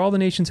says, "For all the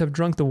nations have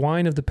drunk the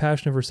wine of the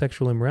passion of her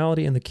sexual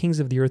immorality, and the kings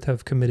of the earth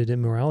have committed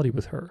immorality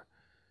with her.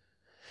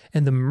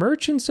 And the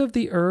merchants of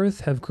the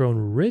earth have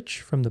grown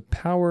rich from the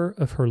power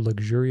of her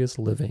luxurious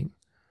living."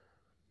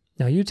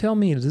 Now you tell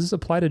me, does this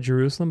apply to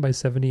Jerusalem by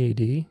 70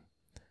 AD?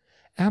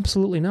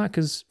 Absolutely not,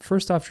 because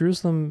first off,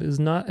 Jerusalem is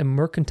not a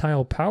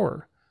mercantile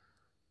power.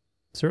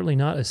 Certainly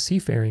not a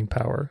seafaring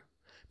power.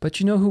 But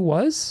you know who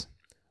was?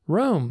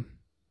 Rome.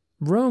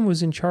 Rome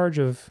was in charge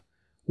of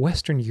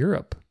Western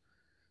Europe,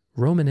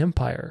 Roman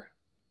Empire,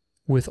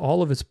 with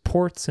all of its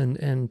ports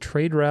and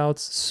trade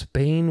routes.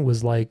 Spain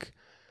was like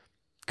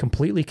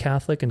completely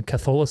Catholic and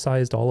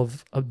Catholicized all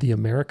of the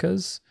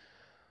Americas,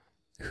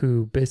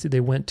 who basically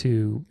they went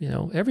to,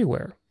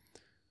 everywhere.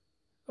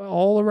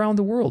 All around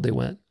the world they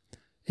went.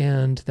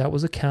 And that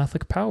was a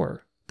Catholic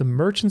power. The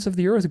merchants of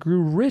the earth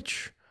grew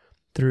rich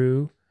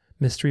through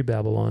Mystery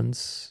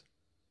Babylon's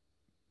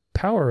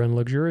power and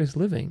luxurious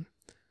living.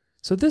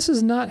 So this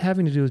is not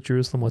having to do with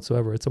Jerusalem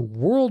whatsoever. It's a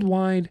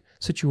worldwide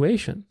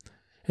situation.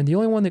 And the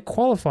only one that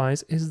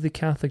qualifies is the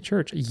Catholic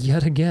Church,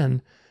 yet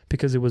again,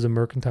 because it was a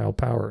mercantile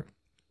power.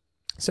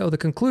 So the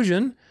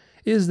conclusion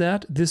is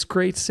that this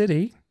great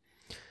city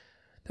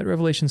that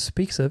Revelation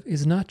speaks of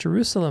is not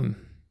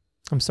Jerusalem.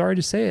 I'm sorry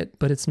to say it,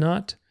 but it's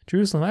not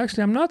Jerusalem.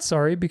 Actually, I'm not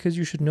sorry, because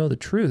you should know the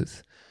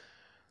truth.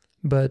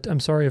 But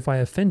I'm sorry if I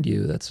offend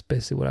you. That's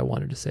basically what I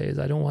wanted to say, is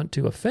I don't want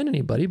to offend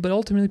anybody, but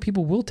ultimately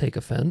people will take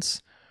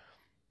offense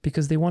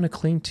because they want to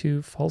cling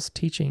to false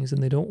teachings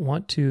and they don't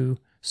want to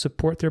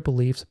support their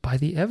beliefs by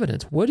the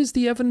evidence. What does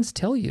the evidence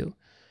tell you?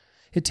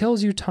 It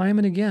tells you time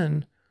and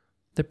again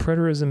that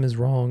preterism is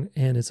wrong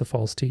and it's a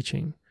false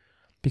teaching.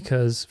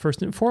 Because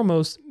first and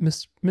foremost,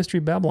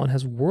 Mystery Babylon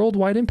has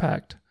worldwide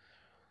impact.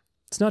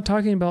 It's not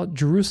talking about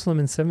Jerusalem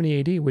in 70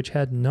 AD, which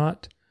had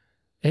not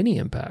any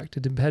impact.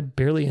 It had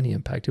barely any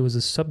impact. It was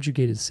a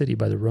subjugated city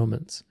by the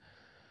Romans.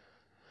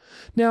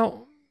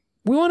 Now,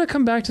 we want to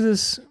come back to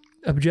this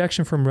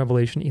objection from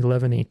Revelation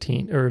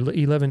 11:18 or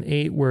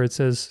 11:8, where it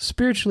says,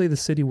 "Spiritually, the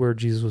city where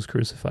Jesus was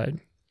crucified."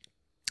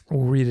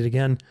 We'll read it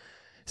again.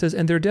 It says,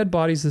 "And their dead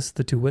bodies," this is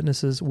the two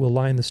witnesses, "will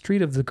lie in the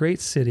street of the great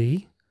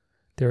city."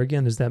 There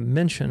again, there's that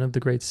mention of the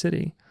great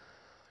city.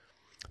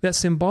 that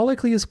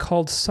symbolically is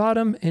called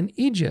Sodom and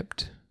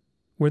Egypt,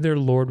 where their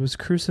Lord was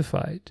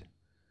crucified.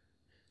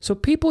 So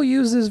people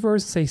use this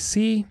verse and say,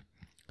 see,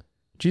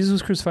 Jesus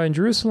was crucified in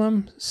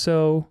Jerusalem,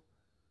 so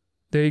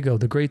there you go.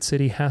 The great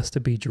city has to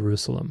be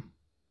Jerusalem.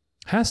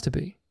 Has to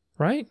be,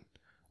 right?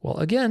 Well,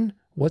 again,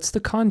 what's the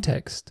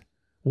context?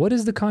 What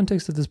is the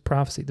context of this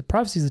prophecy? The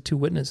prophecy is the two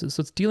witnesses.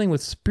 So it's dealing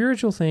with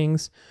spiritual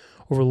things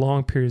over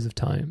long periods of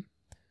time.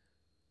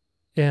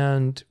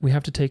 And we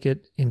have to take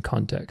it in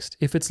context.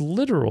 If it's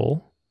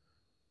literal,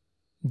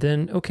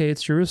 then okay,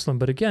 it's Jerusalem.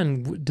 But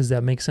again, does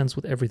that make sense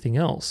with everything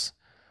else?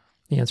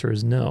 The answer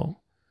is no.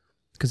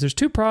 Because there's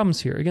two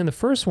problems here. Again, the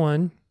first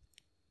one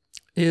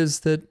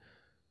is that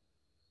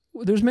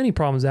there's many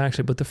problems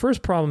actually, but the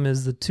first problem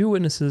is the two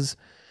witnesses,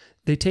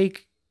 they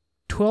take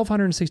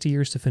 1,260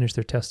 years to finish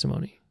their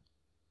testimony.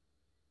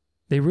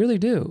 They really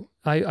do.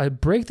 I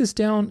break this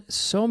down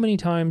so many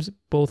times,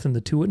 both in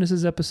the Two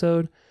Witnesses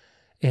episode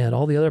and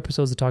all the other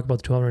episodes that talk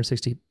about the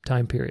 1260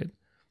 time period.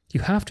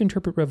 You have to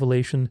interpret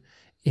Revelation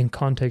in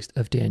context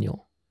of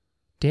Daniel.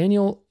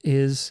 Daniel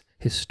is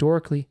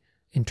historically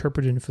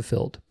interpreted and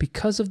fulfilled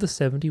because of the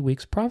 70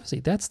 weeks prophecy.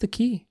 That's the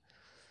key.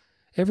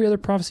 Every other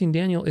prophecy in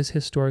Daniel is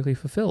historically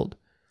fulfilled.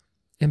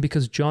 And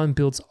because John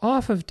builds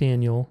off of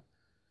Daniel,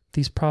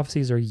 these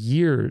prophecies are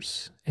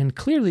years, and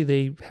clearly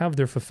they have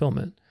their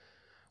fulfillment.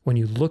 When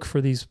you look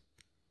for these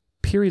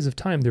periods of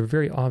time, they're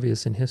very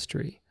obvious in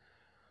history.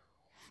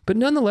 But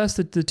nonetheless,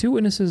 the two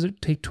witnesses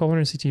take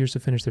 1,260 years to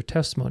finish their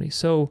testimony.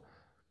 So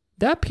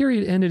that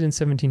period ended in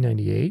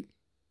 1798,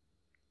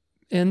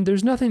 and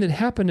there's nothing that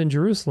happened in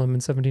Jerusalem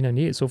in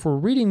 1798. So if we're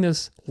reading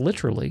this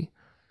literally,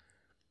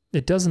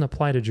 it doesn't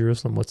apply to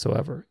Jerusalem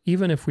whatsoever,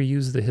 even if we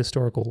use the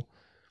historical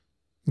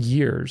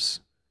years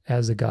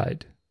as a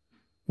guide,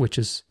 which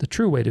is the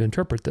true way to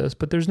interpret this,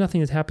 but there's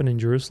nothing that's happened in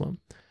Jerusalem.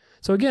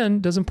 So again,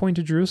 doesn't point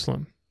to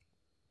Jerusalem.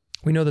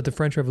 We know that the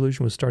French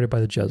Revolution was started by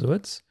the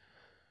Jesuits.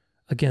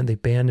 Again, they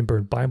banned and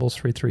burned Bibles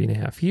for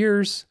 3.5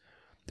 years.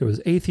 There was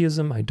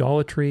atheism,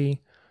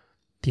 idolatry,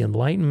 the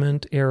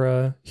Enlightenment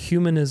era,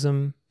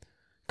 humanism,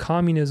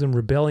 communism,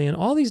 rebellion.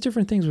 All these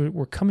different things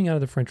were coming out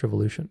of the French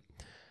Revolution.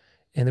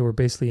 And they were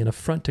basically an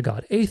affront to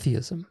God,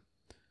 atheism.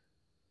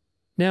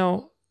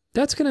 Now,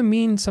 that's going to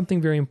mean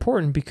something very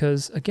important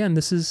because, again,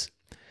 this is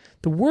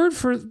the word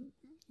for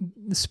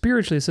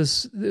spiritually. It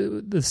says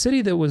the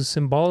city that was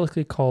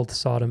symbolically called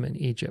Sodom and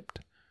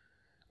Egypt,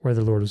 where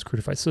the Lord was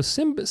crucified. So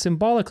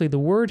symbolically, the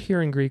word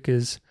here in Greek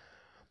is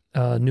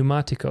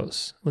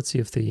pneumatikos. Let's see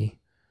if the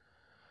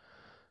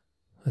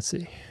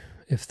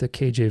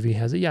KJV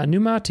has it. Yeah,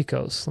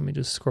 pneumatikos. Let me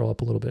just scroll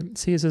up a little bit.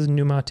 See, it says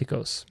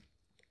pneumatikos.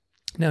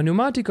 Now,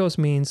 pneumatikos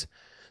means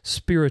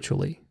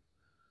spiritually,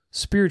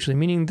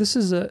 meaning this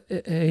is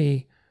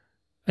a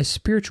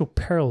spiritual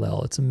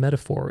parallel. It's a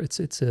metaphor.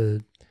 It's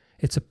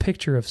a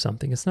picture of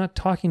something. It's not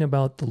talking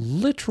about the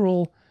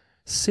literal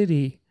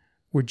city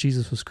where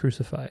Jesus was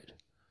crucified.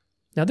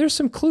 Now, there's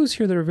some clues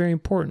here that are very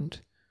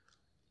important.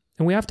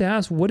 And we have to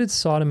ask, what did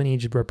Sodom and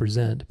Egypt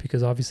represent?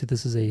 Because obviously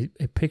this is a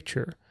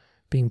picture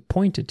being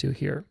pointed to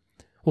here.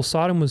 Well,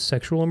 Sodom was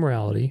sexual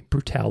immorality,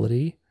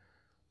 brutality,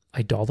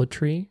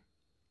 idolatry.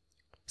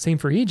 Same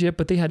for Egypt,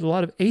 but they had a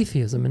lot of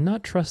atheism and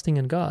not trusting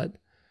in God.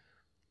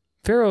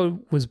 Pharaoh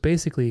was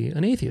basically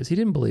an atheist. He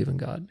didn't believe in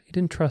God. He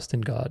didn't trust in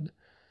God.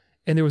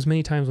 And there was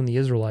many times when the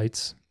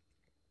Israelites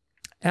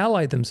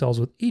allied themselves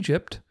with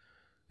Egypt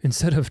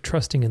instead of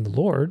trusting in the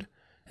Lord,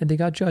 and they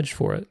got judged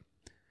for it.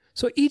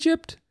 So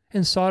Egypt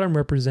and Sodom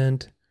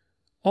represent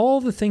all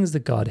the things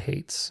that God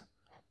hates,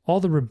 all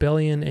the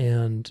rebellion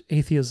and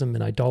atheism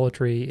and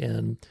idolatry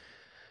and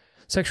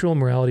sexual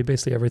immorality,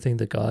 basically everything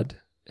that God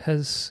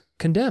has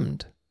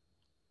condemned.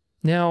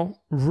 Now,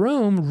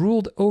 Rome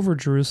ruled over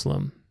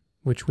Jerusalem,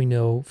 which we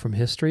know from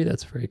history,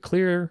 that's very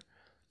clear.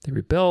 They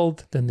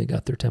rebelled, then they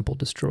got their temple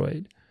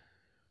destroyed.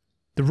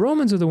 The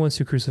Romans are the ones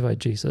who crucified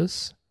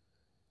Jesus,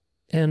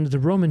 and the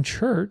Roman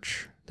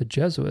Church, the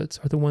Jesuits,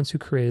 are the ones who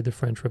created the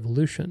French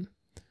Revolution.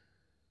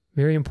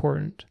 Very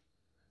important.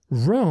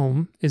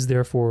 Rome is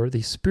therefore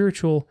the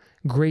spiritual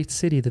great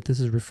city that this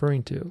is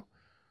referring to.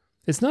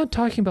 It's not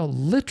talking about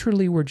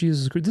literally where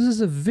Jesus is. This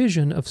is a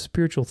vision of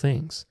spiritual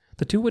things.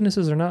 The two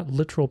witnesses are not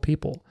literal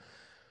people.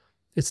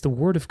 It's the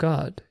Word of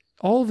God.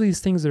 All of these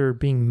things that are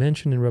being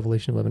mentioned in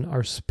Revelation 11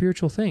 are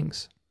spiritual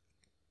things.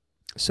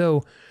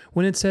 So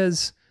when it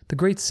says the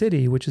great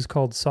city, which is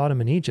called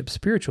Sodom and Egypt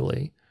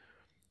spiritually,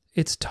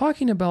 it's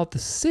talking about the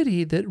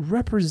city that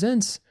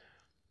represents,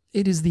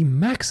 it is the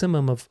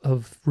maximum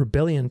of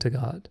rebellion to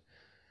God.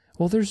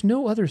 Well, there's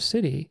no other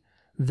city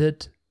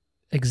that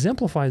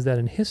exemplifies that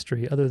in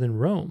history other than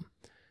Rome,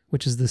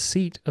 which is the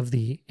seat of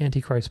the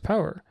Antichrist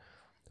power,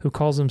 who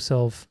calls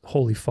himself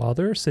Holy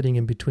Father, sitting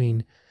in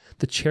between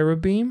the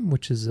cherubim,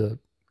 which is a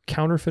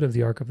counterfeit of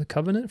the Ark of the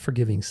Covenant,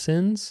 forgiving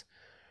sins,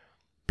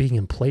 being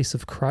in place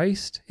of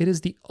Christ. It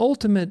is the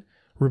ultimate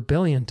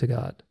rebellion to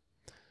God.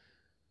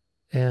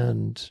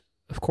 And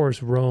of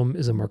course, Rome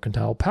is a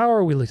mercantile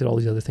power. We looked at all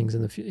these other things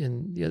in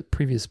the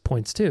previous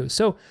points too.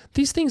 So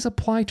these things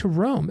apply to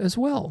Rome as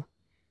well.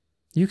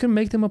 You can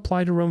make them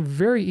apply to Rome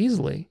very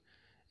easily.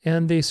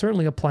 And they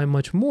certainly apply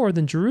much more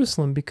than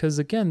Jerusalem because,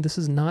 again, this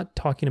is not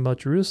talking about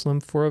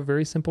Jerusalem for a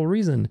very simple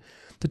reason.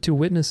 The two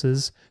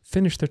witnesses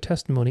finished their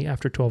testimony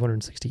after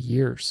 1,260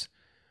 years.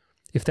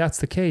 If that's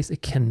the case,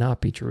 it cannot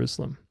be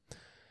Jerusalem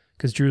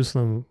because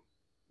Jerusalem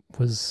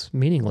was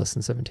meaningless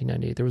in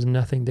 1798. There was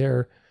nothing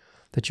there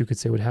that you could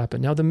say would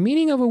happen. Now, the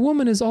meaning of a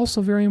woman is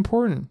also very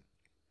important.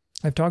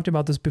 I've talked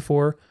about this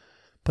before,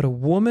 but a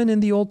woman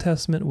in the Old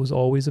Testament was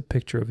always a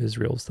picture of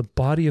Israel. It's the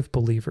body of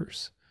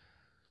believers,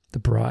 the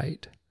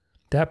bride.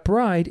 That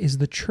bride is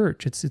the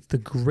church. It's the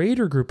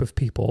greater group of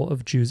people,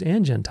 of Jews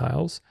and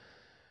Gentiles,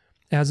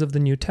 as of the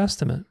New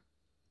Testament.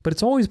 But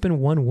it's always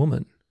been one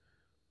woman.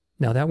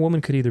 Now, that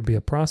woman could either be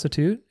a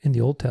prostitute in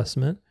the Old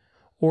Testament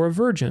or a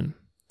virgin.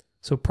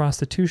 So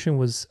prostitution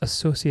was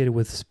associated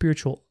with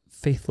spiritual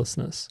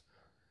faithlessness.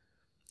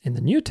 In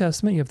the New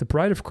Testament, you have the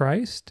bride of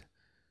Christ,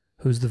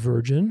 who's the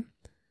virgin.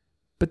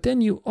 But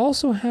then you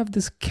also have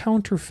this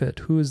counterfeit,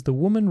 who is the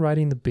woman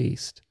riding the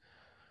beast.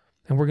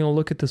 And we're going to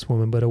look at this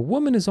woman, but a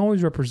woman is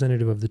always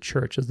representative of the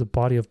church as the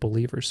body of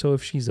believers. So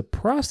if she's a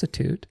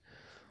prostitute,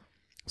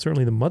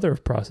 certainly the mother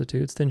of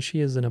prostitutes, then she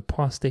is an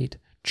apostate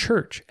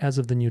church as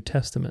of the New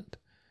Testament.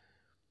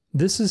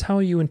 This is how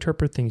you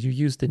interpret things. You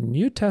use the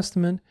New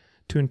Testament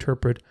to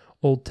interpret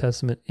Old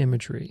Testament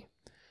imagery,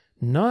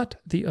 not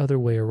the other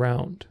way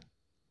around.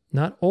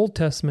 Not Old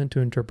Testament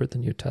to interpret the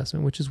New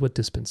Testament, which is what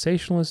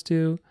dispensationalists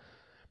do,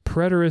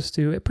 preterists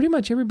do. Pretty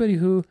much everybody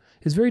who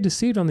is very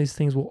deceived on these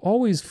things will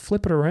always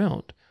flip it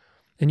around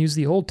and use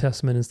the Old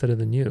Testament instead of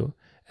the New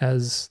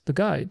as the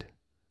guide.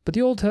 But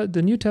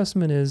the New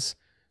Testament is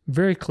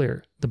very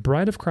clear. The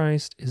bride of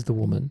Christ is the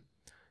woman,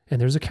 and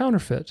there's a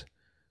counterfeit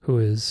who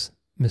is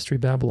Mystery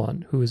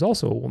Babylon, who is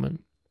also a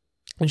woman.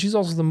 And she's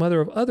also the mother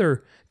of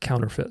other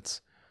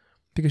counterfeits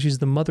because she's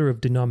the mother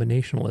of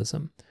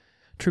denominationalism.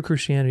 True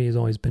Christianity has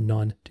always been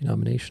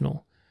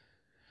non-denominational.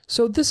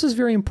 So this is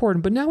very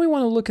important, but now we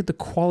want to look at the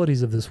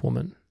qualities of this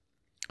woman.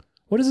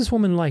 What is this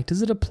woman like?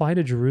 Does it apply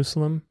to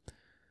Jerusalem?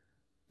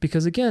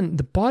 Because again,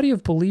 the body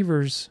of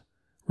believers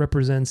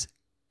represents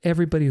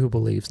everybody who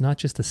believes, not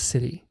just the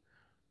city.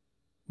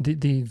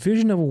 The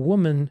vision of a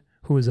woman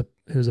who is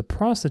a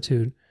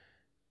prostitute,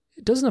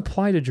 it doesn't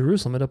apply to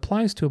Jerusalem. It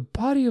applies to a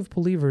body of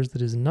believers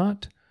that is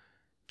not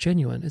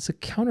genuine. It's a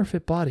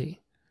counterfeit body.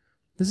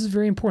 This is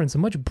very important. It's a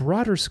much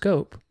broader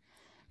scope.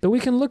 But we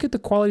can look at the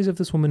qualities of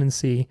this woman and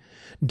see,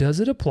 does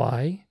it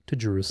apply to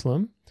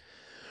Jerusalem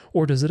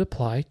or does it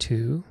apply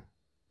to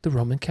the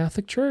Roman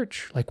Catholic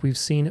Church like we've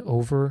seen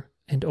over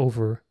and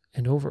over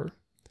and over?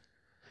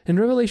 In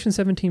Revelation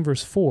 17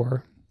 verse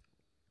 4,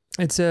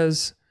 it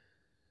says,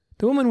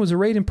 "The woman was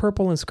arrayed in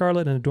purple and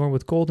scarlet and adorned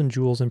with gold and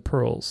jewels and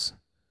pearls,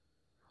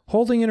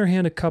 holding in her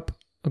hand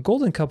a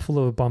golden cup full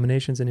of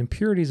abominations and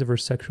impurities of her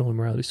sexual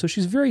immorality." So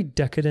she's very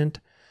decadent,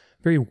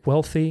 very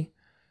wealthy.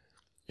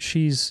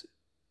 She's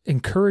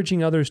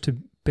encouraging others to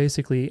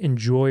basically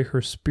enjoy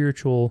her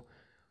spiritual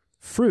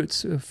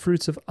fruits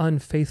of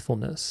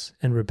unfaithfulness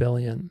and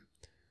rebellion,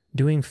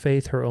 doing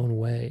faith her own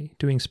way,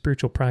 doing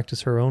spiritual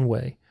practice her own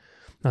way,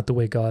 not the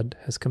way God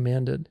has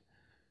commanded.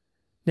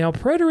 Now,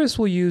 preterists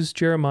will use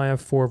Jeremiah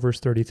 4,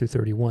 verse 30 through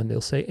 31. They'll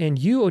say, "And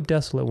you, O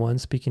desolate one,"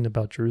 speaking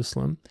about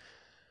Jerusalem,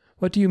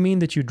 "what do you mean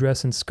that you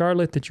dress in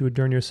scarlet, that you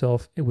adorn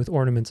yourself with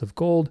ornaments of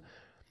gold,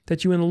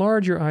 that you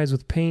enlarge your eyes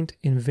with paint?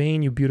 In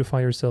vain you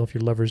beautify yourself,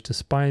 your lovers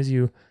despise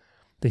you,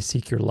 they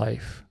seek your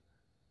life."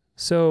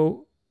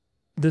 So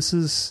this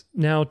is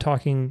now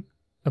talking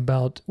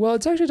about, well,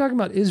 it's actually talking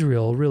about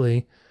Israel,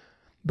 really,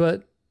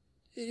 but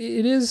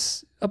it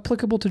is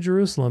applicable to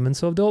Jerusalem. And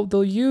so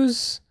they'll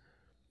use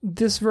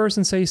this verse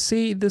and say,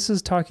 see, this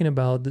is talking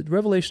about, the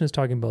Revelation is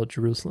talking about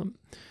Jerusalem.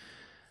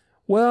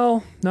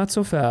 Well, not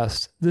so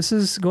fast. This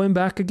is going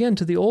back again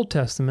to the Old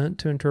Testament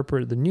to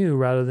interpret the New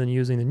rather than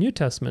using the New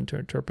Testament to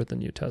interpret the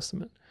New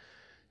Testament.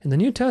 In the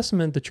New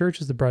Testament, the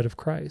church is the bride of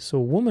Christ. So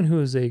a woman who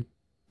is a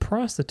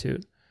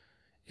prostitute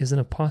is an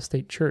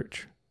apostate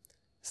church.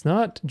 It's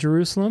not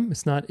Jerusalem.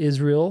 It's not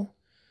Israel.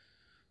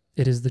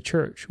 It is the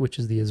church, which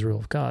is the Israel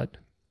of God.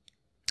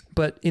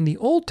 But in the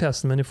Old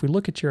Testament, if we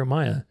look at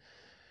Jeremiah,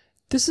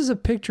 this is a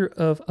picture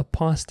of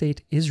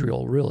apostate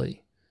Israel,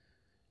 really.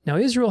 Now,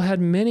 Israel had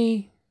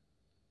many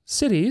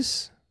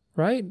cities,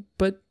 right?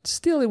 But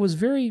still, it was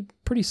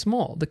pretty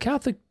small. The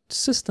Catholic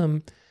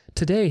system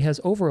today has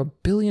over 1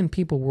 billion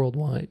people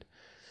worldwide.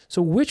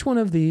 So which one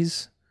of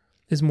these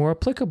is more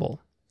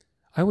applicable?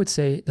 I would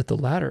say that the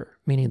latter,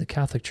 meaning the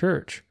Catholic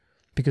Church,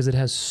 because it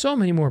has so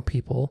many more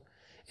people.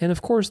 And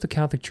of course, the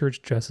Catholic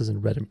Church dresses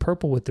in red and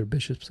purple with their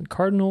bishops and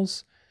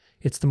cardinals.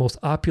 It's the most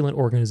opulent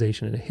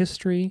organization in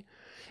history.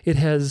 It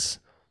has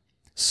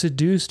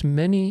seduced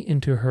many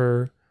into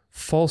her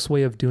false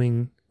way of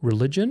doing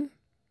religion,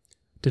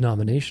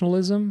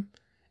 denominationalism,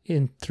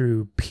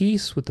 through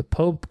peace with the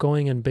Pope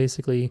going and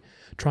basically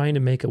trying to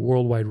make a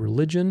worldwide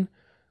religion.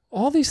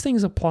 All these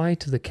things apply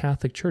to the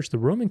Catholic Church, the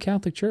Roman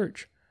Catholic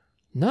Church,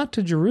 not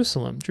to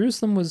Jerusalem.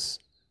 Jerusalem was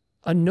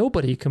a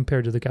nobody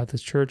compared to the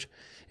Catholic Church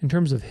in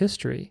terms of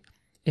history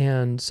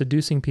and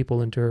seducing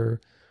people into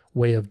her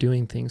way of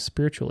doing things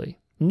spiritually.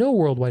 No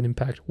worldwide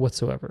impact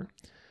whatsoever.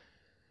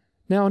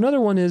 Now,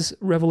 another one is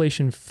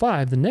Revelation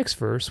 5, the next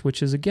verse,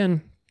 which is,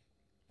 again,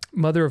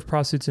 mother of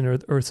prostitutes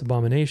and earth's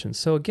abominations.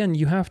 So again,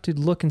 you have to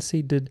look and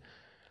see, did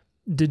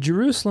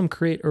Jerusalem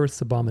create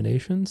earth's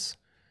abominations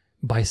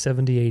by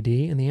 70 AD?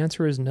 And the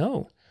answer is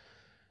no.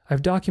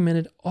 I've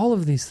documented all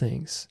of these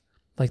things,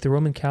 like the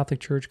Roman Catholic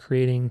Church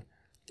creating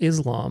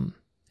Islam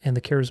and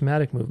the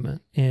Charismatic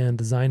movement and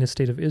the Zionist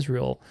State of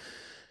Israel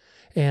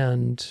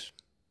and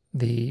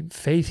the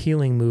faith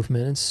healing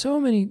movement and so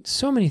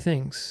many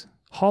things.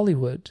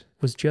 Hollywood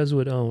was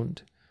Jesuit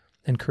owned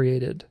and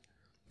created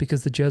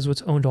because the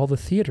Jesuits owned all the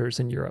theaters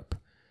in Europe.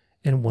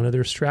 And one of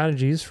their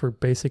strategies for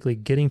basically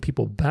getting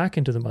people back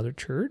into the mother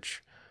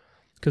church,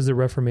 because the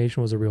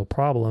Reformation was a real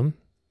problem,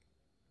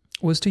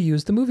 was to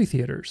use the movie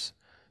theaters.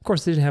 Of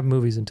course, they didn't have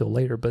movies until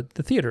later, but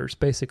the theaters,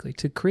 basically,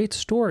 to create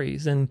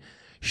stories and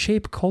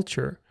shape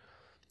culture.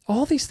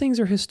 All these things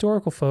are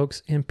historical,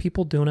 folks, and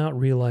people do not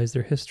realize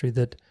their history,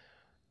 that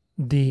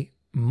the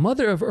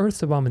mother of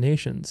earth's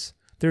abominations,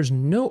 there's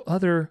no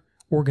other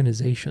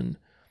organization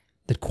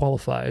that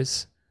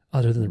qualifies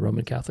other than the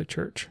Roman Catholic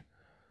Church.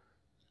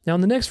 Now,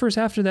 in the next verse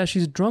after that,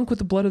 she's drunk with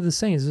the blood of the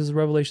saints. This is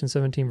Revelation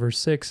 17, verse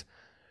 6.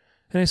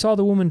 And I saw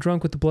the woman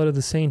drunk with the blood of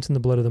the saints and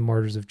the blood of the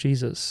martyrs of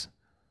Jesus.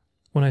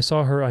 When I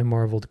saw her, I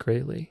marveled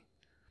greatly.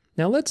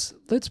 Now, let's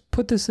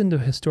put this into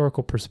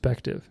historical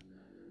perspective.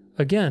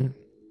 Again,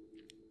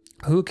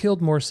 who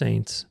killed more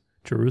saints,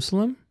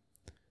 Jerusalem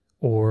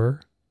or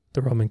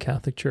the Roman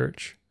Catholic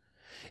Church?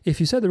 If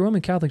you said the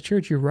Roman Catholic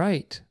Church, you're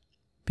right.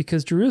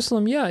 Because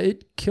Jerusalem, yeah,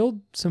 it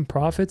killed some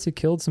prophets, it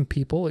killed some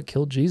people, it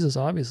killed Jesus,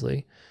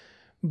 obviously.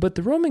 But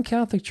the Roman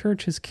Catholic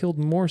Church has killed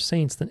more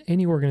saints than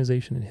any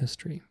organization in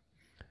history,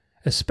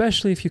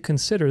 especially if you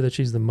consider that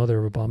she's the mother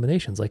of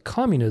abominations, like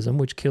communism,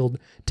 which killed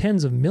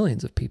tens of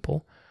millions of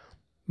people.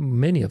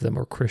 Many of them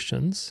are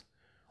Christians,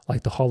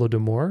 like the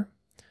Holodomor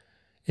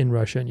in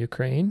Russia and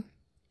Ukraine,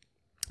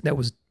 that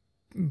was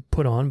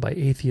put on by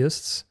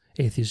atheist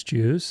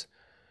Jews.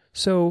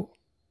 So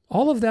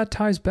all of that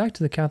ties back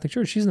to the Catholic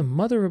Church. She's the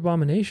mother of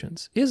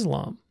abominations.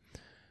 Islam,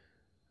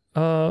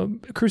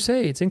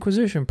 Crusades,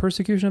 Inquisition,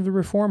 persecution of the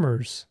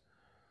Reformers,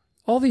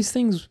 all these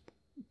things,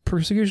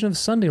 persecution of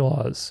Sunday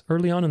laws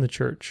early on in the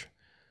church.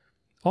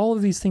 All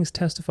of these things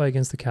testify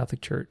against the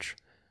Catholic Church.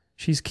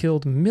 She's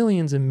killed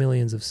millions and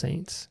millions of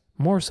saints,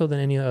 more so than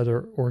any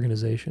other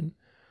organization.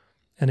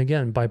 And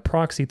again, by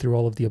proxy through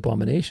all of the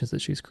abominations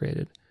that she's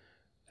created.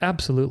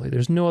 Absolutely.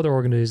 There's no other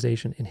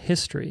organization in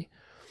history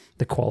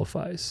that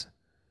qualifies.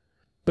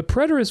 But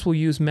preterists will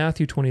use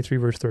Matthew 23,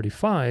 verse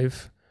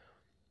 35,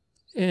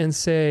 and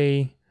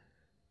say,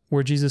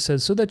 where Jesus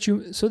says, so that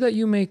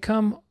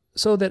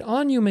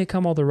on you may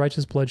come all the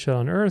righteous blood shed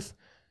on earth,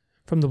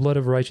 from the blood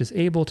of righteous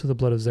Abel to the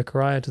blood of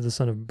Zechariah to the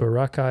son of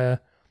Berechiah,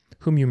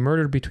 whom you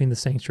murdered between the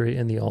sanctuary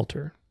and the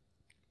altar.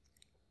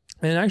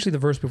 And actually the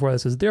verse before that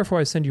says, therefore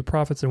I send you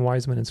prophets and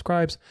wise men and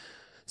scribes,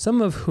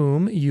 some of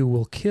whom you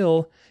will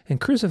kill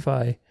and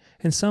crucify,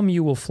 and some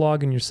you will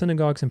flog in your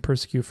synagogues and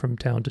persecute from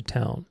town to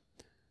town,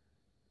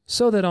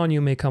 so that on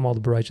you may come all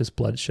the righteous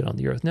blood shed on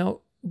the earth.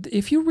 Now,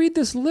 if you read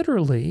this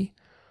literally,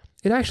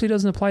 it actually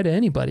doesn't apply to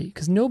anybody,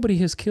 because nobody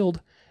has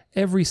killed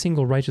every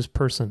single righteous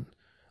person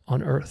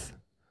on earth.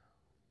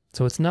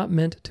 So it's not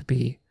meant to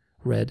be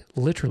read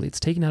literally. It's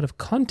taken out of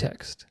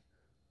context.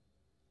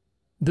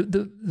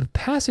 The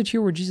passage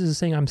here where Jesus is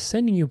saying, I'm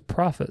sending you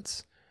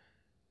prophets.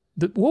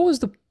 What was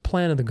the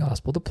plan of the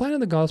gospel? The plan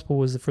of the gospel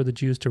was for the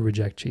Jews to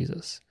reject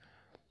Jesus.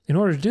 In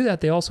order to do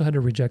that, they also had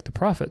to reject the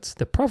prophets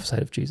that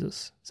prophesied of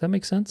Jesus. Does that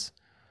make sense?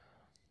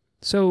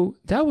 So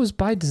that was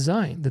by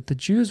design, that the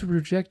Jews would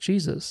reject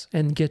Jesus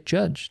and get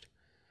judged.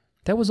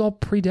 That was all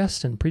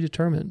predestined,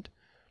 predetermined,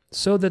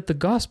 so that the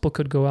gospel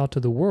could go out to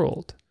the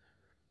world.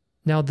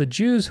 Now, the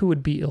Jews who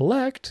would be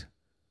elect,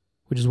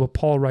 which is what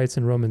Paul writes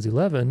in Romans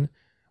 11,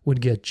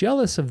 would get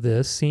jealous of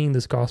this, seeing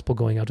this gospel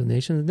going out to the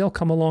nations, and they'll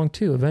come along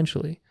too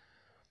eventually.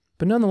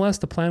 But nonetheless,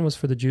 the plan was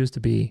for the Jews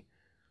to be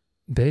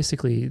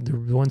basically the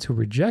ones who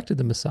rejected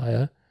the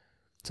Messiah,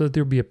 so that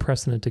there would be a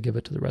precedent to give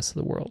it to the rest of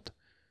the world.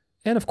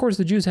 And of course,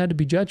 the Jews had to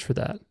be judged for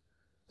that.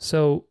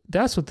 So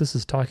that's what this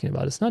is talking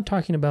about. It's not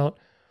talking about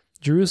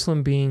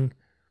Jerusalem being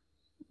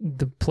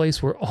the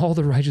place where all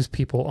the righteous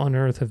people on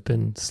earth have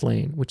been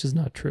slain, which is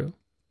not true.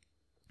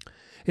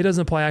 It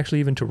doesn't apply actually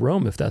even to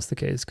Rome if that's the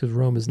case, because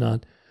Rome is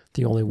not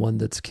the only one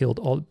that's killed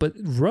all. But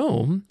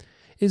Rome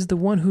is the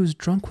one who's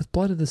drunk with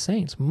blood of the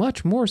saints,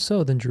 much more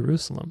so than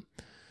Jerusalem,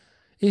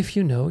 if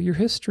you know your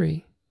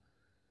history.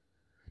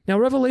 Now,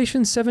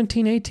 Revelation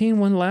 17:18,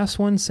 one last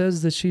one,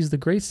 says that she's the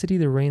great city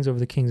that reigns over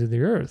the kings of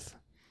the earth.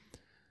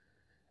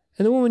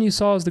 And the woman you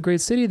saw is the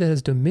great city that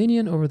has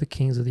dominion over the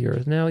kings of the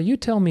earth. Now, you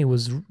tell me,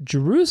 was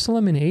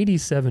Jerusalem in AD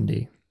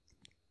 70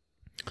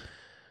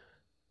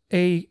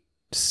 a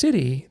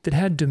city that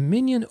had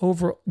dominion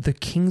over the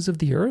kings of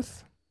the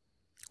earth?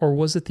 Or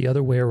was it the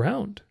other way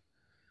around?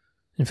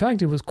 In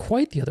fact, it was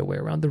quite the other way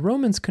around. The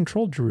Romans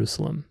controlled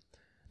Jerusalem.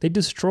 They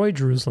destroyed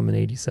Jerusalem in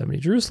AD 70.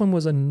 Jerusalem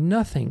was a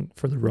nothing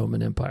for the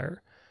Roman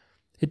Empire.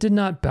 It did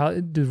not bow.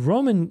 The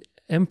Roman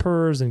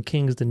emperors and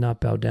kings did not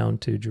bow down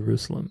to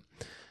Jerusalem.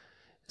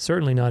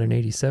 Certainly not in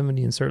AD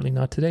 70 and certainly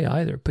not today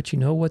either. But you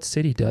know what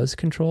city does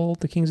control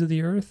the kings of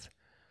the earth?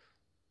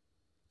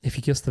 If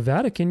you guess the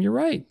Vatican, you're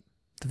right.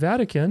 The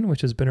Vatican,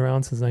 which has been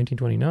around since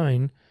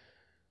 1929,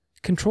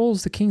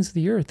 controls the kings of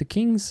the earth. The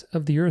kings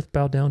of the earth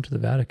bow down to the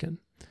Vatican.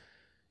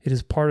 It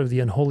is part of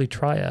the unholy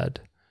triad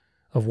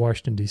of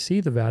Washington,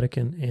 D.C., the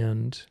Vatican,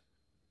 and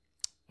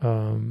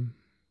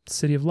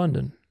City of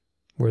London,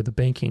 where the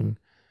banking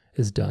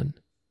is done.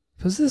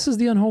 Because this is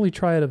the unholy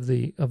triad of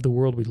the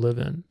world we live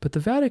in. But the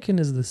Vatican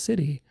is the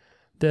city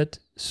that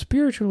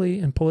spiritually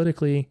and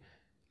politically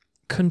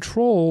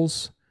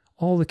controls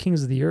all the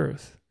kings of the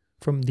earth,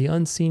 from the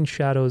unseen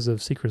shadows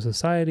of secret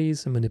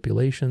societies and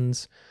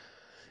manipulations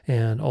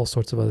and all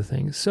sorts of other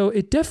things. So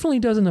it definitely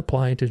doesn't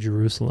apply to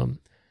Jerusalem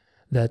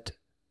that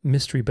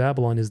Mystery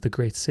Babylon is the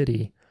great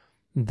city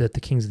that the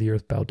kings of the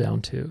earth bow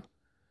down to.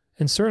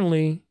 And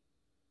certainly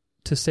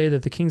to say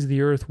that the kings of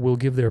the earth will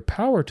give their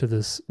power to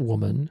this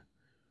woman,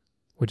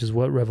 which is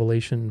what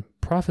Revelation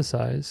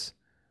prophesies,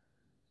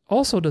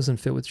 also doesn't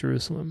fit with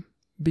Jerusalem.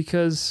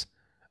 Because,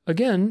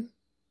 again,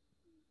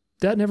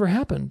 that never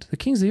happened. The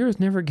kings of the earth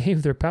never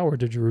gave their power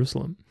to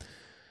Jerusalem.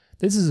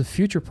 This is a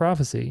future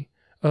prophecy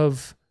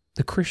of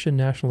the Christian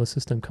nationalist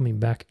system coming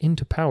back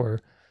into power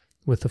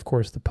with, of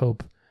course, the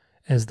Pope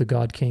as the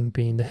God King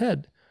being the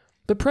head.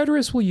 The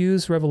preterists will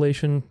use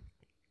Revelation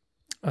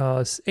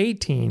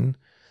 18,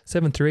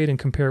 7 through 8, and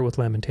compare it with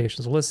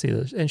Lamentations. So let's see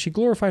this. And she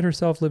glorified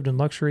herself, lived in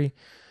luxury.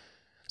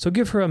 So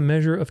give her a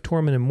measure of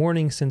torment and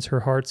mourning, since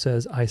her heart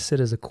says, I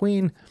sit as a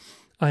queen.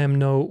 I am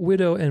no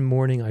widow, and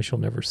mourning I shall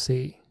never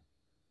see.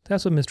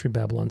 That's what Mystery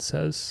Babylon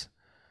says.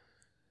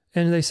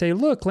 And they say,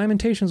 look,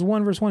 Lamentations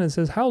 1 verse 1, it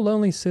says, how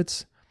lonely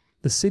sits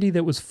the city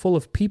that was full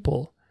of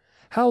people.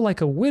 How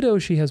like a widow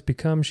she has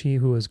become, she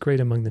who was great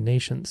among the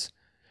nations.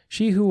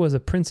 She who was a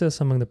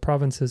princess among the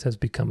provinces has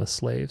become a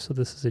slave. So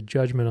this is a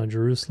judgment on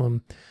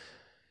Jerusalem.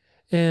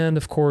 And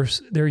of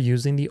course, they're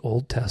using the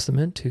Old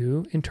Testament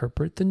to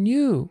interpret the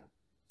New.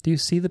 Do you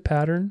see the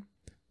pattern?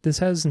 This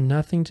has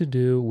nothing to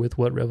do with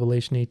what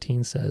Revelation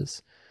 18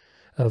 says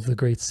of the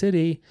great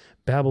city,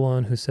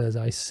 Babylon, who says,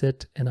 I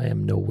sit and I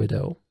am no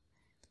widow.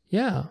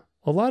 Yeah,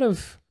 a lot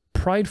of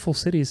prideful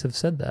cities have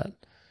said that.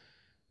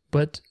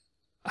 But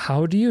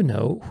how do you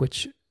know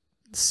which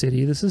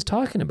city this is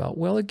talking about?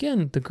 Well,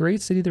 again, the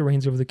great city that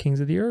reigns over the kings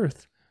of the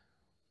earth.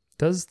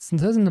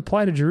 Doesn't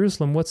apply to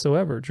Jerusalem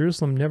whatsoever.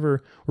 Jerusalem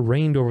never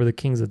reigned over the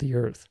kings of the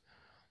earth.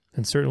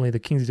 And certainly the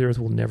kings of the earth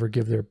will never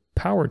give their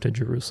power to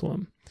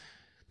Jerusalem.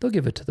 They'll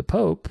give it to the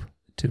Pope,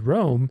 to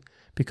Rome,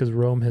 because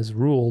Rome has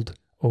ruled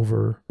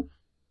over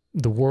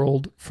the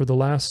world for the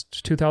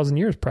last 2,000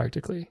 years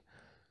practically.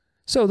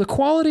 So the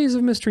qualities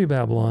of Mystery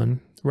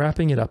Babylon,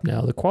 wrapping it up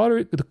now, the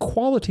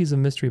qualities of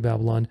Mystery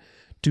Babylon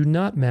do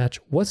not match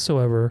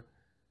whatsoever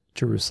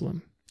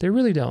Jerusalem. They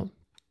really don't.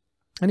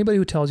 Anybody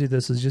who tells you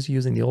this is just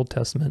using the Old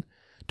Testament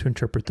to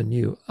interpret the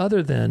New,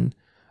 rather than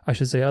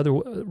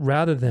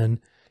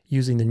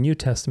using the New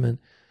Testament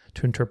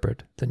to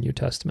interpret the New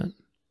Testament.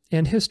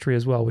 And history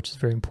as well, which is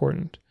very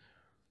important.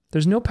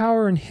 There's no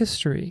power in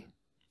history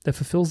that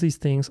fulfills these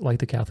things like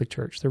the Catholic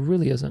Church. There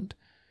really isn't.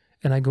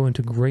 And I go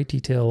into great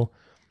detail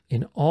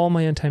in all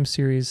my End Time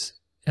series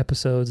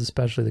episodes,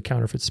 especially the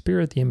Counterfeit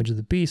Spirit, the Image of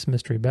the Beast,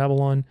 Mystery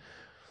Babylon.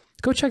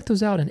 Go check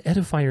those out and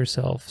edify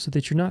yourself so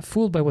that you're not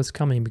fooled by what's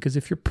coming. Because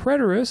if you're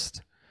preterist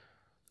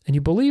and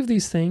you believe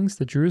these things,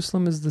 that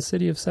Jerusalem is the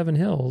city of 7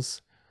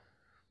 hills,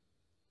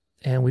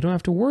 and we don't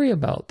have to worry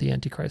about the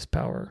Antichrist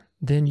power,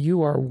 then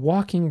you are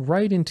walking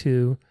right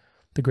into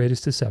the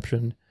greatest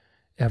deception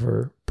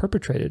ever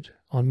perpetrated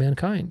on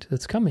mankind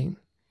that's coming.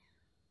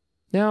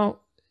 Now,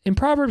 in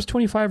Proverbs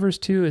 25 verse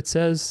 2, it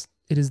says,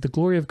 it is the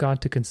glory of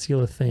God to conceal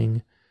a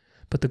thing,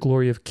 but the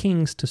glory of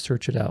kings to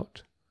search it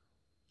out.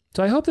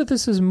 So I hope that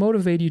this has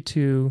motivated you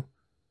to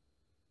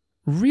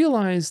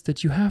realize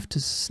that you have to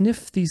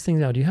sniff these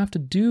things out. You have to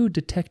do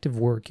detective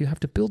work. You have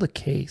to build a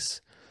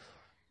case.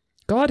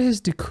 God has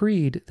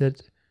decreed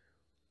that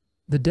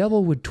the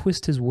devil would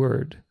twist his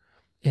word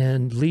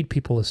and lead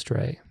people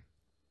astray.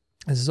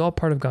 This is all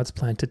part of God's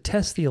plan to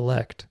test the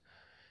elect.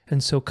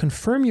 And so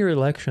confirm your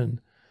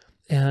election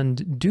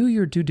and do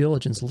your due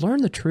diligence.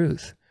 Learn the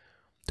truth.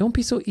 Don't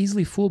be so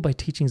easily fooled by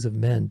teachings of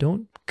men.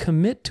 Don't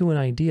commit to an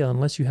idea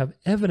unless you have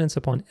evidence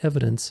upon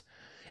evidence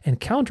and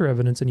counter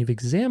evidence, and you've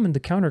examined the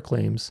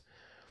counterclaims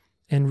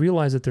and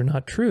realize that they're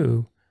not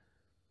true.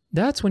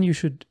 That's when you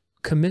should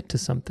commit to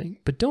something.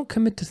 But don't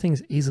commit to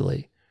things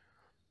easily,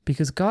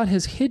 because God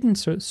has hidden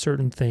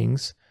certain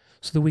things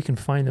so that we can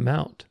find them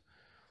out.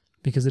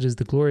 Because it is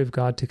the glory of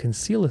God to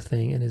conceal a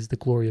thing, and it is the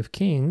glory of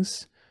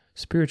kings,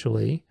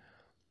 spiritually,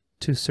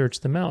 to search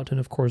them out. And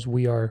of course,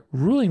 we are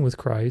ruling with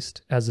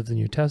Christ as of the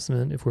New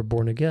Testament if we're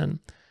born again.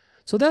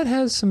 So that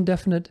has some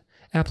definite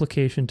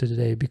application to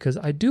today, because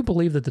I do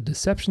believe that the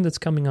deception that's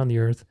coming on the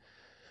earth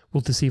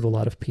will deceive a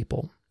lot of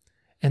people.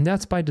 And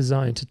that's by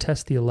design, to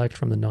test the elect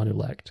from the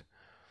non-elect.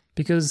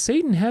 Because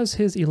Satan has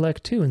his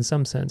elect too, in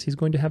some sense. He's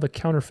going to have a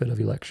counterfeit of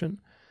election.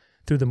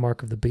 through the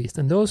mark of the beast.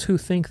 And those who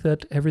think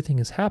that everything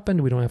has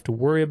happened, we don't have to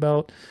worry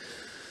about,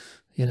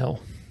 the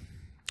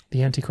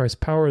Antichrist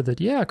power,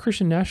 that,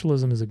 Christian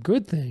nationalism is a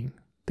good thing.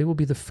 They will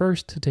be the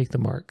first to take the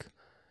mark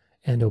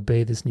and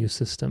obey this new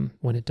system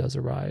when it does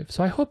arrive.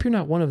 So I hope you're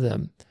not one of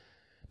them.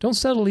 Don't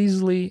settle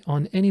easily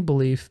on any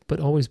belief, but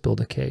always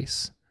build a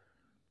case.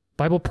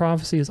 Bible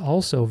prophecy is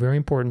also very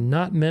important,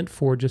 not meant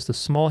for just a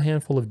small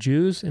handful of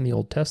Jews in the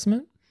Old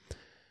Testament.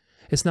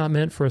 It's not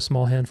meant for a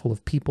small handful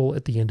of people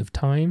at the end of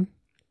time.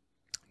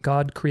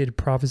 God created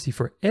prophecy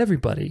for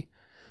everybody,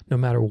 no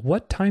matter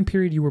what time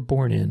period you were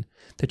born in,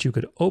 that you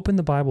could open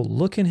the Bible,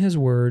 look in His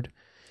Word,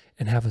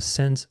 and have a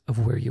sense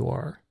of where you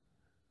are.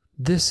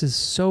 This is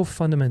so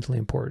fundamentally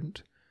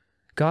important.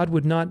 God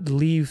would not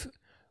leave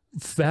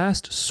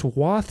vast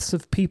swaths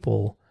of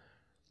people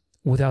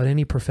without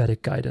any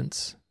prophetic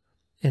guidance.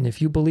 And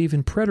if you believe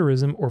in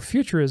preterism or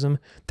futurism,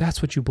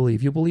 that's what you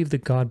believe. You believe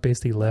that God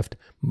basically left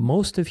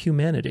most of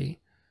humanity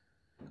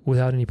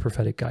without any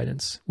prophetic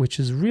guidance, which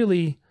is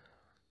really,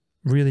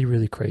 really,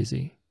 really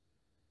crazy.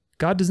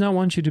 God does not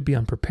want you to be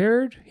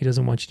unprepared. He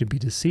doesn't want you to be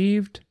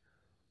deceived.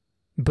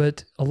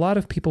 But a lot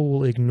of people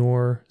will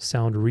ignore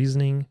sound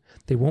reasoning.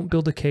 They won't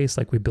build a case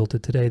like we built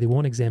it today. They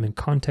won't examine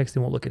context.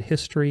 They won't look at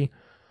history.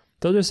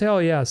 They'll just say, oh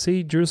yeah,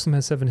 see, Jerusalem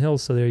has 7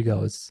 hills, so there you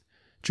go. It's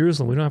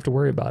Jerusalem. We don't have to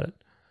worry about it.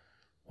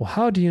 Well,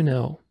 how do you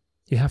know?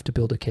 You have to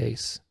build a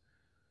case.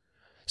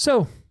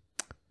 So,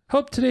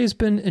 hope today's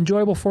been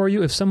enjoyable for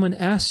you. If someone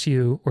asks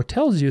you or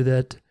tells you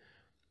that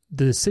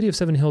the city of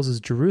 7 hills is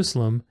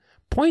Jerusalem,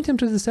 point them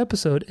to this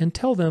episode and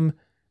tell them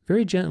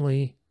very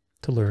gently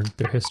to learn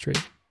their history.